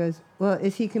girlfriend goes, "Well,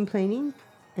 is he complaining?"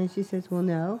 And she says, "Well,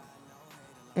 no."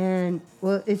 And,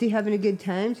 "Well, is he having a good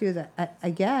time?" She goes, I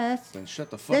guess. Then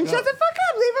shut the fuck Then up. shut the fuck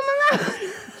up. Leave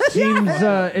him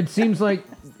alone. It seems like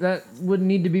that would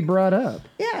need to be brought up.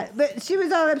 Yeah, but she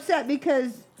was all upset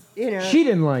because, She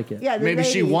didn't like it. Yeah, the Maybe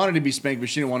she lady- wanted to be spanked, but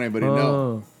she didn't want anybody to know.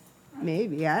 Oh.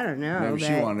 Maybe, I don't know. Maybe she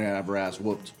but- wanted to have her ass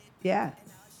whooped. Yeah.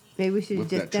 Maybe we should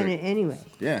have Whip just that done trick. it anyway.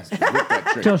 Yeah, whip that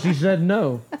trick. Till she said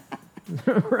no.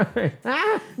 Right.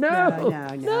 No.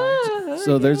 No.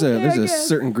 So there's a guess.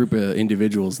 certain group of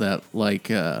individuals that like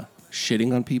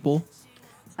shitting on people.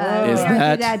 We Is don't do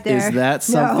that there. is that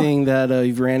something that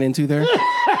you've ran into there?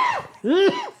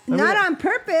 Not on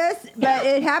purpose, but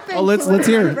it happened. Oh, let's to one of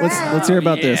hear my let's friends. hear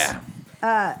about this.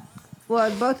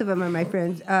 Well, both of them are my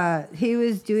friends. He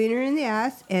was doing her in the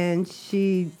ass, and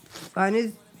she on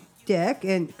his dick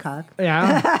and cock,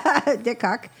 Yeah. dick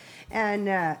cock,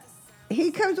 and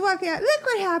he comes walking out. Look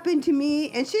what happened to me.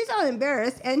 And she's all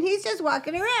embarrassed. And he's just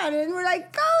walking around. And we're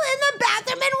like, go in the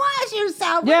bathroom and wash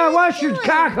yourself. Yeah, What are you wash your doing?"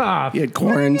 cock off. He had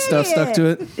corn stuff stuck to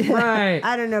it. Right.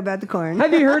 I don't know about the corn.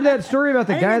 Have you heard that story about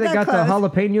the I guy didn't that get got that the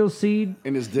jalapeno seed?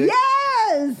 In his dick.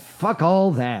 Yes. Fuck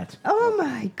all that. Oh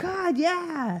my God.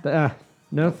 Yeah.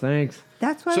 No thanks.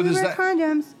 That's why So we does wear that-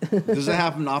 condoms. Does that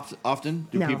happen often?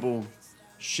 Do No. people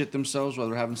shit themselves while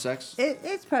they're having sex?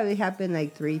 It's probably happened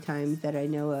like 3 times that I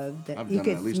know of that I've you done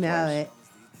could it at least smell twice. it.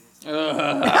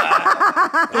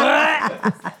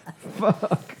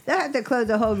 I have to close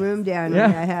the whole room down Yeah.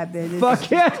 when that happens. It's Fuck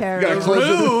just yeah. You gotta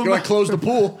terrible. close the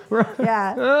pool.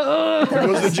 Yeah.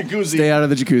 Close the jacuzzi. Stay out of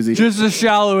the jacuzzi. Just a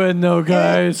shallow end, though,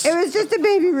 guys. It was just a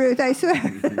baby Ruth, I swear.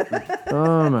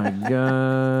 Oh my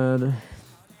god.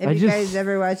 If I you just- guys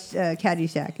ever watched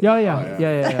Caddyshack,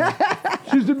 Yeah.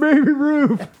 She's the baby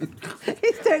roof.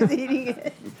 he starts eating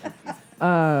it.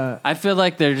 I feel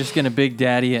like they're just gonna Big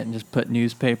Daddy it and just put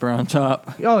newspaper on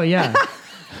top. Oh yeah.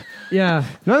 Yeah.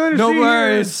 Nothing to No see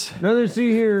worries. Here. Nothing to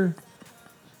see here.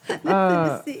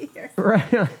 See here.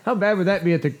 Right. How bad would that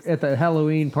be at the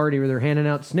Halloween party where they're handing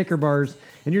out Snicker bars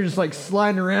and you're just like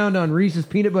sliding around on Reese's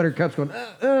peanut butter cups going,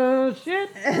 shit.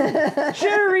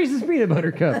 Shit or Reese's peanut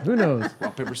butter cup. Who knows?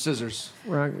 Rock, paper, scissors.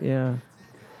 Rock, yeah.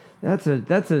 That's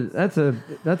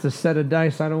a set of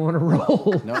dice I don't want to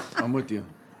roll. No, I'm with you.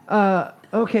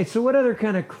 Okay, so what other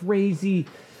kind of crazy?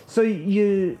 So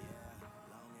you,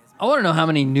 I want to know how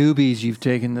many newbies you've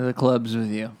taken to the clubs with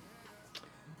you.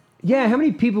 yeah. How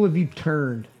many people have you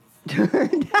turned?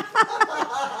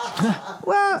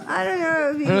 Well, I don't know.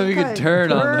 I don't know if you could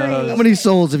turn on How those. many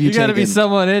souls have you You got to taken? be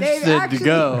someone They've interested to actually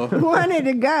go. wanted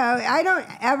to go. I don't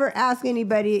ever ask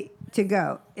anybody to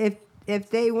go. If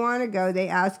they want to go, they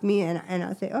ask me, and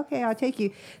I'll say, okay, I'll take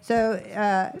you. So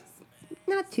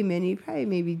not too many, probably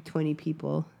maybe 20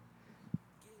 people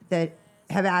that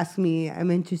have asked me, I'm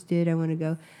interested, I want to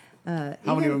go.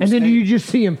 How many of them And then stay? you just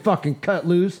see him fucking cut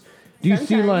loose. Do you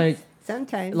see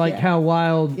Sometimes, like yeah. how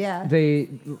wild Yeah. they're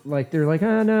like,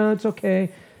 oh no, it's okay.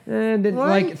 And then One-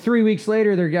 like 3 weeks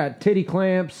later, they got titty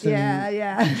clamps and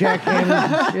Yeah.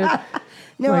 jackhammers and shit.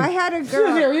 No, Like, I had a Susie,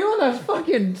 girl. are you on that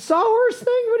fucking sawhorse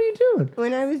thing? What are you doing?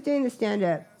 When I was doing the stand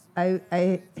up,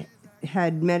 I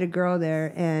had met a girl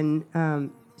there, and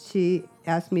she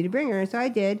asked me to bring her, so I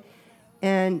did.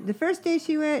 And the first day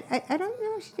she went, I don't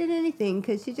know if she did anything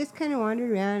because she just kind of wandered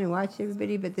around and watched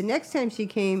everybody. But the next time she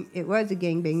came, it was a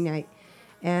gangbang night.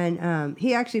 And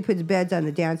he actually puts beds on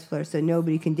the dance floor so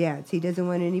nobody can dance. He doesn't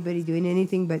want anybody doing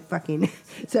anything but fucking.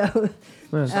 So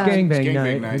Well, it's gangbang gangbang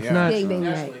night. night, It's yeah. not. gangbang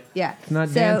night. Yeah. It's not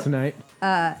So, dance night.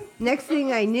 Next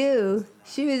thing I knew,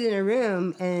 she was in a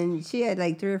room and she had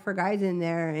like 3 or 4 guys in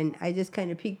there, and I just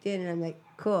kind of peeked in and I'm like,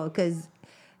 cool, because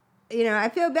I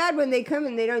feel bad when they come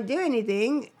and they don't do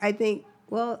anything. I think,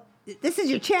 well, this is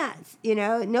your chance.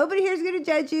 Nobody here is going to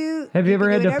judge you. Have you ever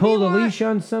can had do to whatever pull you the want. leash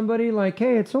on somebody? Like,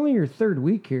 hey, it's only your 3rd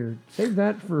week here. Save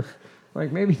that for,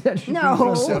 like, maybe that should No. be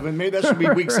something. 7. Maybe that should be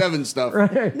week 7 stuff,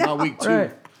 Right. not week 2.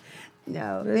 Right.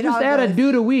 No, Just add a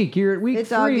dude a week. You're at week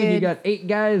It's all 3 and you good. got 8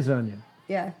 guys on you.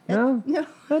 Yeah. No? No.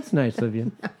 That's nice of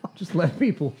you. Just let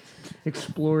people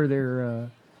explore their.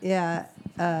 Yeah.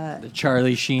 The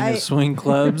Charlie Sheen I- of swing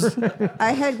clubs.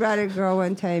 I had brought a girl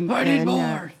one time, I need and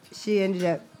more. she ended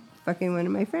up fucking one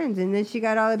of my friends, and then she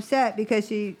got all upset because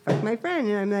she fucked my friend,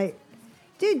 and I'm like,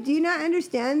 dude, do you not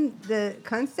understand the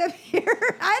concept here?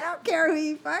 I don't care who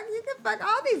you fuck. You can fuck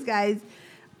all these guys.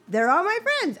 They're all my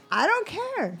friends. I don't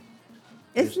care.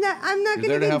 It's not. I'm not you're gonna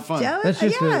there to be have fun. jealous. That's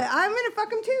just Yeah, I'm gonna fuck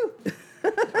them too.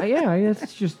 Yeah, I guess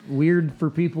it's just weird for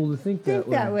people to think that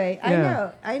way. That way.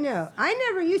 Yeah. I know. I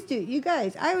never used to. You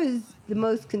guys, I was the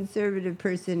most conservative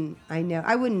person I know.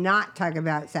 I would not talk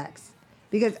about sex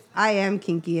because I am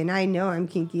kinky and I know I'm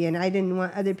kinky and I didn't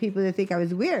want other people to think I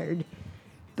was weird.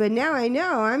 But now I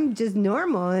know I'm just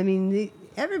normal. I mean,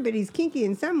 everybody's kinky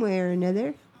in some way or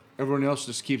another. Everyone else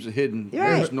just keeps it hidden. You're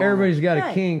right. It's normal. Everybody's got a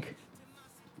Right. kink.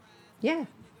 Yeah.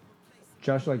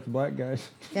 Josh likes black guys.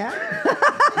 Yeah.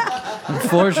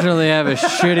 Unfortunately, I have a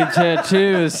shitty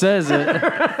tattoo that says it.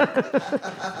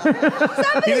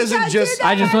 He doesn't tattooed just. that.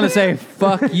 I just want to say,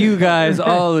 fuck you guys,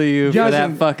 all of you, for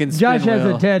that fucking spin Josh has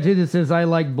wheel. a tattoo that says "I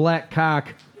like black cock."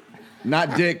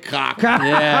 Not dick, cock.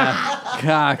 Yeah,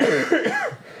 cock.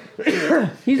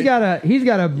 He's got a You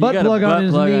butt got a plug butt on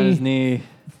his plug knee. on his knee.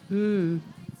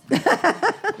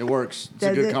 It works. It's a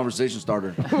Does good it? conversation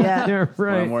starter. Yeah. Yeah, When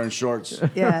I'm right. wearing shorts.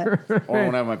 Yeah. Or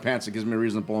when I have my pants, it gives me a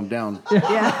reason to pull them down.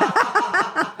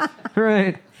 Yeah.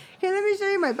 Right. Here, let me show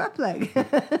you my butt plug.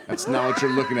 That's not what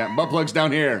you're looking at. Butt plug's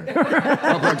down here.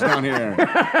 Butt plug's down here.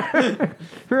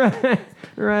 Right.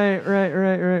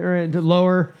 The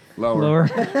lower. Lower.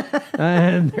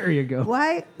 And there you go.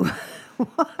 Why?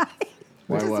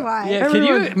 Just what? why?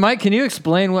 Yeah, Mike? Can you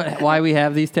explain why we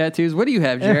have these tattoos? What do you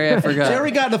have, Jerry? I forgot.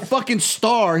 Jerry got the fucking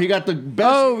star. He got the best.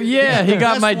 Oh yeah, he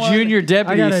got best my one. junior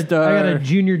deputy I got star. a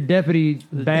junior deputy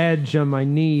badge on my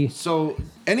knee. So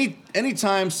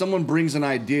anytime someone brings an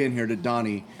idea in here to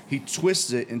Donnie, he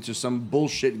twists it into some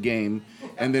bullshit game,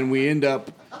 and then we end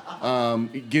up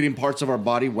getting parts of our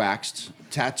body waxed,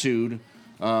 tattooed.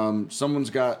 I'm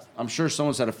sure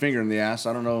someone's had a finger in the ass.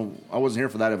 I don't know. I wasn't here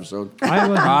for that episode.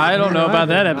 I don't know about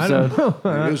that episode.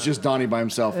 It was just Donnie by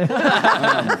himself.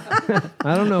 I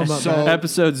don't know about that.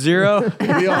 Episode 0.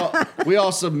 we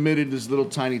all submitted these little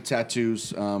tiny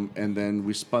tattoos, and then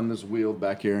we spun this wheel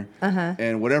back here,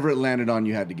 and whatever it landed on,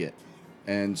 you had to get.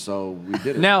 And so we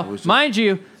did it. Now, It was just- mind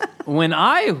you, when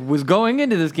I was going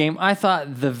into this game, I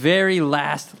thought the very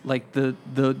last, like the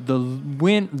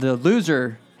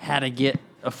loser had to get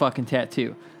a fucking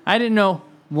tattoo. I didn't know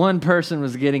one person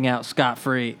was getting out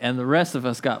scot-free, and the rest of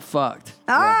us got fucked.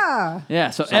 Ah. Yeah,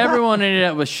 so everyone ended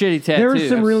up with shitty tattoos. There was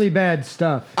some really bad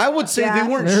stuff. I would say Yeah. they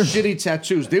weren't shitty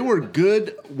tattoos. They were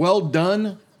good, well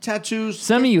done tattoos.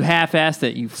 Some of you half-assed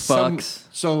it, you fucks.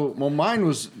 Well, mine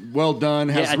was well done.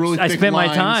 Has Yeah, really I thick spent my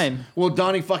lines. time. Well,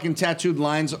 Donnie fucking tattooed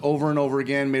lines over and over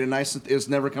again. Made it nice. It's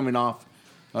never coming off.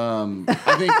 I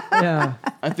think. Yeah.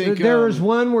 I think There was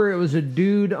one where it was a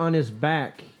dude on his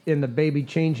back in the baby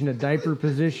changing a diaper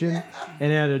position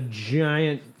and had a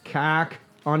giant cock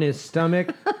on his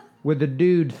stomach with the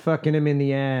dude fucking him in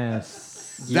the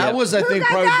ass. that was, I Who think, got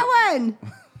probably. that one?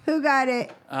 Who got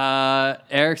it?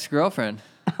 Eric's girlfriend.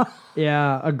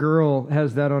 Yeah, a girl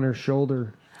has that on her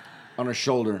shoulder. On her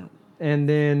shoulder. And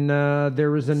then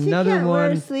there was She another can't wear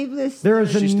one. sleeveless. There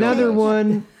was She still another does.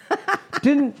 one.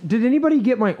 Did anybody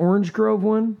get my Orange Grove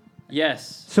one?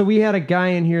 Yes. So we had a guy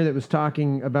in here that was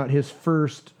talking about his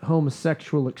first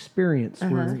homosexual experience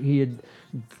where he had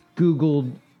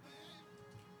Googled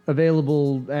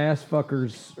available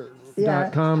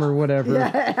assfuckers.com or whatever.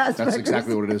 That's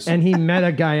exactly what it is. And he met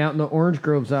a guy out in the orange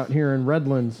groves out here in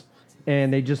Redlands.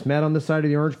 And they just met on the side of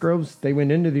the orange groves. They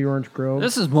went into the orange grove.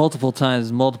 This is multiple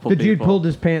times, multiple The people. dude pulled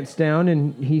his pants down,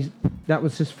 and that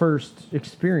was his first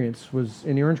experience was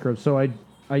in the orange grove. So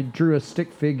I drew a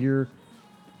stick figure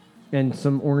and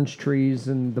some orange trees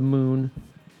and the moon.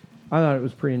 I thought it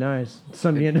was pretty nice.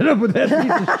 Somebody ended up with that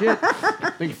piece of shit. I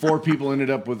think 4 people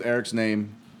ended up with Eric's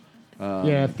name.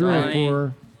 Yeah, 3 or Donnie.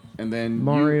 4. And then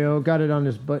Mario got it on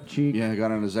his butt cheek. Yeah,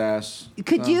 got on his ass.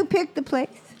 Could you pick the place?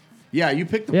 Yeah, you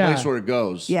pick the Yeah. place where it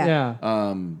goes. Yeah.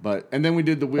 And then we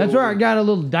did the wheel. That's where I got a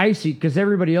little dicey because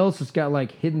everybody else has got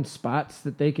like hidden spots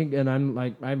that they can, and I'm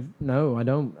like, I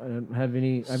don't have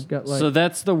any. I've got like. So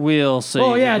that's the wheel. So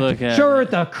Oh you yeah, can look at show her it.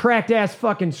 at the cracked ass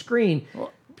fucking screen.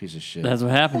 Piece of shit. That's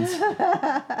what happens.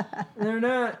 They're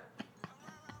not.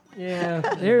 Yeah,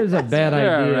 there's a bad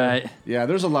They're idea. all right. Yeah,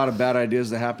 there's a lot of bad ideas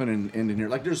that happen in here.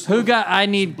 Like there's Who got I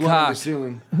need blood on the cock?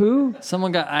 ceiling. Who?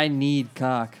 Someone got I need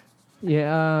cock.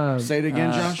 Yeah, Say it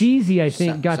again, Josh. Skeezy, I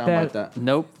think, got Sound that. like that.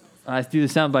 Nope. I do the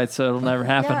sound bites, so it'll never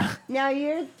happen. Now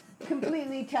you're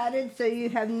completely tatted, so you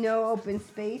have no open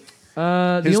space.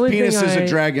 The His only penis thing is I- a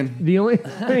dragon. The only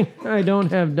thing I don't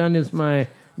have done is my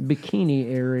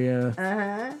bikini area.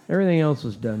 Everything else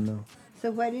was done though.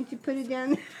 So why didn't you put it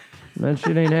down? That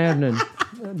shit ain't happening.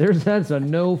 That's a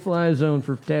no-fly zone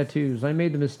for tattoos. I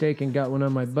made the mistake and got one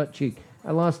on my butt cheek.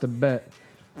 I lost a bet.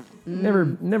 Never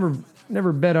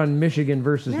bet on Michigan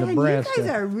versus Man, Nebraska. you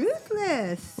guys are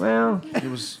ruthless. Well, It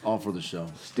was all for the show.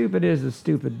 stupid is as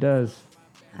stupid does.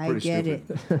 I pretty get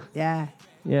stupid. it. Yeah.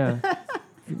 Yeah.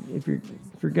 if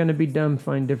you're gonna be dumb,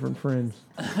 find different friends.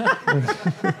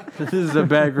 This is a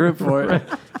bad group for it.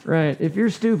 Right. If you're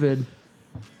stupid,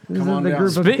 this Come is on the down.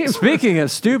 group of people. Speaking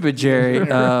of stupid, Jerry,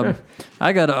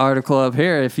 I got an article up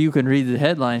here. If you can read the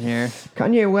headline here.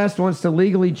 Kanye West wants to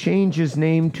legally change his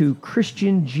name to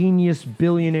Christian genius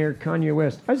billionaire Kanye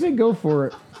West. I say go for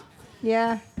it.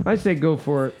 Yeah, I say go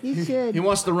for it. you should. He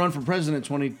wants to run for president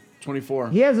 2024.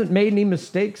 He hasn't made any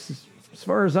mistakes as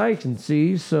far as I can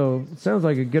see, so it sounds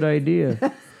like a good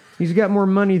idea. He's got more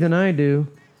money than I do,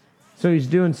 so he's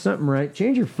doing something right.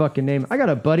 Change your fucking name. I got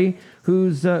a buddy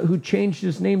who changed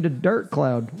his name to Dark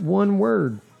Cloud. One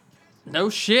word. No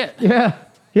shit.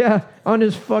 Yeah. On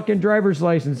his fucking driver's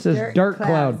license it says Dark Dark Cloud.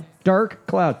 Cloud. Dark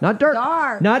Cloud. Not dark.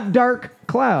 Dark. Not Dark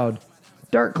Cloud.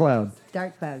 Dark Cloud.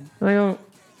 Dark Cloud. I go,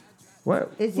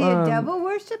 what? Is he a devil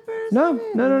worshiper? or No,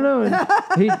 something? no.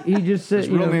 And he just said, His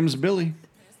you real know, name's Billy.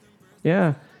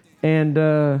 yeah,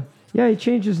 and he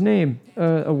changed his name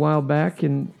a while back,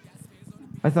 and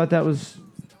I thought that was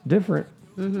different.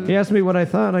 He asked me what I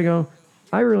thought. I go,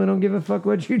 I really don't give a fuck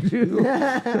what you do.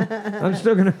 I'm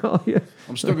still gonna call you.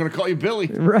 I'm still gonna call you Billy.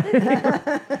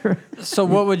 Right. So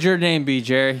what would your name be,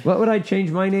 Jerry? What would I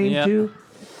change my name Yep. to?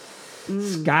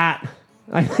 Scott.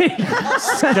 I think.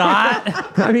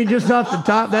 Scott? I mean, just off the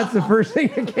top, that's the first thing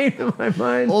that came to my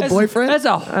mind. Old boyfriend? That's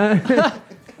a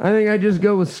I think I just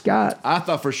go with Scott. I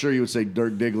thought for sure you would say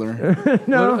Dirk Diggler.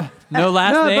 No. no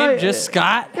last No, name, but- just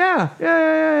Scott.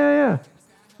 Yeah.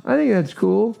 I think that's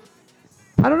cool.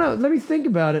 I don't know. Let me think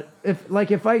about it. If I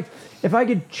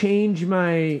could change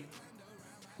my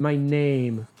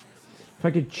name, if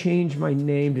I could change my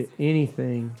name to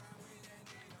anything,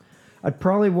 I'd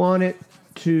probably want it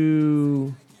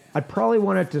to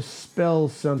spell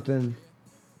something.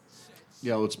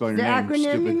 Yeah, let's spell your The name. acronym,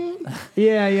 you Stupid. mean?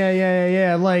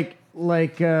 Yeah. Like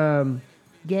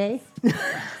Gay?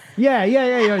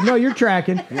 Yeah. No, you're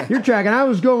tracking. You're tracking. I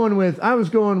was going with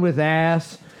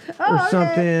ass or okay.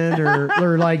 something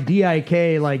or like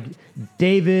DIK, like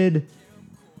David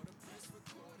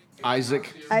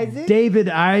Isaac. David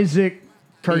Isaac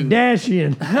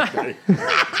Kardashian.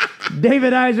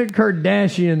 David Isaac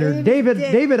Kardashian or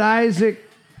David Isaac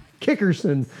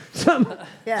Kickerson.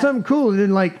 Something cool. And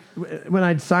then like when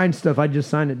I'd sign stuff, I'd just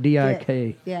sign it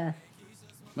DIK. Yeah.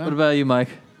 What about you, Mike?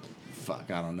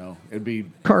 Fuck, I don't know. It'd be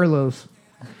Carlos.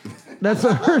 That's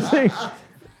the first thing.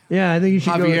 Yeah, I think you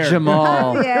should Javier. go.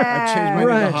 Jamal. I changed my name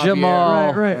Right. to Javier.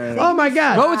 Jamal. Right. Oh my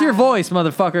God. Go with your voice,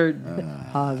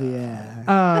 motherfucker.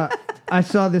 Javier. I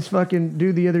saw this fucking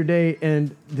dude the other day,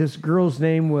 and this girl's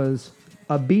name was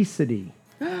Obesity.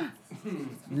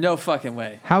 No fucking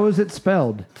way. How is it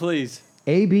spelled? Please.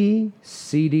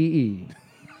 ABCDE.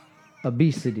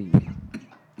 Obesity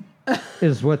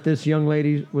is what this young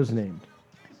lady was named.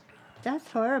 That's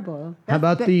horrible. How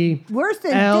about the worse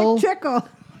than L- Dick Trickle?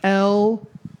 L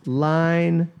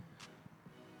line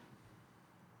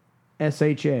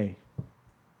SHA.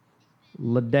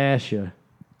 Ladasha.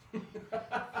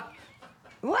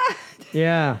 What?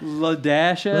 Yeah.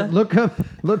 Ladasha? Look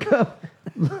up.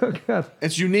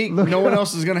 It's unique. No one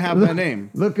else is gonna have that name.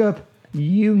 Look up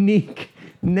unique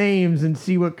names and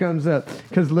see what comes up.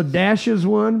 Because Ladasha's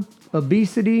one,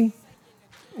 Obesity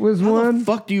was How one. the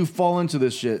fuck do you fall into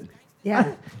this shit?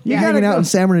 Yeah. You Hanging gotta out go- in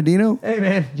San Bernardino? Hey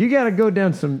man, you gotta go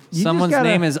down some. You Someone's just gotta-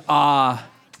 name is Ah.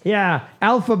 Yeah,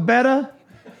 Alpha Beta,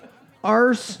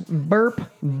 Arse, Burp,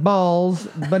 Balls,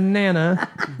 Banana.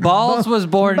 Balls was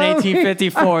born in Boney.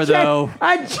 1854, though.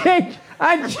 I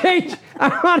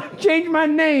want to change my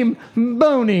name,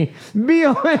 Boney.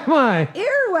 B-O-N-Y.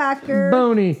 Earwacker.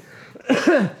 Boney.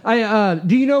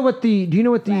 Do you know what the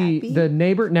Rappy. the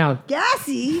neighbor now?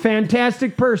 Gassy.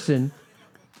 Fantastic person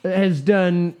has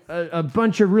done a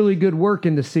bunch of really good work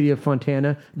in the city of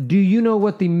Fontana. Do you know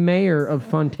what the mayor of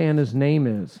Fontana's name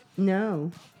is?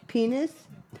 No. Penis.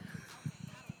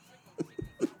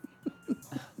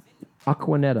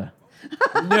 Aquanetta.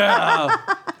 No.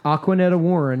 Aquanetta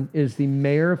Warren is the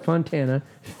mayor of Fontana.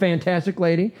 Fantastic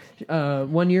lady.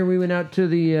 One year we went out to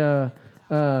the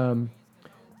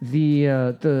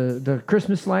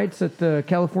Christmas lights at the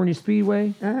California Speedway,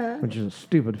 which is a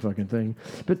stupid fucking thing.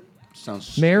 But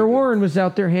Sounds Mayor stupid. Warren was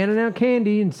out there handing out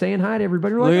candy and saying hi to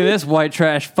everybody. We're Look like, at this white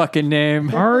trash fucking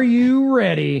name. Are you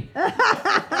ready?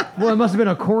 Well, it must have been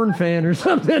a corn fan or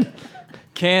something.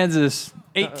 Kansas,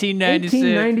 1896.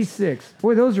 1896.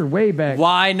 Boy, those are way back.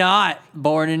 Why not?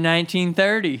 Born in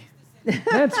 1930.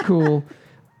 That's cool.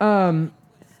 See,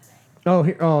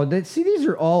 these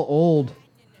are all old.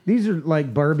 These are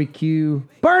like barbecue.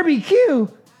 Barbecue!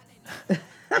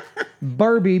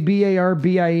 Barbie,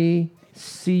 BARBIECUE.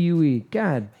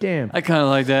 God damn. I kind of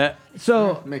like that.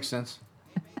 So Makes sense.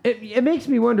 it makes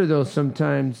me wonder though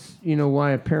sometimes,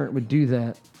 why a parent would do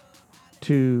that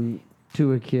to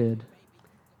a kid.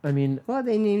 I mean, Well,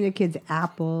 they name their kids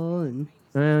Apple and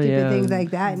well, stupid yeah. things like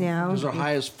that now. Those are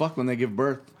high as fuck when they give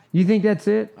birth. You think that's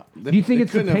it? They- Do you think they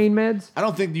it's the couldn't have- pain meds? I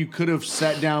don't think you could have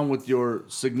sat down with your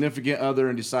significant other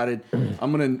and decided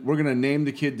we're gonna name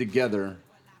the kid together.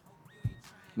 And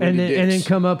Wendy then Dix.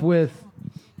 come up with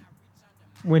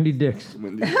Wendy Dix.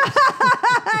 Wendy Dix.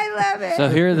 I love it. So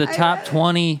here are the top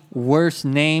 20 worst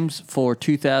names for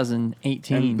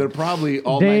 2018. And they're probably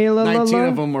all De la la 19 la.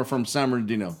 of them are from San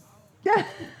Bernardino.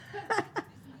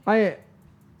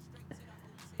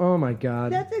 Oh my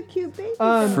God. That's a cute baby.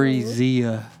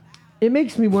 Freesia. It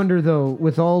makes me wonder, though,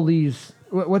 with all these,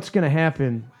 what's going to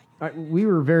happen? We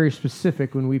were very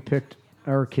specific when we picked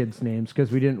our kids' names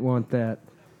because we didn't want that,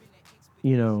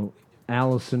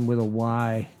 Allison with a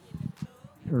Y,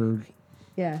 or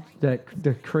Yeah.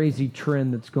 the crazy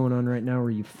trend that's going on right now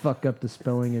where you fuck up the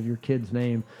spelling of your kid's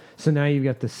name. So now you've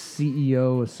got the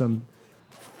CEO of some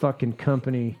fucking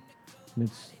company, and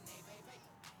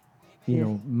You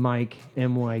know, Mike,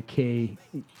 M-Y-K,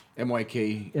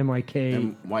 MYK.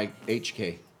 M-Y-K,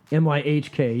 MYHK.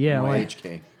 M-Y-H-K. Yeah, like,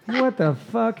 MYHK. what the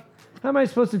fuck? How am I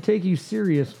supposed to take you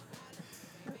serious?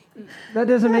 That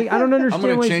doesn't make... I don't understand I'm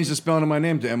going why... to change the spelling of my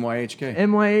name to MYHK.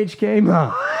 M-Y-H-K?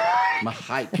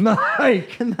 Mahike.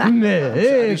 Mike.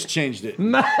 I just changed it.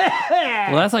 Well,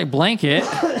 that's like blanket.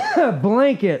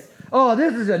 Blanket. Oh,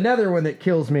 this is another one that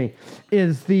kills me.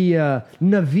 Is the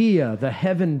Navia, the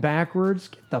heaven backwards?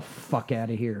 Get the fuck out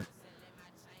of here.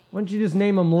 Why don't you just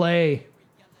name them Lay?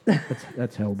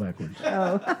 That's hell backwards.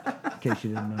 Oh. In case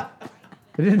you didn't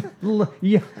know.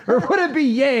 Yeah, or would it be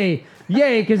yay?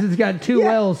 Yay, because it's got two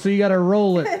L's, so you got to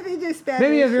roll it.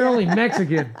 Maybe if you're only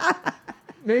Mexican.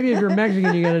 Maybe if you're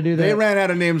Mexican, you got to do that. They ran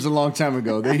out of names a long time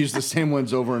ago. They used the same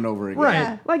ones over and over again. Right,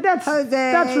 Yeah. like that's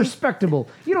respectable.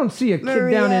 You don't see a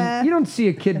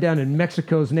kid down in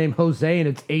Mexico's name Jose and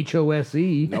it's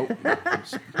H-O-S-E. Nope.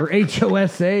 Or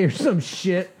H-O-S-A or some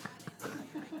shit.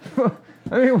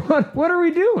 I mean, what are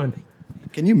we doing?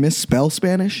 Can you misspell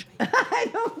Spanish?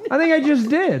 I think I just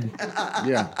did.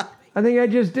 Yeah. I think I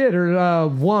just did. Or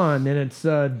one, and it's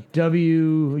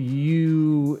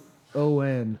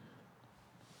W-U-O-N.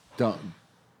 Don't.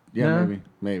 Yeah, No?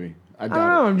 maybe. I I doubt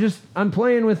don't know. it. I'm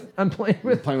playing with Playing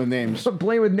with names. I'm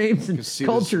playing with names and see this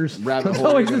cultures. rabbit It's hole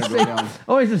always you're a gonna go down. safe,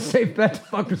 always a safe bet to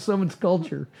fuck with someone's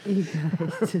culture,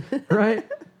 right?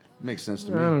 Makes sense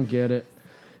to I me. don't get it.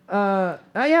 Yeah,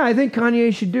 I think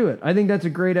Kanye should do it. I think that's a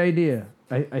great idea.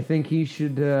 I think he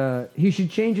should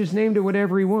change his name to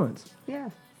whatever he wants. Yeah.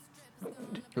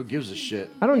 Who gives a shit?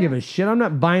 I don't give a shit. I'm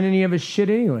not buying any of his shit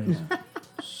anyways.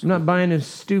 I'm not buying his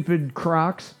stupid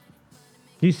Crocs.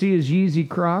 You see his Yeezy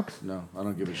Crocs? No, I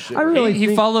don't give a shit. I really He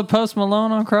think- followed Post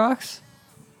Malone on Crocs?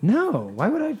 No. Why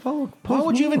would I follow Post Why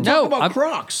would you even Malone? talk about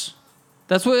Crocs?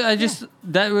 That's what I just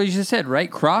that what you just said, right?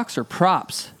 Crocs or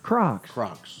props? Crocs?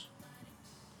 Crocs.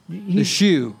 The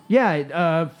shoe.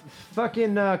 Yeah,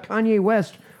 fucking Kanye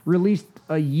West released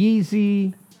a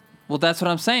Yeezy. Well, that's what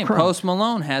I'm saying. Crocs. Post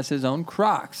Malone has his own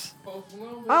Crocs.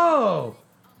 Oh,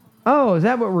 is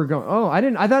that what we're going? Oh,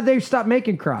 I thought they stopped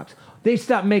making Crocs. They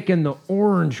stopped making the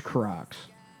orange Crocs.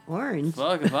 Orange.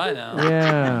 Fuck if I know.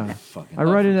 Yeah, I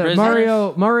read it.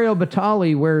 Prisoners? Mario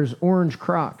Batali wears orange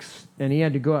Crocs, and he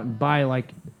had to go out and buy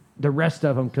like the rest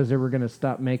of them because they were going to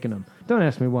stop making them. Don't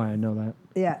ask me why I know that.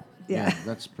 Yeah. Yeah.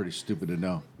 That's pretty stupid to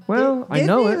know. Well, I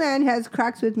know it. Disneyland has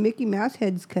Crocs with Mickey Mouse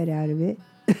heads cut out of it.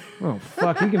 Oh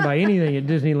fuck! You can buy anything at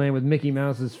Disneyland with Mickey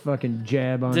Mouse's fucking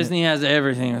jab on Disney has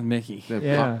everything with Mickey. They have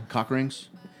Yeah. cock rings.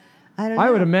 I don't it. know. I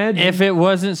would imagine. If it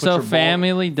wasn't so your ball-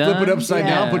 family done, Flip it upside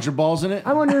Yeah. down, put your balls in it.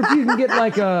 I wonder if you can get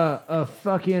like a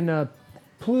fucking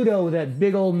Pluto with that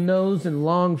big old nose and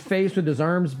long face with his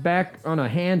arms back on a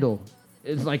handle.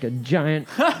 It's like a giant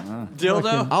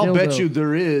dildo. I'll dildo. bet you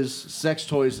there is sex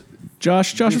toys.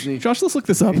 Josh, Disney. let's look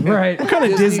this up. Right. What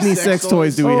kind of Disney sex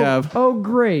toys do we have? Oh,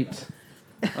 great.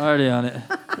 Already on it.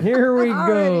 Here we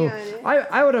Already go. on it.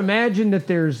 I would imagine that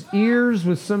there's ears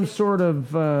with some sort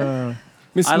of.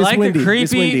 Miss I Miss like Wendy, the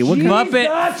Miss creepy Wendy, what kind-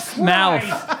 Muppet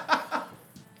mouth.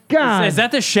 God Is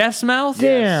that the chef's mouth?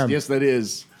 damn. Yes, that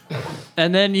is.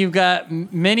 And then you've got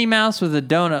Minnie Mouse with a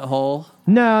donut hole.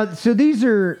 No, so these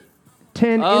are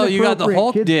 10 Oh, you got the inappropriate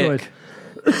Hulk kids' dick.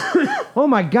 toys. Oh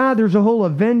my God, there's a whole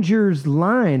Avengers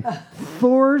line.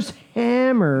 Thor's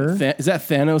hammer. Is that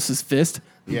Thanos' fist?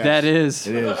 Yes, That is.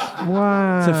 It is.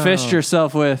 Wow. To fist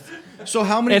yourself with. So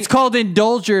how many? It's called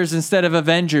Indulgers instead of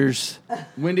Avengers.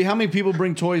 Wendy, how many people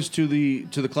bring toys to the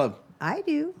club? I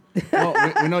do. Well,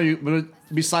 we know you. But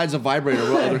besides a vibrator,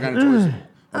 what other kind of toys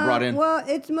are brought in? Well,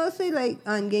 it's mostly like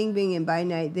on gangbang and by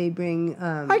night they bring.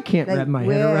 I can't like wrap my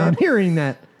head around hearing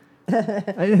that.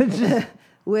 It's just-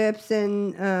 whips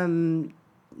and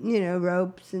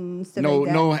ropes and stuff No, like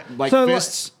that. no, like So, like-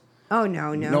 fists. Oh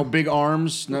no. No big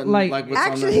arms. Nothing Like- like what's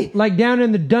on Actually, like down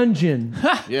in the dungeon.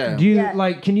 there. Yeah. Do you Yeah.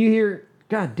 like? Can you hear?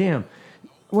 God damn!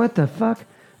 What the fuck?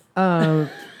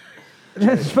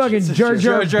 That's fucking Jar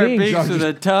Jar Jar Binks. Binks with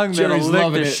a tongue that'll Jerry's lick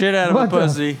loving the it. shit out of What a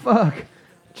pussy. the fuck?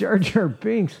 Jar Jar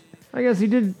Binks. I guess he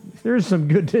did. There's some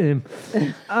good to him.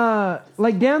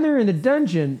 Like down there in the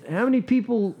dungeon, how many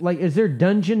people? Like, is there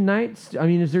dungeon nights? I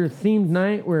mean, is there a themed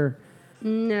night where,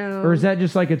 no. or is that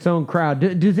just like its own crowd?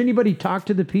 Does anybody talk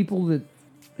to the people that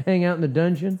hang out in the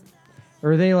dungeon,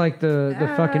 or are they like the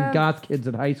fucking goth kids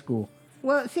at high school?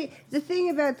 Well, see, the thing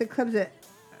about the clubs that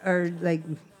are like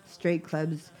straight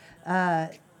clubs,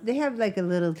 they have like a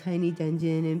little tiny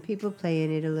dungeon and people play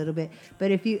in it a little bit. But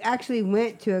if you actually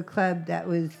went to a club that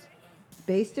was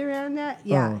based around that,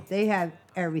 yeah, Oh. they have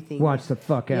everything. Watch the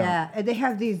fuck out. Yeah, and they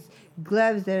have these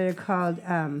gloves that are called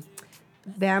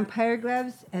vampire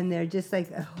gloves, and they're just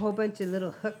like a whole bunch of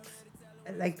little hooks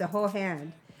like the whole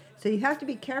hand. So you have to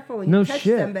be careful when No you touch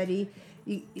shit. somebody.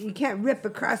 You can't rip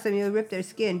across them; you'll rip their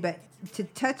skin. But to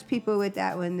touch people with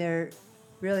that when they're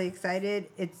really excited,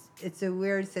 it's a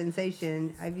weird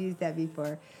sensation. I've used that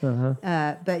before.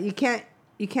 But you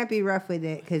can't be rough with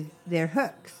it because they're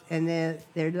hooks and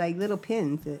they're like little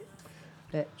pins.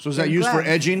 So is that used for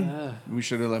edging? We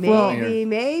should have left it in here.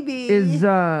 Maybe.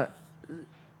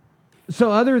 So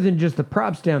other than just the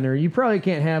props down there, you probably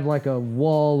can't have like a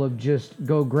wall of just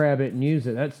go grab it and use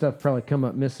it. That stuff probably come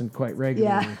up missing quite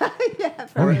regularly. Yeah,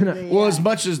 probably, Well, as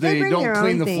much as they bring don't their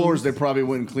clean own the floors, things. they probably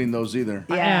wouldn't clean those either.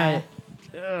 Yeah.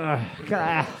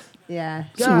 God. Yeah.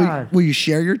 So God. will you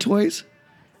share your toys?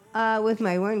 With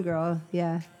my one girl,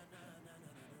 yeah.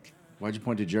 Why'd you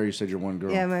point to Jerry? You said you're one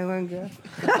girl. Yeah, my one girl.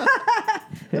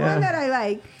 The one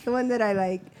that I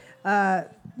like.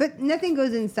 But nothing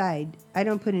goes inside. I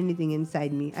don't put anything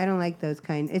inside me. I don't like those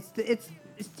kind. It's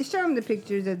to show them the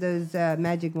pictures of those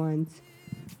magic wands.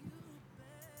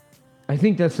 I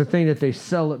think that's the thing that they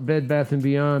sell at Bed Bath &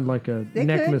 Beyond, like a They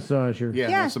neck could. massager. Yeah,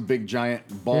 Yeah. that's a big giant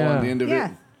ball Yeah. on the end of Yeah.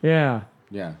 it. Yeah.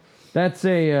 Yeah. That's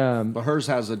a... But hers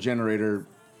has a generator,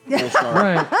 full start,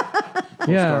 right.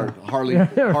 Yeah. start, Harley Yeah.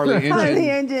 engine. Harley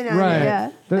engine on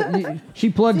Right. it, yeah. She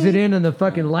plugs it in and the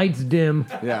fucking lights dim.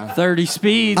 Yeah. 30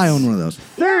 speeds. I own one of those.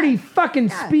 30 fucking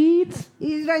speeds? You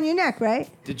use it on your neck, right?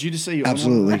 Did you just say you own one?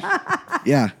 Absolutely.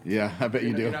 Yeah. Yeah, I bet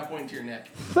you do.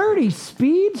 30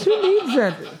 speeds? Who needs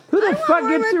that? Who the fuck one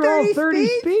gets with through all 30 30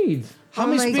 speeds. speeds? How Oh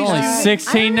many my speeds? God. Only do you-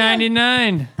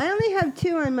 $16.99. I only have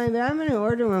 2 on mine, but I'm going to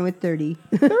order one with 30.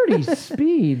 30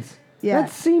 speeds? Yeah.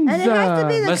 That seems... And it has to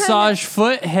be the Massage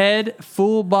foot, head,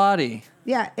 full body.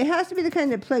 Yeah, it has to be the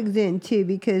kind that plugs in, too,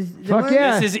 because the Fuck ones,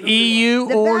 yeah. This is EU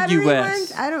the or battery US.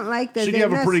 ones, I don't like those. Should you They're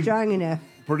have a not pretty- strong enough.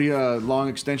 Pretty long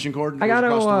extension cord. I goes gotta...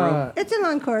 across the room. It's a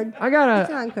long cord. I It's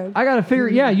a long gotta... cord. I gotta figure...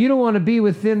 Yeah, you don't want to be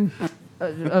within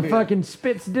a fucking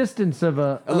spit's distance of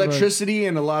a... Electricity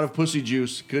and a lot of pussy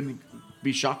juice could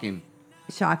be shocking.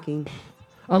 Shocking.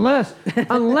 Unless,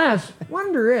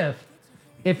 wonder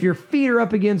if your feet are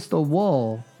up against the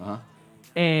wall,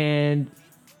 and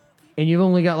you've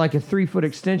only got like a 3-foot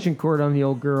extension cord on the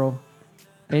old girl,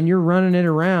 and you're running it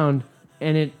around,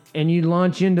 and you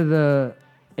launch into the,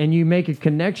 and you make a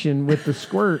connection with the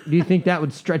squirt. Do you think that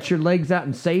would stretch your legs out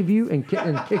and save you and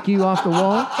kick you off the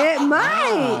wall? It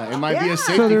might. It might be a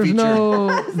safety So there's feature. no,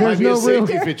 Might there's be a no real,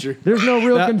 safety feature. there's no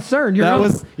real concern. that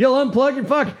was- You'll unplug and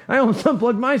fuck. I almost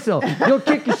unplugged myself. You'll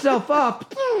kick yourself off,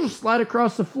 slide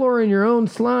across the floor in your own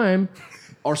slime.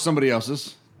 Or somebody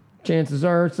else's. Chances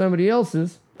are it's somebody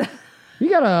else's. We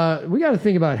gotta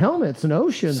think about helmets and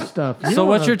ocean stuff. You So don't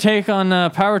what's wanna- your take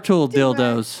on power tool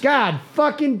dildos? God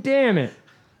fucking damn it!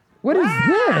 What is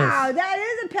Wow, this? that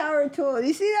is a power tool.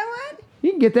 You see that one?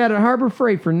 You can get that at Harbor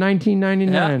Freight for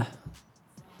 $19.99. Yeah. That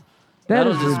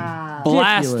That'll is just ridiculous.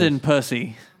 blasting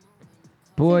pussy.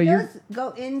 Boy, It you're does go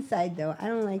inside though. I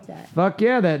don't like that. fuck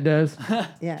yeah, that does.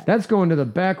 Yeah. That's going to the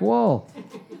back wall.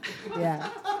 Yeah.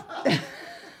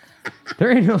 There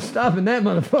ain't no stopping that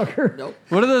motherfucker. Nope.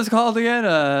 What are those called again?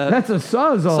 That's a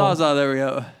sawzall. Sawzall. There we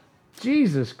go.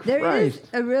 Jesus There Christ. is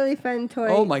a really fun toy.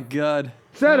 Oh my god.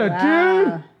 Is that a Wow.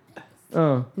 dude?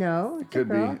 Oh. No, it's Could a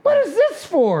girl. be. What is this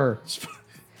for?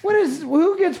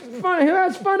 Who gets fun? Who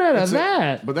has fun out of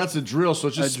that? But that's a drill, so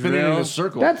it's just A spinning in drill? a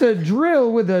circle. That's a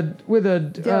drill with a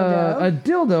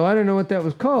dildo. I don't know what that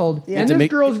was called. Yeah. And To this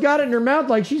make- girl's got it in her mouth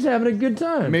like she's having a good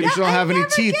time. Maybe she don't I have any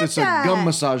never teeth. get It's a that. gum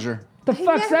massager. The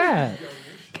fuck's that?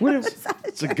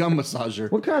 It's a gum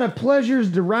massager. What kind of pleasures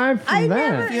derived from I that?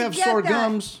 never If you have get sore that.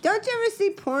 gums. Don't you ever see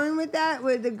porn with that,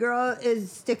 where the girl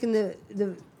is sticking the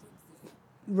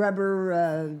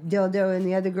rubber dildo in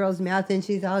the other girl's mouth and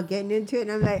she's all getting into it?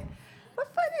 And I'm like, what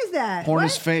fun is that? Porn What?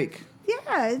 is fake.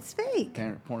 Yeah, it's fake.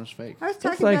 Porn is fake. I was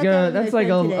That's talking like about that a with my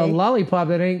friend a today. lollipop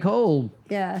that ain't cold,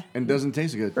 Yeah. And doesn't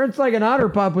taste good. or it's like an otter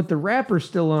pop with the wrapper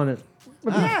still on it.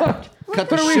 What the fuck? Cut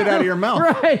the shit out of your mouth.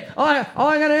 Right. All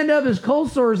I gotta end up is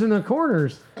cold sores in the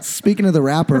corners. Speaking of the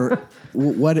wrapper,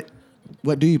 what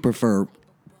do you prefer?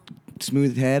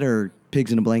 Smooth head or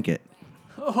pigs in a blanket?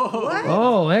 What?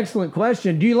 Oh, excellent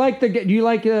question. Do you like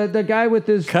the the guy with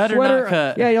his Cut or sweater? not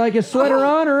cut? Yeah, you like his sweater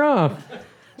on or off?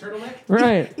 Turtleneck.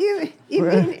 Right. You mean You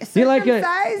like a-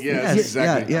 circumcised? Yes,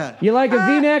 exactly. Yeah. You like a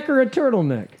V-neck or a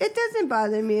turtleneck? It doesn't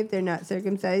bother me if they're not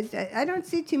circumcised. I don't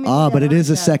see too many. Ah, that but it aren't is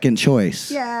a that. second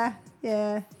choice. Yeah,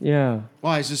 yeah. Yeah.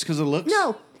 Why? Is this because of looks?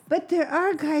 No, but there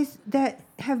are guys that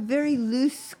have very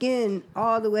loose skin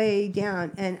all the way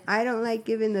down, and I don't like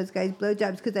giving those guys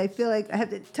blowjobs because I feel like I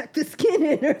have to tuck the skin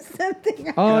in or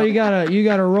something. Oh, you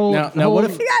gotta roll. Now, what hold-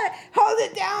 if You gotta hold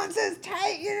it down so it's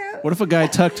tight, you know. what if a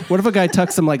guy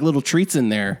tucked some like little treats in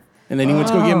there And then you went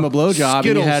to go give him a blowjob, and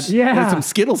you had, Skittles. had some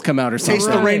Skittles come out or something. Taste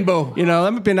the rainbow. You know,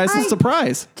 that would be a nice little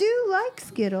surprise. Do like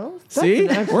Skittles. See,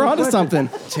 we're onto something.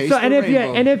 Taste So, the and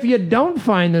rainbow. if you don't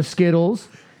find the Skittles,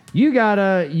 you got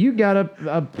a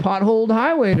potholed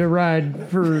highway to ride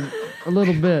for a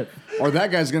little bit. Or that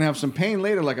guy's gonna have some pain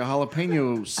later, like a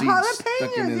jalapeno seed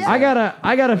stuck in his. yeah.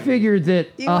 I gotta figure that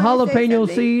You a wanna say jalapeno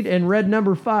something? seed and red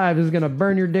number 5 is gonna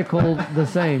burn your dick hole the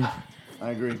same.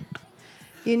 I agree.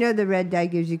 You know the red dye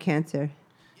gives you cancer.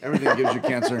 Everything gives you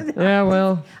cancer. Yeah,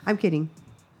 well, I'm kidding.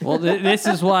 Well, this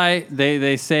is why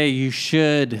they say you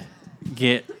should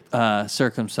get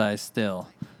circumcised still,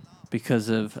 because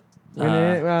of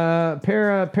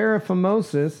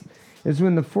paraphymosis is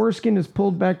when the foreskin is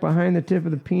pulled back behind the tip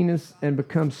of the penis and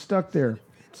becomes stuck there.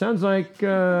 Sounds like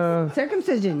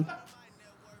Circumcision.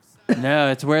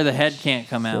 no, it's where the head can't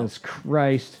come out, Jesus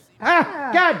Christ.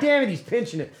 God damn it, he's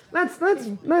pinching it. Let's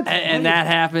and that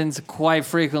happens quite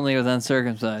frequently with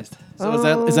uncircumcised.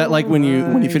 So is that like when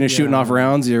you finish shooting off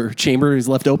rounds, your chamber is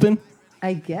left open?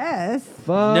 I guess.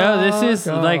 No, this is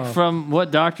Fuck like off. from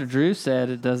what Dr. Drew said.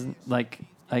 It doesn't like.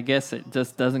 I guess it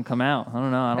just doesn't come out. I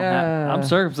don't know. I'm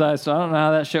circumcised, so I don't know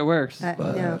how that shit works.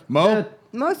 No. Mo,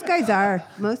 Most guys are.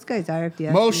 Most guys are. If you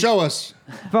ask Mo, me. show us.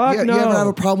 Fuck You no. ever have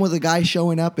a problem with a guy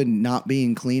showing up and not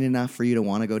being clean enough for you to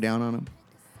want to go down on him?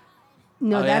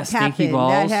 No, Oh, yeah, that's stinky happened.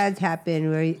 balls. That has happened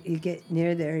where you get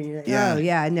near there and you're like, Yeah. oh,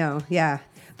 yeah, no, yeah.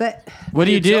 But What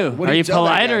do you do? what do Are you you tell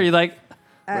that polite or guy? are you like?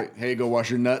 Wait, hey, go wash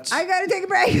your nuts. I got to take a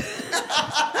break.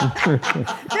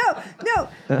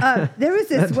 No. There was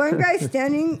this one guy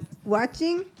standing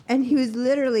watching, and he was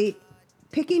literally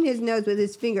picking his nose with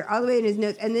his finger all the way in his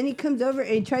nose. And then he comes over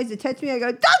and he tries to touch me. I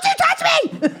go, don't you touch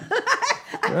me!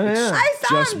 I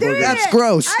saw Just him doing booger. That's it.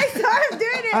 gross. I saw him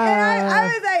doing it, and I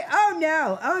was like, oh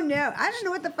no. I don't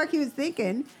know what the fuck he was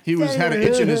thinking. He had an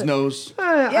itch in his nose.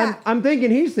 Yeah. I'm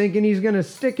thinking he's going to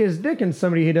stick his dick in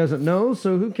somebody he doesn't know,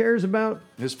 so who cares about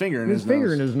His finger in his his finger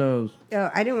nose. in his nose? Oh,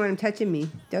 I didn't want him touching me.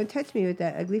 Don't touch me with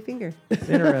that ugly finger. It's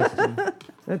interesting.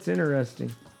 That's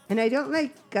interesting. And I don't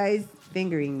like guys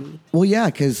fingering me. Well, yeah,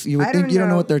 because you would I think don't you don't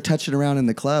know know. what they're touching around in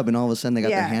the club, and all of a sudden they got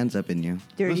Yeah. their hands up in you.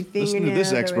 Dirty Listen to fingernails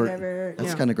this or expert. whatever.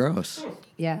 That's No. kind of gross.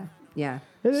 Yeah. It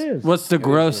is. What's the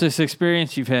grossest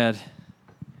experience you've had?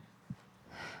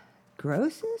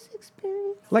 Grossest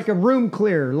experience? Like a room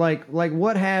clear. Like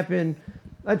what happened?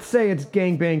 Let's say it's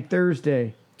Gangbang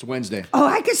Thursday. It's Wednesday. Oh,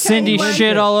 I could tell Cindy you one.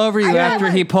 shit all over I you got after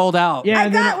one. he pulled out. Yeah, I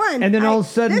and got then, one. And then all of a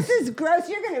sudden, This is gross.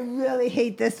 You're going to really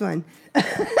hate this one. Look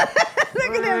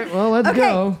at him. well, let's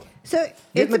go. So in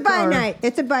it's the a buy car. night.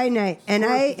 It's a buy night. And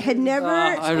I had never...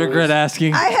 I regret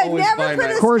asking. I had Always never buy put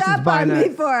night. a Of course it's strap buy on night.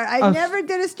 before. I never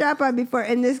did a strap on before.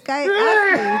 And this guy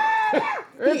asked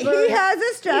me... He has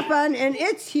a strap on, and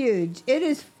it's huge. It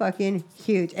is fucking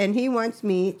huge. And he wants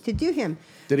me to do him.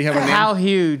 Did he have a name? How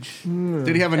huge?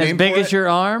 Did he have a As name big for as it? your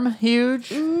arm?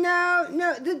 Huge? No.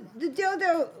 The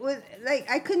dildo was... Like,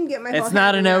 I couldn't get my whole It's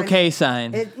not hand an around okay it.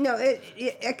 sign.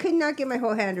 I could not get my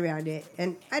whole hand around it,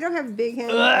 and I don't have a big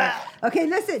hand. Okay,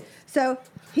 listen. So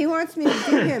he wants me to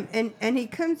do him, and he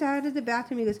comes out of the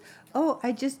bathroom. He goes, "Oh,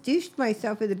 I just douched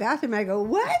myself in the bathroom." I go,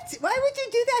 "What? Why would you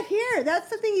do that here? That's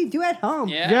something you do at home."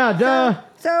 Yeah, duh.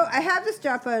 So I have the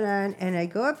strap on, and I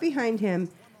go up behind him,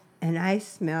 and I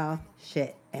smell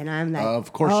shit. And I'm like,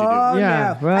 Of course you do. oh,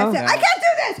 Yeah, no. well- I said, I can't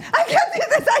do this. I can't do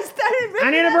this. I started.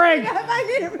 I need a break. I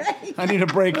need a break. I need a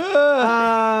break.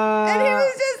 And he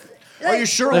was just. Are you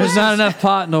sure? There's not enough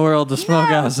pot in the world to smoke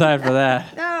No. outside for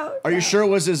that. No. Are you sure it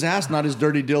was his ass, not his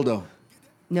dirty dildo?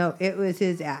 No, it was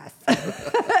his ass.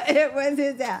 It was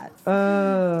his ass.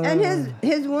 And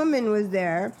his woman was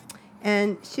there,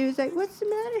 and she was like, "What's the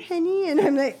matter, honey?" And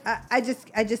I'm like, I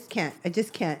just can't. I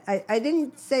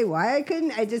didn't say why I couldn't.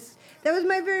 That was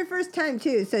my very first time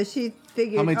too. So she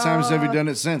figured. How many times have you "Oh." done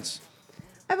it since?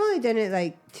 I've only done it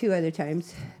like 2 other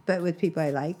times, but with people I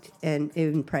liked and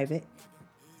in private.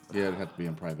 Yeah, it'd have to be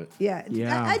in private. Yeah,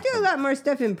 Yeah. I do a lot more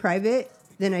stuff in private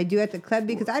than I do at the club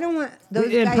because I don't want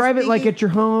those in guys private, like thinking- at your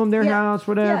home, their Yeah, house,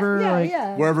 whatever. Yeah, like,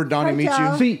 yeah. Wherever Donnie meets you.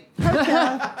 Hotel. See,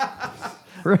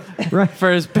 right,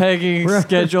 For his pegging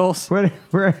schedules.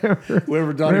 wherever,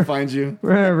 Wherever Donnie finds you.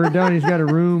 wherever Donnie's got a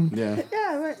room. Yeah.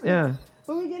 Yeah.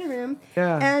 When we get a room.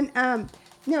 Yeah. And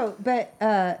no, but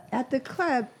at the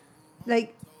club,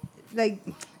 like the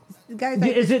guys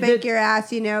like Is to it spank that- your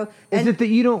ass, you know, Is and it that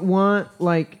you don't want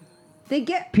like they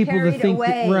get people to carried think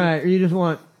away. that, right? Or you just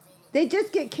want They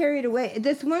just get carried away.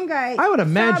 This one guy, I would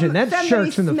imagine saw that somebody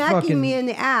shark's in the smacking fucking- me in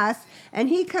the ass, and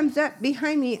he comes up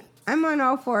behind me. I'm on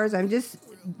all fours. I'm just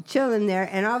chilling there,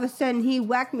 and all of a sudden he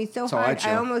whacked me so That's how I hard I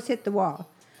chill. almost hit the wall.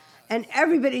 And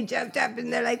everybody jumped up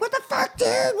and they're like, "What the fuck, dude?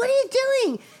 What are you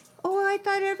doing?" Oh, I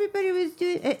thought everybody was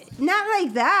doing not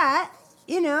like that.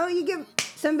 You know, you give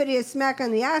somebody a smack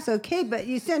on the ass, okay, but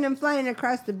you send them flying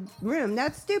across the room.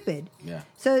 That's stupid. Yeah.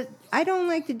 So I don't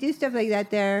like to do stuff like that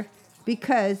there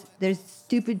because there's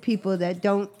stupid people that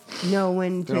don't know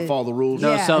when They don't to follow the rules.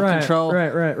 No Yeah. self-control.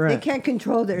 Right. They can't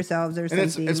control themselves or And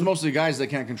something. it's mostly guys that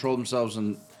can't control themselves,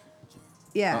 and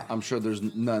yeah. I'm sure there's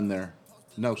none there.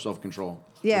 No self-control.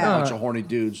 Yeah. A bunch of horny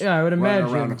dudes Yeah, I would running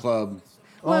imagine. around the club.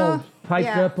 Well, Piped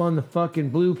yeah. up on the fucking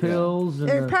blue pills. And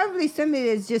There's probably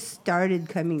somebody that's just started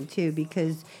coming too,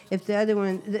 because if the other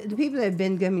one, the people that have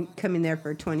been coming there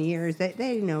for 20 years,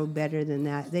 they know better than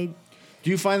that. Do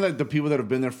you find that the people that have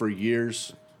been there for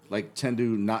years, like, tend to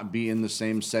not be in the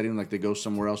same setting? Like, they go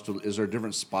somewhere else? Is there a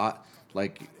different spot,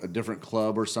 like a different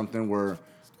club or something where,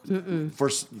 for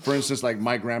instance, like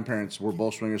my grandparents were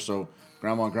both swingers, so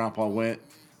grandma and grandpa went.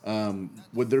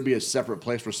 Would there be a separate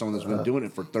place for someone that's been doing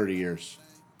it for 30 years?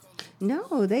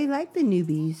 No, they like the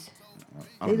newbies.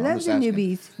 I They don't know, I'm love just the asking.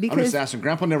 newbies I'm because just asking.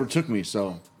 Grandpa never took me,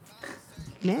 so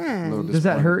man, does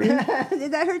that hurt you?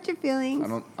 did that hurt your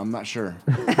feelings? I'm not sure.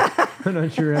 I'm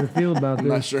not sure how to feel about I'm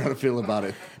not this. sure how to feel about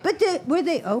it. But were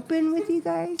they open with you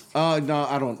guys? No,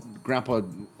 I don't. Grandpa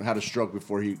had a stroke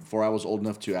before I was old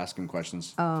enough to ask him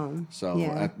questions. So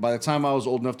yeah. by the time I was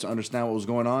old enough to understand what was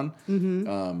going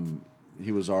on,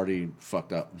 he was already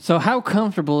fucked up. So how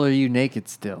comfortable are you naked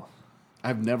still?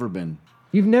 I've never been.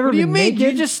 You've never What do you been mean? naked?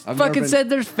 You just I've never fucking been- said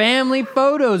there's family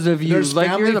photos of you, There's like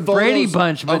you're family the Brady photos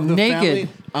Bunch, but of the naked. family.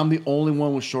 I'm the only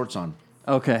one with shorts on.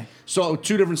 Okay. So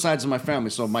two different sides of my family.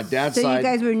 So my dad's So side, you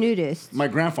guys were nudists. my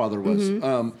grandfather was.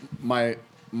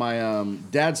 My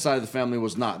dad's side of the family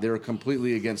was not. They were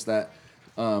completely against that.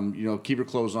 Keep your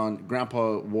clothes on.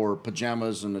 Grandpa wore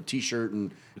pajamas and a t-shirt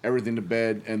and everything to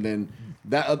bed. And then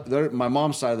my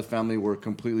mom's side of the family were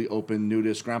completely open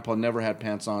nudists. Grandpa never had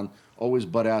pants on. Always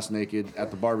butt ass naked at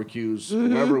the barbecues.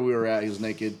 Wherever we were at, he was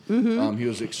naked. He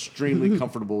was extremely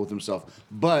comfortable with himself.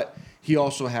 But he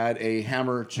also had a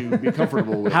hammer to be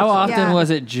comfortable with. How So often Yeah. was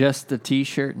it just the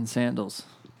t-shirt and sandals?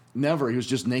 Never. He was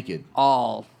just naked.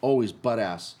 All. Always butt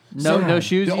ass. No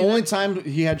shoes The either? only time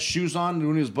he had shoes on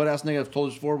when he was butt ass naked, I've told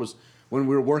you before, was when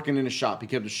we were working in a shop. He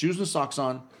kept his shoes and socks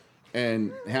on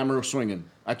and hammer swinging.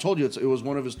 I told you it was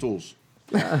one of his tools.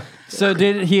 So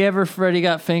did he ever, Freddie,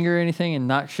 got finger or anything and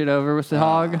knock shit over with the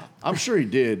hog? I'm sure he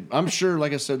did. I'm sure,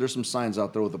 like I said, there's some signs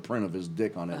out there with a print of his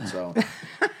dick on it. So,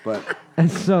 but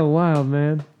It's so wild,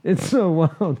 man. It's so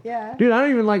wild. Yeah. Dude, I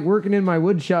don't even like working in my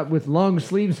wood shop with long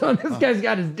sleeves on. This guy's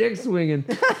got his dick swinging.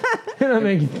 It doesn't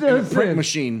make no print sense.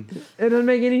 machine. It doesn't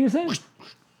make any sense.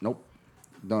 Nope.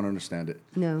 Don't understand it.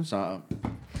 No. So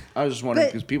I was just wondering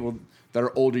But- because people that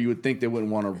are older, you would think they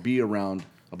wouldn't want to be around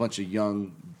a bunch of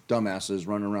young dumbasses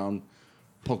running around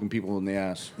poking people in the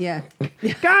ass. Yeah.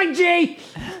 Ganji!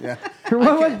 Yeah.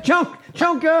 What was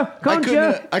Chonka?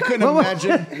 Concha? I couldn't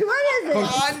imagine. What is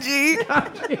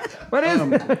it? What is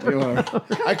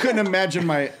it? I couldn't imagine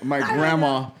my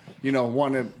grandma,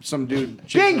 wanting some dude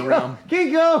chasing around.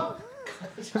 Kinko!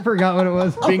 I forgot what it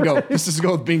was. Bingo. This is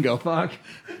go with bingo. Fuck.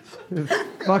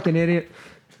 Fucking idiot.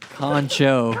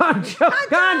 Concho.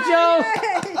 Concho!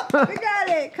 We got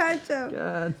it,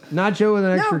 Concho. Nacho with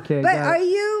an No, extra K. but Got are it.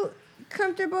 you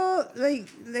comfortable,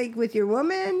 like with your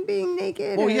woman being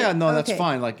naked? Oh or- yeah, no, that's okay.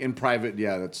 fine. Like in private,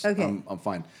 yeah, that's Okay. I'm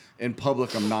fine. In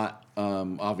public, I'm not.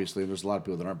 Obviously, there's a lot of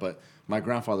people that aren't. But my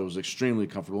grandfather was extremely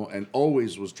comfortable and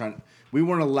always was trying. We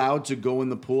weren't allowed to go in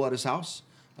the pool at his house.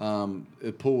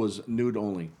 The pool was nude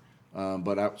only.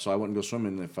 So I wouldn't go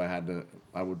swimming if I had to.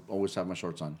 I would always have my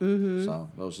shorts on. So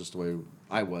that was just the way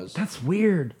I was. That's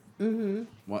weird.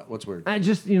 What's weird? I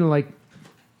just, like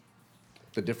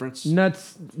The difference?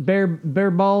 nuts, bare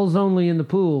balls only in the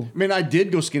pool. I mean, I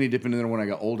did go skinny dipping in there when I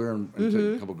got older and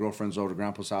took a couple girlfriends over to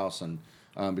Grandpa's house. And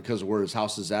because of where his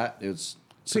house is at, it's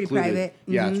Pretty secluded. private.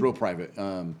 Yeah, it's real private.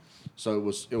 So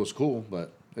it was cool,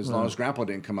 but as long as Grandpa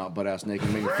didn't come out butt ass naked,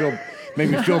 made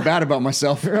me feel bad about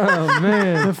myself. Oh,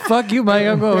 man. Fuck you, Mike.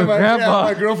 I'm going with Grandpa.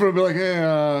 My girlfriend would be like,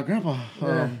 "Hey,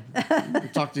 Grandpa,"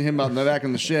 talk to him out in the back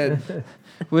in the shed.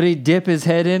 Would he dip his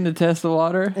head in to test the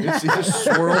water? He just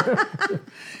swirl.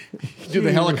 Do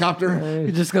the helicopter.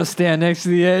 You just go stand next to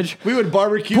the edge. We would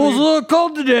barbecue. Pool's a little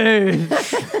cold today.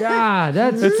 God,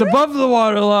 that's It's above the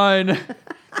water line.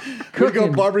 We'd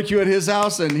go barbecue at his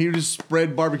house, and he would just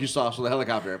spread barbecue sauce with a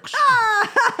helicopter.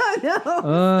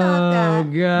 oh,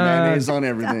 God. Mayonnaise on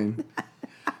everything.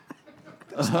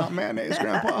 That's not mayonnaise,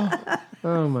 Grandpa.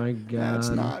 Oh, my God. That's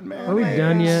not mayonnaise. Are we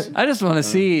done yet? I just want to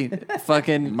see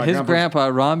fucking My his grandpa's- grandpa,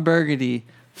 Ron Burgundy,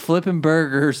 flipping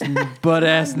burgers butt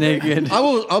ass naked.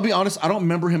 I'll be honest. I don't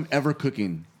remember him ever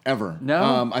cooking ever.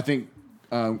 No? I think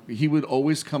he would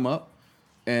always come up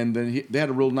and then they had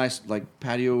a real nice like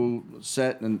patio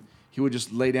set, and he would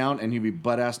just lay down and he'd be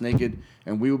butt ass naked,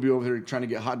 and we would be over there trying to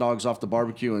get hot dogs off the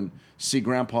barbecue and see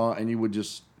Grandpa, and he would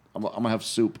just, I'm gonna have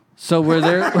soup. So were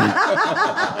there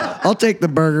I'll take the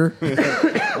burger.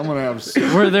 I'm gonna have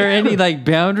soup. were there any like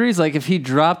boundaries? Like if he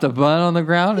dropped a bun on the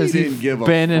ground, He is didn't he give a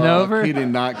bending fuck. over? He did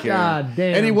not care. God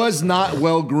damn. And he was not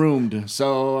well groomed,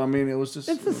 so I mean, it was just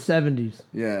It's the 70s,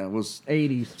 yeah, it was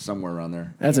 80s. somewhere around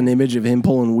there. That's an image of him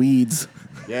pulling weeds.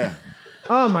 Yeah.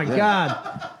 Oh my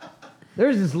God.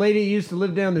 There's this lady who used to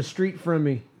live down the street from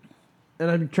me, and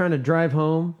I'd be trying to drive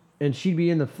home, and she'd be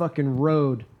in the fucking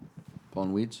road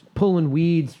Pulling weeds. pulling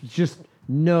weeds. Just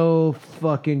no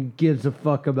fucking gives a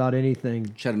fuck about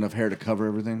anything. She had enough hair to cover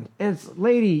everything. And it's,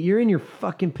 lady, you're in your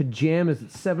fucking pajamas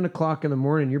at 7 o'clock in the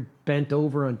morning. You're bent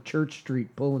over on Church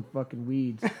Street pulling fucking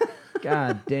weeds.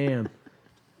 God damn.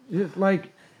 Just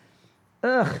like,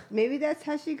 ugh. Maybe that's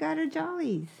how she got her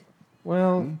jollies.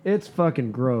 Well, it's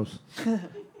fucking gross.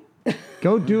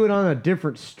 Go do it on a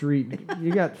different street.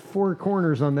 You got 4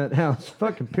 corners on that house.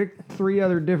 Fucking pick 3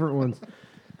 other different ones.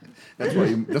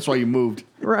 That's why you moved.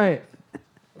 Right.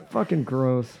 Fucking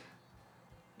gross.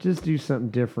 Just do something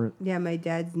different. Yeah, my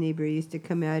dad's neighbor used to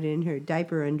come out in her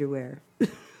diaper underwear.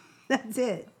 That's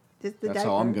it. Just the That's diaper.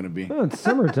 how I'm gonna be. Oh, it's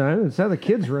summertime. It's how the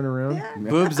kids run around. Yeah.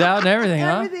 Boobs out and everything,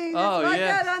 huh? Everything. Oh, Just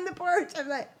yeah. out on the porch. I'm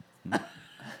like,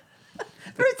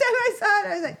 first time I saw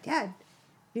it, I was like, Dad,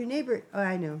 your neighbor. Oh,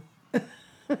 I know.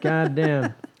 God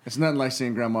damn. It's nothing like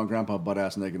seeing Grandma and Grandpa butt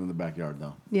ass naked in the backyard,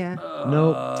 though. Yeah.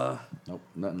 Nope. Nope,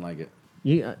 nothing like it.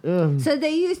 Yeah, So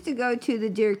they used to go to the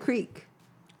Deer Creek.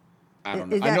 I don't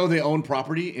know. Is I that- know they own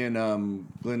property in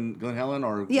Glen Helen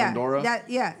or Yeah. Glendora.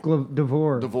 Yeah.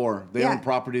 Devore. Devore. They Yeah. own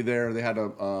property there. They had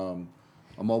a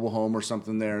mobile home or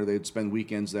something there. They'd spend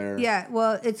weekends there. Yeah.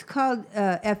 Well, it's called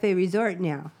FA Resort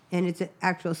now, and it's an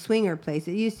actual swinger place.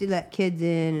 It used to let kids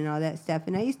in and all that stuff,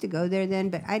 and I used to go there then,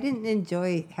 but I didn't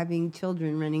enjoy having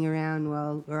children running around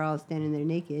while we're all standing there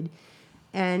naked.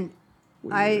 And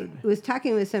I was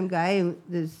talking with some guy, and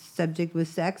the subject was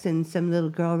sex, and some little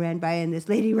girl ran by, and this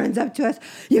lady runs up to us.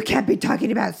 You can't be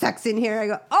talking about sex in here. I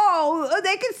go, oh,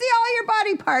 they can see all your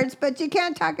body parts, but you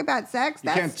can't talk about sex. You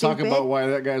That's can't stupid. talk about why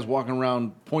that guy's walking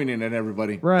around pointing at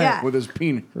everybody. Right. Yeah. With his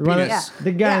penis. Well,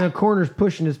 the guy in the corner's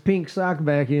pushing his pink sock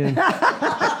back in.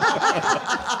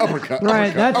 Uppercut.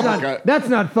 Right. Uppercut. That's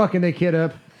not fucking the kid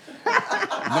up.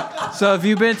 So have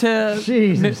you been to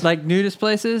Jesus. like nudist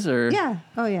places, or Yeah.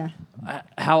 Oh, yeah.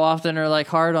 how often are like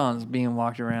hard-ons being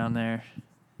walked around there?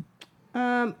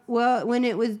 Well, when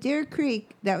it was Deer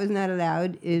Creek, that was not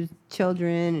allowed. It was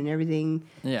children and everything.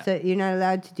 Yeah. So you're not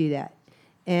allowed to do that.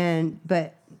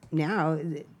 But now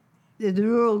the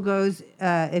rule goes: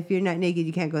 if you're not naked,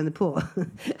 you can't go in the pool.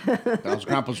 That was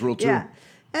Grandpa's rule, too. Yeah.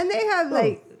 And they have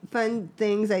like fun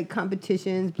things like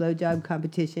competitions, blowjob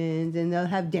competitions, and they'll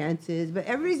have dances. But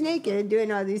everybody's naked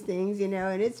doing all these things, and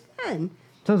it's fun.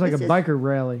 Sounds like It's a just- biker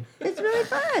rally. It's really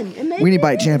fun. It makes Weenie me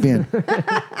Bite champion.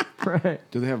 Right.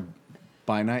 Do they have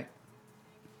by night?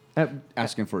 At-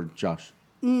 Asking for Josh.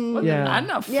 yeah. I'm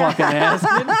not Yeah. fucking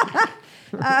asking.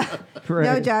 Right.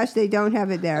 No, Josh, they don't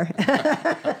have it there.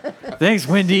 Thanks,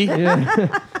 Wendy.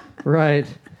 Yeah. Right.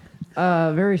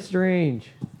 Very strange.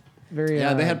 Very.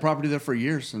 Yeah, they had property there for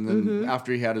years, and then Mm-hmm.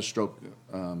 after he had his stroke,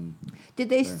 Did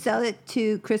they sell it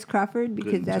to Chris Crawford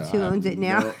because that's who owns it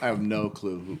now? I have no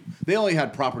clue. They only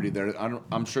had property there.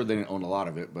 I'm sure they didn't own a lot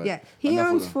of it, but Yeah, he enough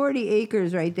owns with them. 40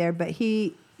 acres right there, but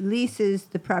he leases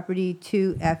the property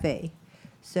to FA.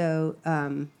 So,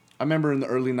 I remember in the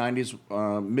early '90s,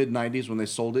 mid '90s, when they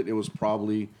sold it, it was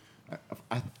probably,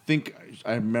 I think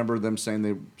I remember them saying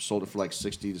they sold it for like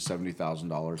 $60,000 to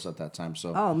 $70,000 at that time.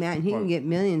 So, oh man, he Well, can get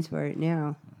millions for it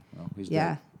now. well, he's Yeah.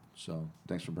 dead. So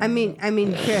thanks for bringing. I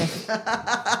mean,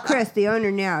 Chris, the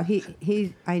owner now.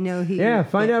 I know he. Yeah.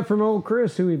 Find out from old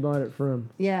Chris who he bought it from.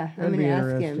 Yeah, I'm That'd be gonna ask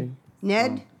him. interesting.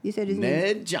 Ned, you said his name.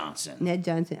 Ned Johnson. Ned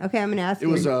Johnson. Okay, I'm gonna ask It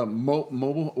him. was a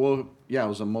mobile. Well, yeah, it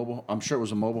was a mobile. I'm sure it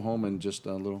was a mobile home and just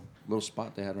a little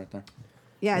spot they had right there.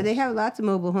 Yeah, they have lots of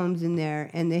mobile homes in there,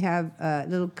 and they have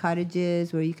little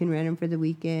cottages where you can rent them for the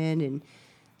weekend,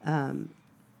 and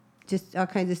just all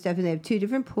kinds of stuff. And they have 2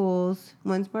 different pools.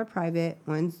 One's more private,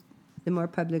 one's the more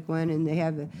public one, and they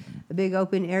have a big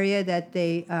open area that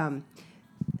they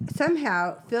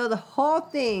somehow fill the whole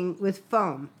thing with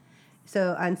foam.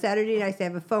 So on Saturday nights they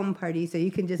have a foam party, so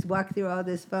you can just walk through all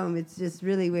this foam. It's just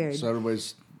really weird. So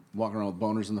everybody's walking around with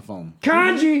boners in the foam.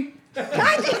 Kanji. That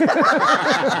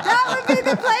would be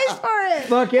the place for it.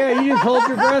 Fuck yeah! You just hold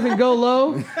your breath and go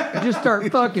low. And just start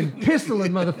fucking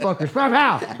pistoling motherfuckers. Pow,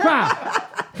 pow, pow,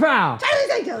 pow.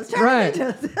 Charlie's Angels. Charlie's Right.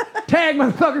 Angels. Tag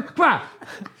motherfucker. Pow.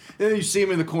 then you see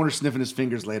him in the corner sniffing his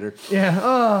fingers later. Yeah.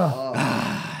 Oh.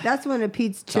 That's one of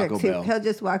Pete's Taco tricks. Bell. He'll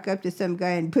just walk up to some guy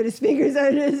and put his fingers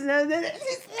under his nose, and it's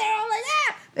just there. I'm like,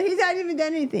 ah! But he's not even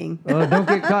done anything. Don't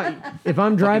get caught. If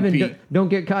I'm driving, Pete. don't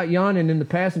get caught yawning in the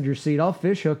passenger seat. I'll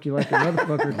fish hook you like a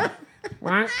motherfucker.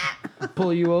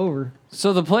 Pull you over.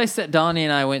 So the place that Donnie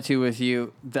and I went to with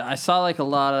you, I saw like a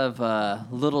lot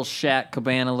of little shack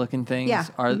cabana looking things. Yeah.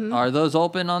 Are those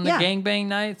open on the Yeah. gangbang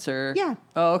nights or? Yeah.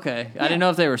 Oh, okay. I didn't know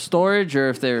if they were storage or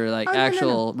if they were like Oh, no, no,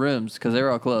 actual rooms because they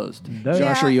were all closed.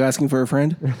 Josh, are you asking for a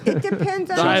friend? It depends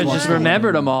on I the just one.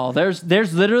 remembered them all. There's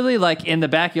literally like in the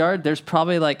backyard. There's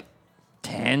probably like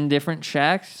 10 different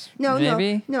shacks.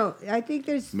 Maybe. No. I think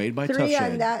there's Made by 3 Tough on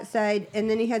Shed. that side, and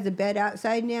then he has a bed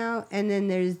outside now, and then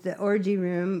there's the orgy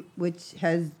room, which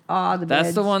has all the beds.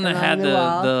 That's the one that along had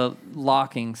wall. the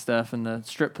locking stuff and the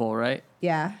strip pole, right?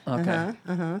 Yeah. Okay.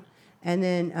 And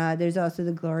then there's also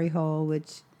the glory hole,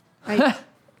 which I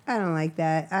don't like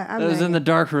that. I'm That was not in the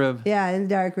dark room. Yeah, in the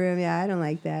dark room. Yeah, I don't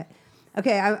like that.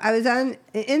 Okay, I was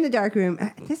in the dark room.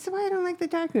 This is why I don't like the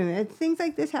dark room. Things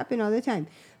like this happen all the time.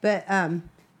 But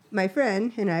my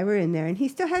friend and I were in there, and he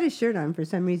still had his shirt on for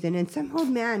some reason. And some old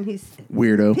man, he's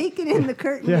Weirdo. peeking in the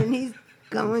curtain, Yeah. and he's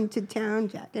going to town,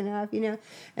 jacking off,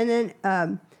 And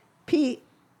then Pete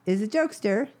is a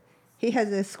jokester. He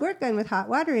has a squirt gun with hot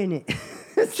water in it.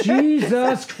 So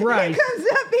Jesus he Christ. comes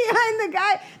up behind the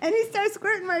guy, and he starts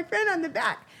squirting my friend on the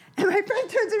back. And my friend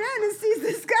turns around and sees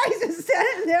this guy just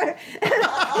standing there.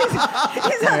 And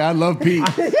he's Hey, I love Pete.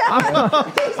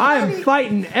 I'm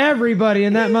fighting everybody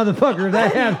in that motherfucker.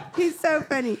 That have. He's so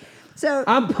funny. So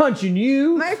I'm punching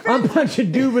you. My friend- I'm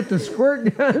punching dude with the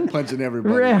squirt gun. Punching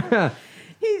everybody. Yeah.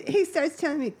 he starts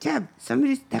telling me, Jeb,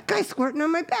 that guy's squirting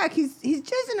on my back. He's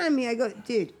jizzing on me. I go,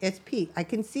 dude, it's Pete. I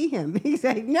can see him. He's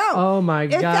like, no. Oh, my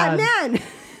it's God. that man.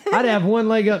 I'd have one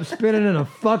leg up spinning in a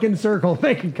fucking circle,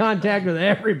 making contact with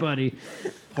everybody.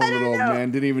 Poor little old man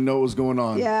didn't even know what was going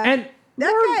on. Yeah. And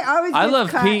that guy always I gets love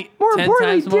caught. Pete more 10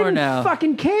 importantly, times more didn't now.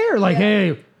 fucking care. Like,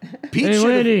 hey, Pete hey, should've-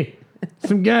 Wendy,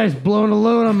 some guy's blowing a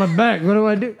load on my back. What do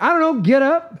I do? I don't know. Get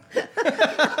up.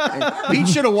 Pete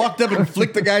should have walked up and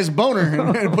flicked the guy's boner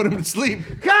and put him to sleep.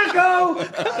 Concho.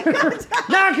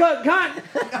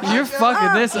 You're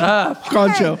fucking this up.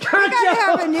 Concho. We gotta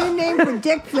have a new name for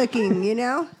dick flicking,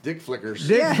 Dick flickers.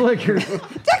 Dick flickers. Dick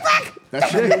flick!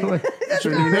 That's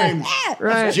your new name. Yeah.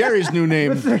 Right. Jerry's new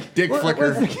name. Dick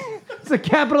Flicker. It's the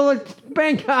capital of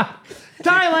Bangkok,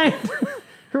 Thailand,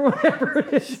 or whatever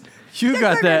it is. You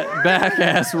got that back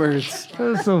ass words.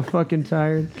 I'm so fucking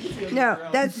tired. No,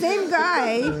 that same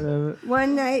guy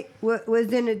one night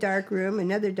was in a dark room,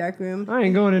 another dark room. I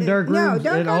ain't going in dark No, rooms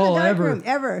don't at go all in the dark ever. room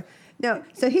ever. No,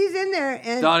 so he's in there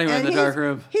and Donnie went in the he's- dark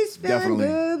room. He's spilling Definitely.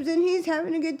 boobs and he's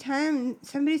having a good time. And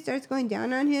somebody starts going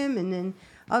down on him, and then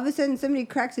all of a sudden somebody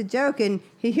cracks a joke, and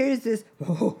he hears this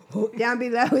down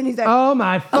below, and he's like, Oh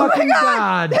my "Oh fucking my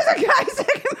God. There's a guy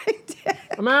sucking my dick."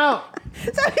 I'm out.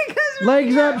 So he goes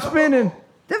Legs running up, out. spinning.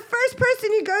 The first person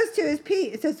he goes to is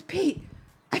Pete. It says, "Pete,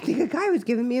 I think a guy was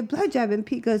giving me a blowjob." And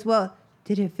Pete goes, "Well,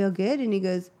 did it feel good?" And he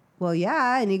goes, "Well,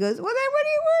 yeah." And he goes, "Well, then what are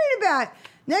you worried about?"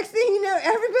 Next thing you know,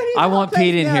 everybody in the I whole want place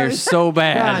Pete in here knows. so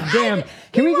bad. God damn.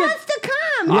 Can he we wants get? to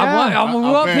come. I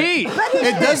want bet. Pete.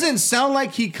 It doesn't sound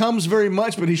like he comes very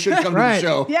much, but he should come to the Right.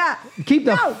 show. Yeah. Keep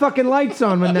the No. fucking lights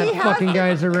on when He that has fucking to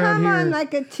guy's around come here. on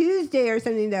like a Tuesday or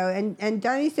something though, and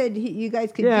Donnie said you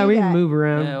guys could Yeah, do we that. can move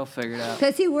around. Yeah, we'll figure it out.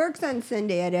 Because he works on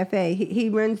Sunday at FA. He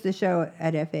runs the show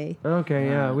at FA. Okay,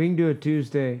 yeah, we can do it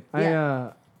Tuesday. Yeah.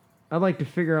 I'd like to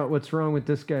figure out what's wrong with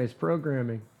this guy's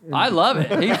programming. I love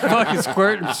it. He's fucking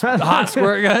squirting hot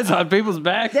squirt guns on people's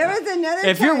backs. There was another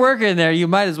If time. you're working there, you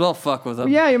might as well fuck with them.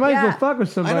 Yeah, you might as Yeah. well fuck with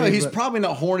I somebody. know he's but- probably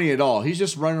not horny at all. He's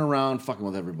just running around fucking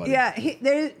with everybody. Yeah,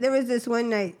 there was this one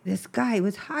night, this guy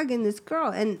was hogging this girl,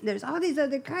 and there's all these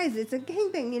other guys. It's a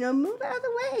gangbang, move out of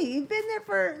the way. You've been there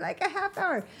for like a half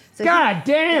hour. So God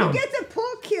damn. He gets a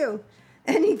pull cue,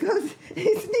 and he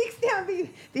sneaks down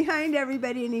behind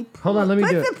everybody, and he Hold on, let me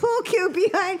puts do it. the pull cue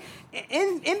behind,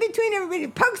 in between everybody,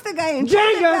 pokes the guy and pulls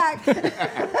it Jenga! back.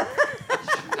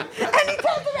 And he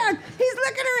turns around. He's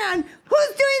looking around. Who's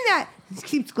doing that? He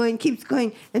keeps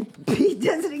going, and Pete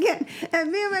does it again.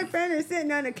 And me and my friend are sitting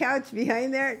on a couch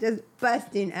behind there, just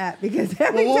busting up because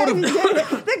every Well, what time he if- did it,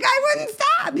 the guy wouldn't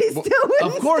stop. He still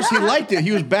wouldn't. Of course, stop. he liked it.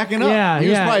 He was backing up. Yeah, he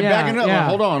was yeah, probably yeah, backing up. yeah. Like,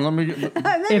 hold on, let me get.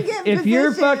 Let me get in if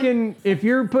you're position. if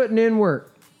you're putting in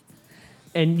work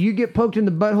and you get poked in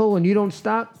the butthole and you don't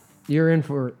stop, you're in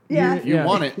for it. Yeah. You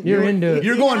want it. You're into it.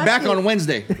 You're going back on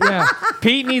Wednesday. Yeah.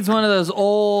 Pete needs one of those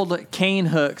old cane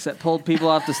hooks that pulled people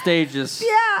off the stages.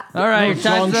 Yeah. All right, No,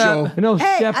 song time's up. show. An old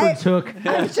Hey, shepherd's hook.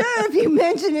 I'm sure if you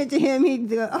mention it to him, he'd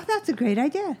go, "Oh, that's a great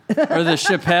idea." Or the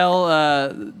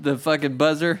Chappelle, the fucking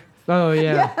buzzer. Oh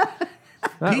yeah.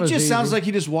 That He was just easy. sounds like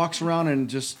he just walks around and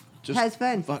just Has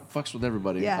fun. fucks with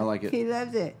everybody. Yeah, I like it. He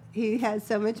loves it. He has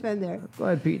so much fun there.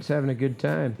 Glad Pete's having a good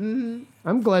time. Mm-hmm.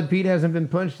 I'm glad Pete hasn't been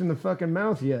punched in the fucking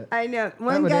mouth yet. I know.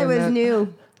 One would guy end was that.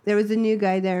 new. There was a new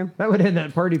guy there. That would end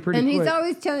that party pretty And quick. he's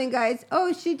always telling guys,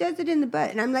 "Oh, she does it in the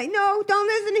butt," and I'm like, "No, don't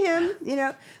listen to him." You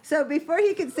know. So before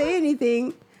he could say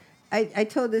anything, I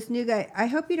told this new guy, "I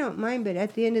hope you don't mind, but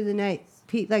at the end of the night,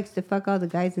 Pete likes to fuck all the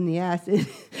guys in the ass." And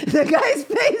the guy's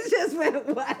face just went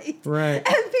white. Right.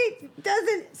 And Pete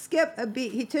doesn't skip a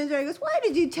beat. He turns around and goes, "Why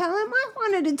did you tell him? I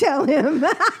wanted to tell him."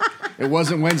 It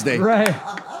wasn't Wednesday. Right.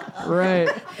 Right.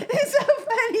 He's so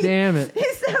funny. Damn it.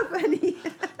 He's so funny.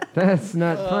 That's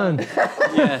not fun.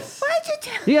 Yes. Why'd you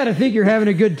tell You got to think you're having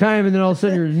a good time, and then all of a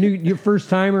sudden your first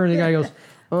timer, and the guy goes,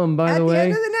 by at the the end way,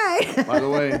 of the night? By the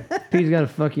way, Pete's got to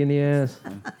fuck you in the ass.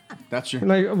 that's your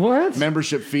Like, what?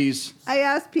 membership fees. I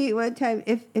asked Pete one time,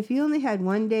 if you only had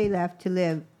one day left to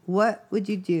live, what would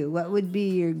you do? What would be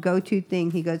your go-to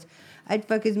thing? He goes, I'd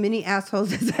fuck as many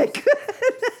assholes as I could.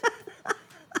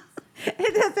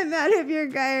 It doesn't matter if you're a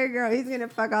guy or a girl. He's going to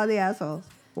fuck all the assholes.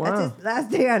 Wow. That's his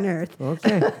last day on earth.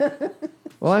 Okay.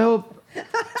 Well, I hope.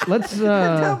 Let's.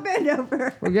 Don't bend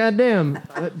over. Well, goddamn,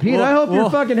 Pete. I hope you're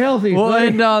fucking healthy. We'll buddy.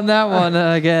 end on that one,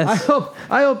 I I guess.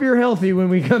 hope you're healthy when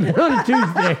we come in on a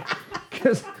Tuesday.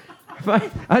 Because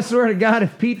I swear to God,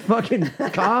 if Pete fucking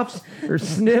coughs or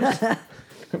sniffs,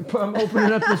 I'm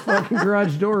opening up this fucking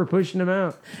garage door, pushing him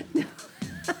out.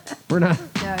 We're not.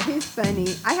 No, he's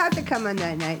funny. I have to come on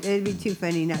that night. It'd be too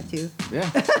funny not to. Yeah.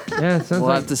 Yeah, it sounds We'll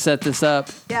like. have to set this up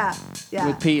Yeah, yeah,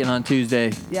 with Pete on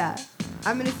Tuesday. yeah.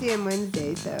 I'm going to see him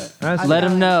Wednesday, so. That's- I'll Let tell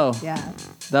him know. Yeah.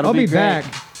 That'll I'll be great.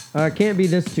 back. Can't be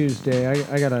this Tuesday.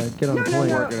 I gotta get on No, the no, plane.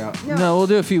 no. Work it out. No, we'll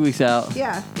do a few weeks out.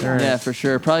 Yeah. All right. Yeah, for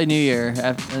sure. Probably New Year.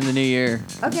 In the New Year.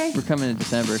 Okay. We're coming in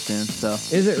December soon, so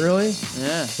Is it really?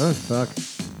 yeah. Oh fuck.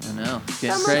 I know. It's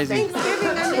getting Almost crazy. Thanksgiving.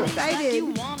 I'm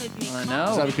excited. I Is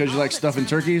that know. because you like stuffing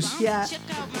turkeys? Yeah.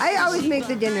 I always make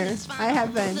the dinner. I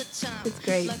have fun. It's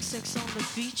great.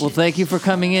 Well, thank you for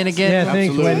coming in again. Yeah, thanks,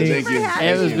 Absolutely. Wendy. Thank you. for having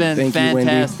It has me. been Thank you, Wendy.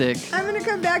 fantastic. I'm going to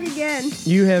come back again.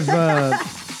 You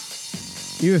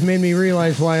have made me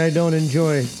realize why I don't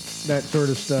enjoy that sort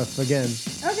of stuff again.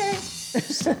 Okay.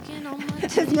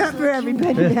 It's not for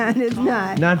everybody, man. It's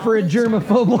not. Not for a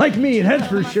germaphobe like me, that's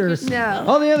for sure. No.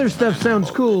 All the other stuff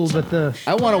sounds cool, but the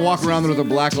I want to walk around there with a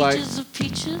black light.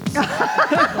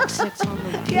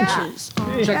 Yeah.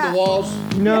 Check the walls.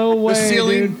 no way,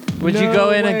 ceiling. dude. Would you No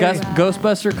go in a way.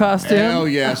 Ghostbuster costume? Hell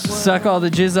yes. Suck all the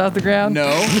jizz out the ground? No,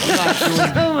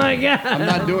 Oh my god. I'm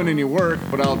not doing any work,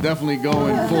 but I'll definitely go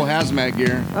in full hazmat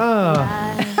gear.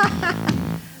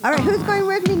 All right, who's going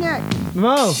with me next?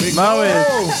 Mo, Mo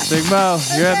is. Big Mo,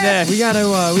 you're up next. we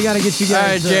gotta get you guys. All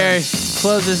right, Jerry.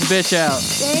 Close this bitch out.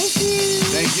 Thank you.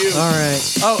 Thank you. All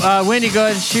right. Oh, Wendy, go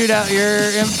ahead and shoot out your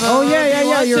info. Oh yeah, if yeah, you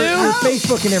yeah. want Your to.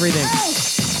 Facebook and everything.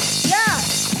 Yeah.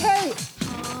 Hey.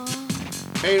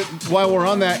 Hey, while we're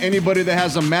on that, anybody that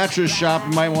has a mattress shop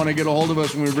might want to get a hold of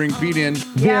us when we bring Pete in.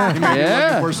 Yeah. He might be Yeah.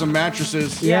 looking for some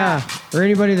mattresses. Yeah. Or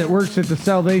anybody that works at the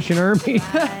Salvation Army.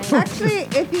 Actually,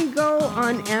 if you go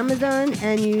on Amazon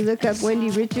and you look up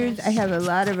Wendy Richards, I have a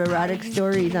lot of erotic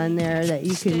stories on there that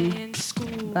you can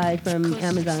buy from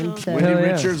Amazon. So, Wendy Hell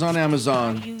yeah. Richards on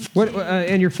Amazon. What?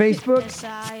 And your Facebook?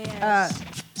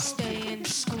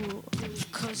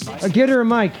 Get her a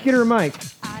mic. Get her a mic.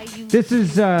 This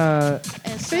is.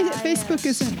 Facebook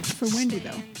isn't for Wendy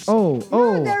though.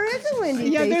 Oh. there is a Wendy.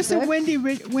 Yeah, there's a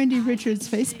Facebook. Wendy Richards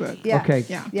Facebook. Yeah. Okay.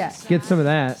 Yeah. Yeah. Get some of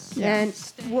that. And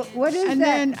what is And that?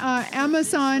 then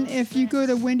Amazon, if you go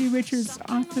to Wendy Richards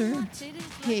author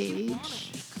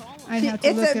page, I'd have to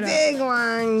It's look a it big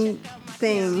long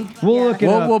thing. We'll Yeah. look it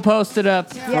up. We'll post it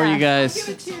up for Yeah. you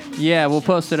guys. Yeah, we'll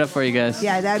post it up for you guys.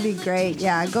 Yeah, that'd be great.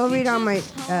 Yeah, go read all my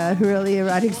really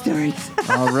erotic stories.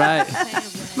 All right.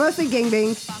 Mostly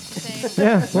gangbangs.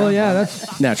 Yeah. Well, yeah.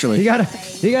 That's Naturally. you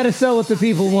gotta sell what the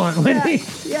people want, Wendy.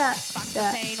 Yeah.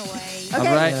 Yeah. All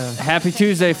Okay. right. Happy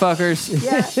Tuesday, fuckers.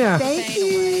 Yeah. Yeah. Thank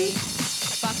you.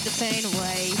 Fuck the pain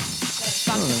away.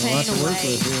 Fuck Oh, the lots pain to work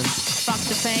away. with here. Fuck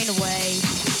the pain away.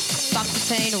 Fuck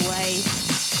the pain away.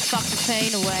 Fuck the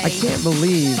pain away. I can't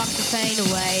believe Fuck the pain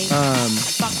away.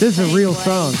 Fuck the this is a pain real away.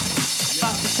 song.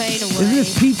 Fuck the pain away. Isn't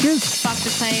this Peaches? Fuck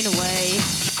the pain away.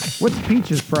 What's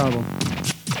Peaches' problem?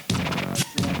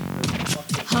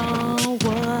 Oh,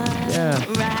 what? Yeah.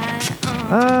 Right on.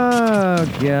 Oh,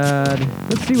 God.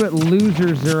 Let's see what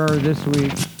losers there are this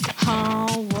week.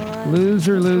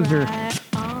 Loser.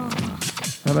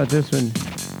 How about this one?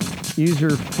 User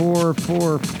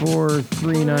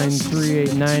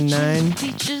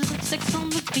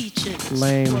 444393899.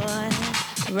 Lame.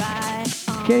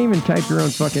 Can't even type your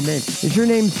own fucking name. Is your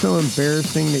name so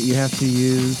embarrassing that you have to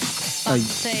use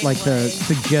like the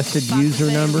suggested user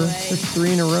number? There's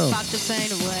 3 in a row.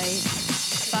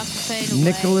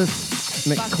 Nicholas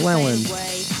McClellan.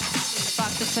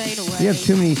 You have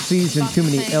too many C's and too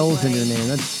many L's in your name.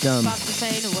 That's dumb.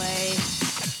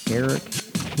 Eric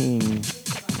King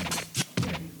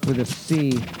with a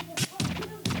C.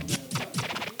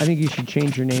 I think you should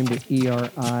change your name to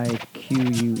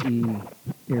E-R-I-Q-U-E.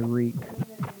 Eric.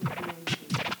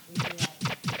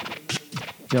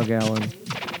 Doug Allen.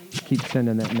 Keep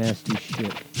sending that nasty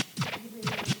shit.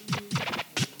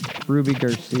 Ruby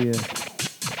Garcia.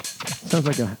 Sounds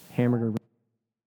like a hamburger.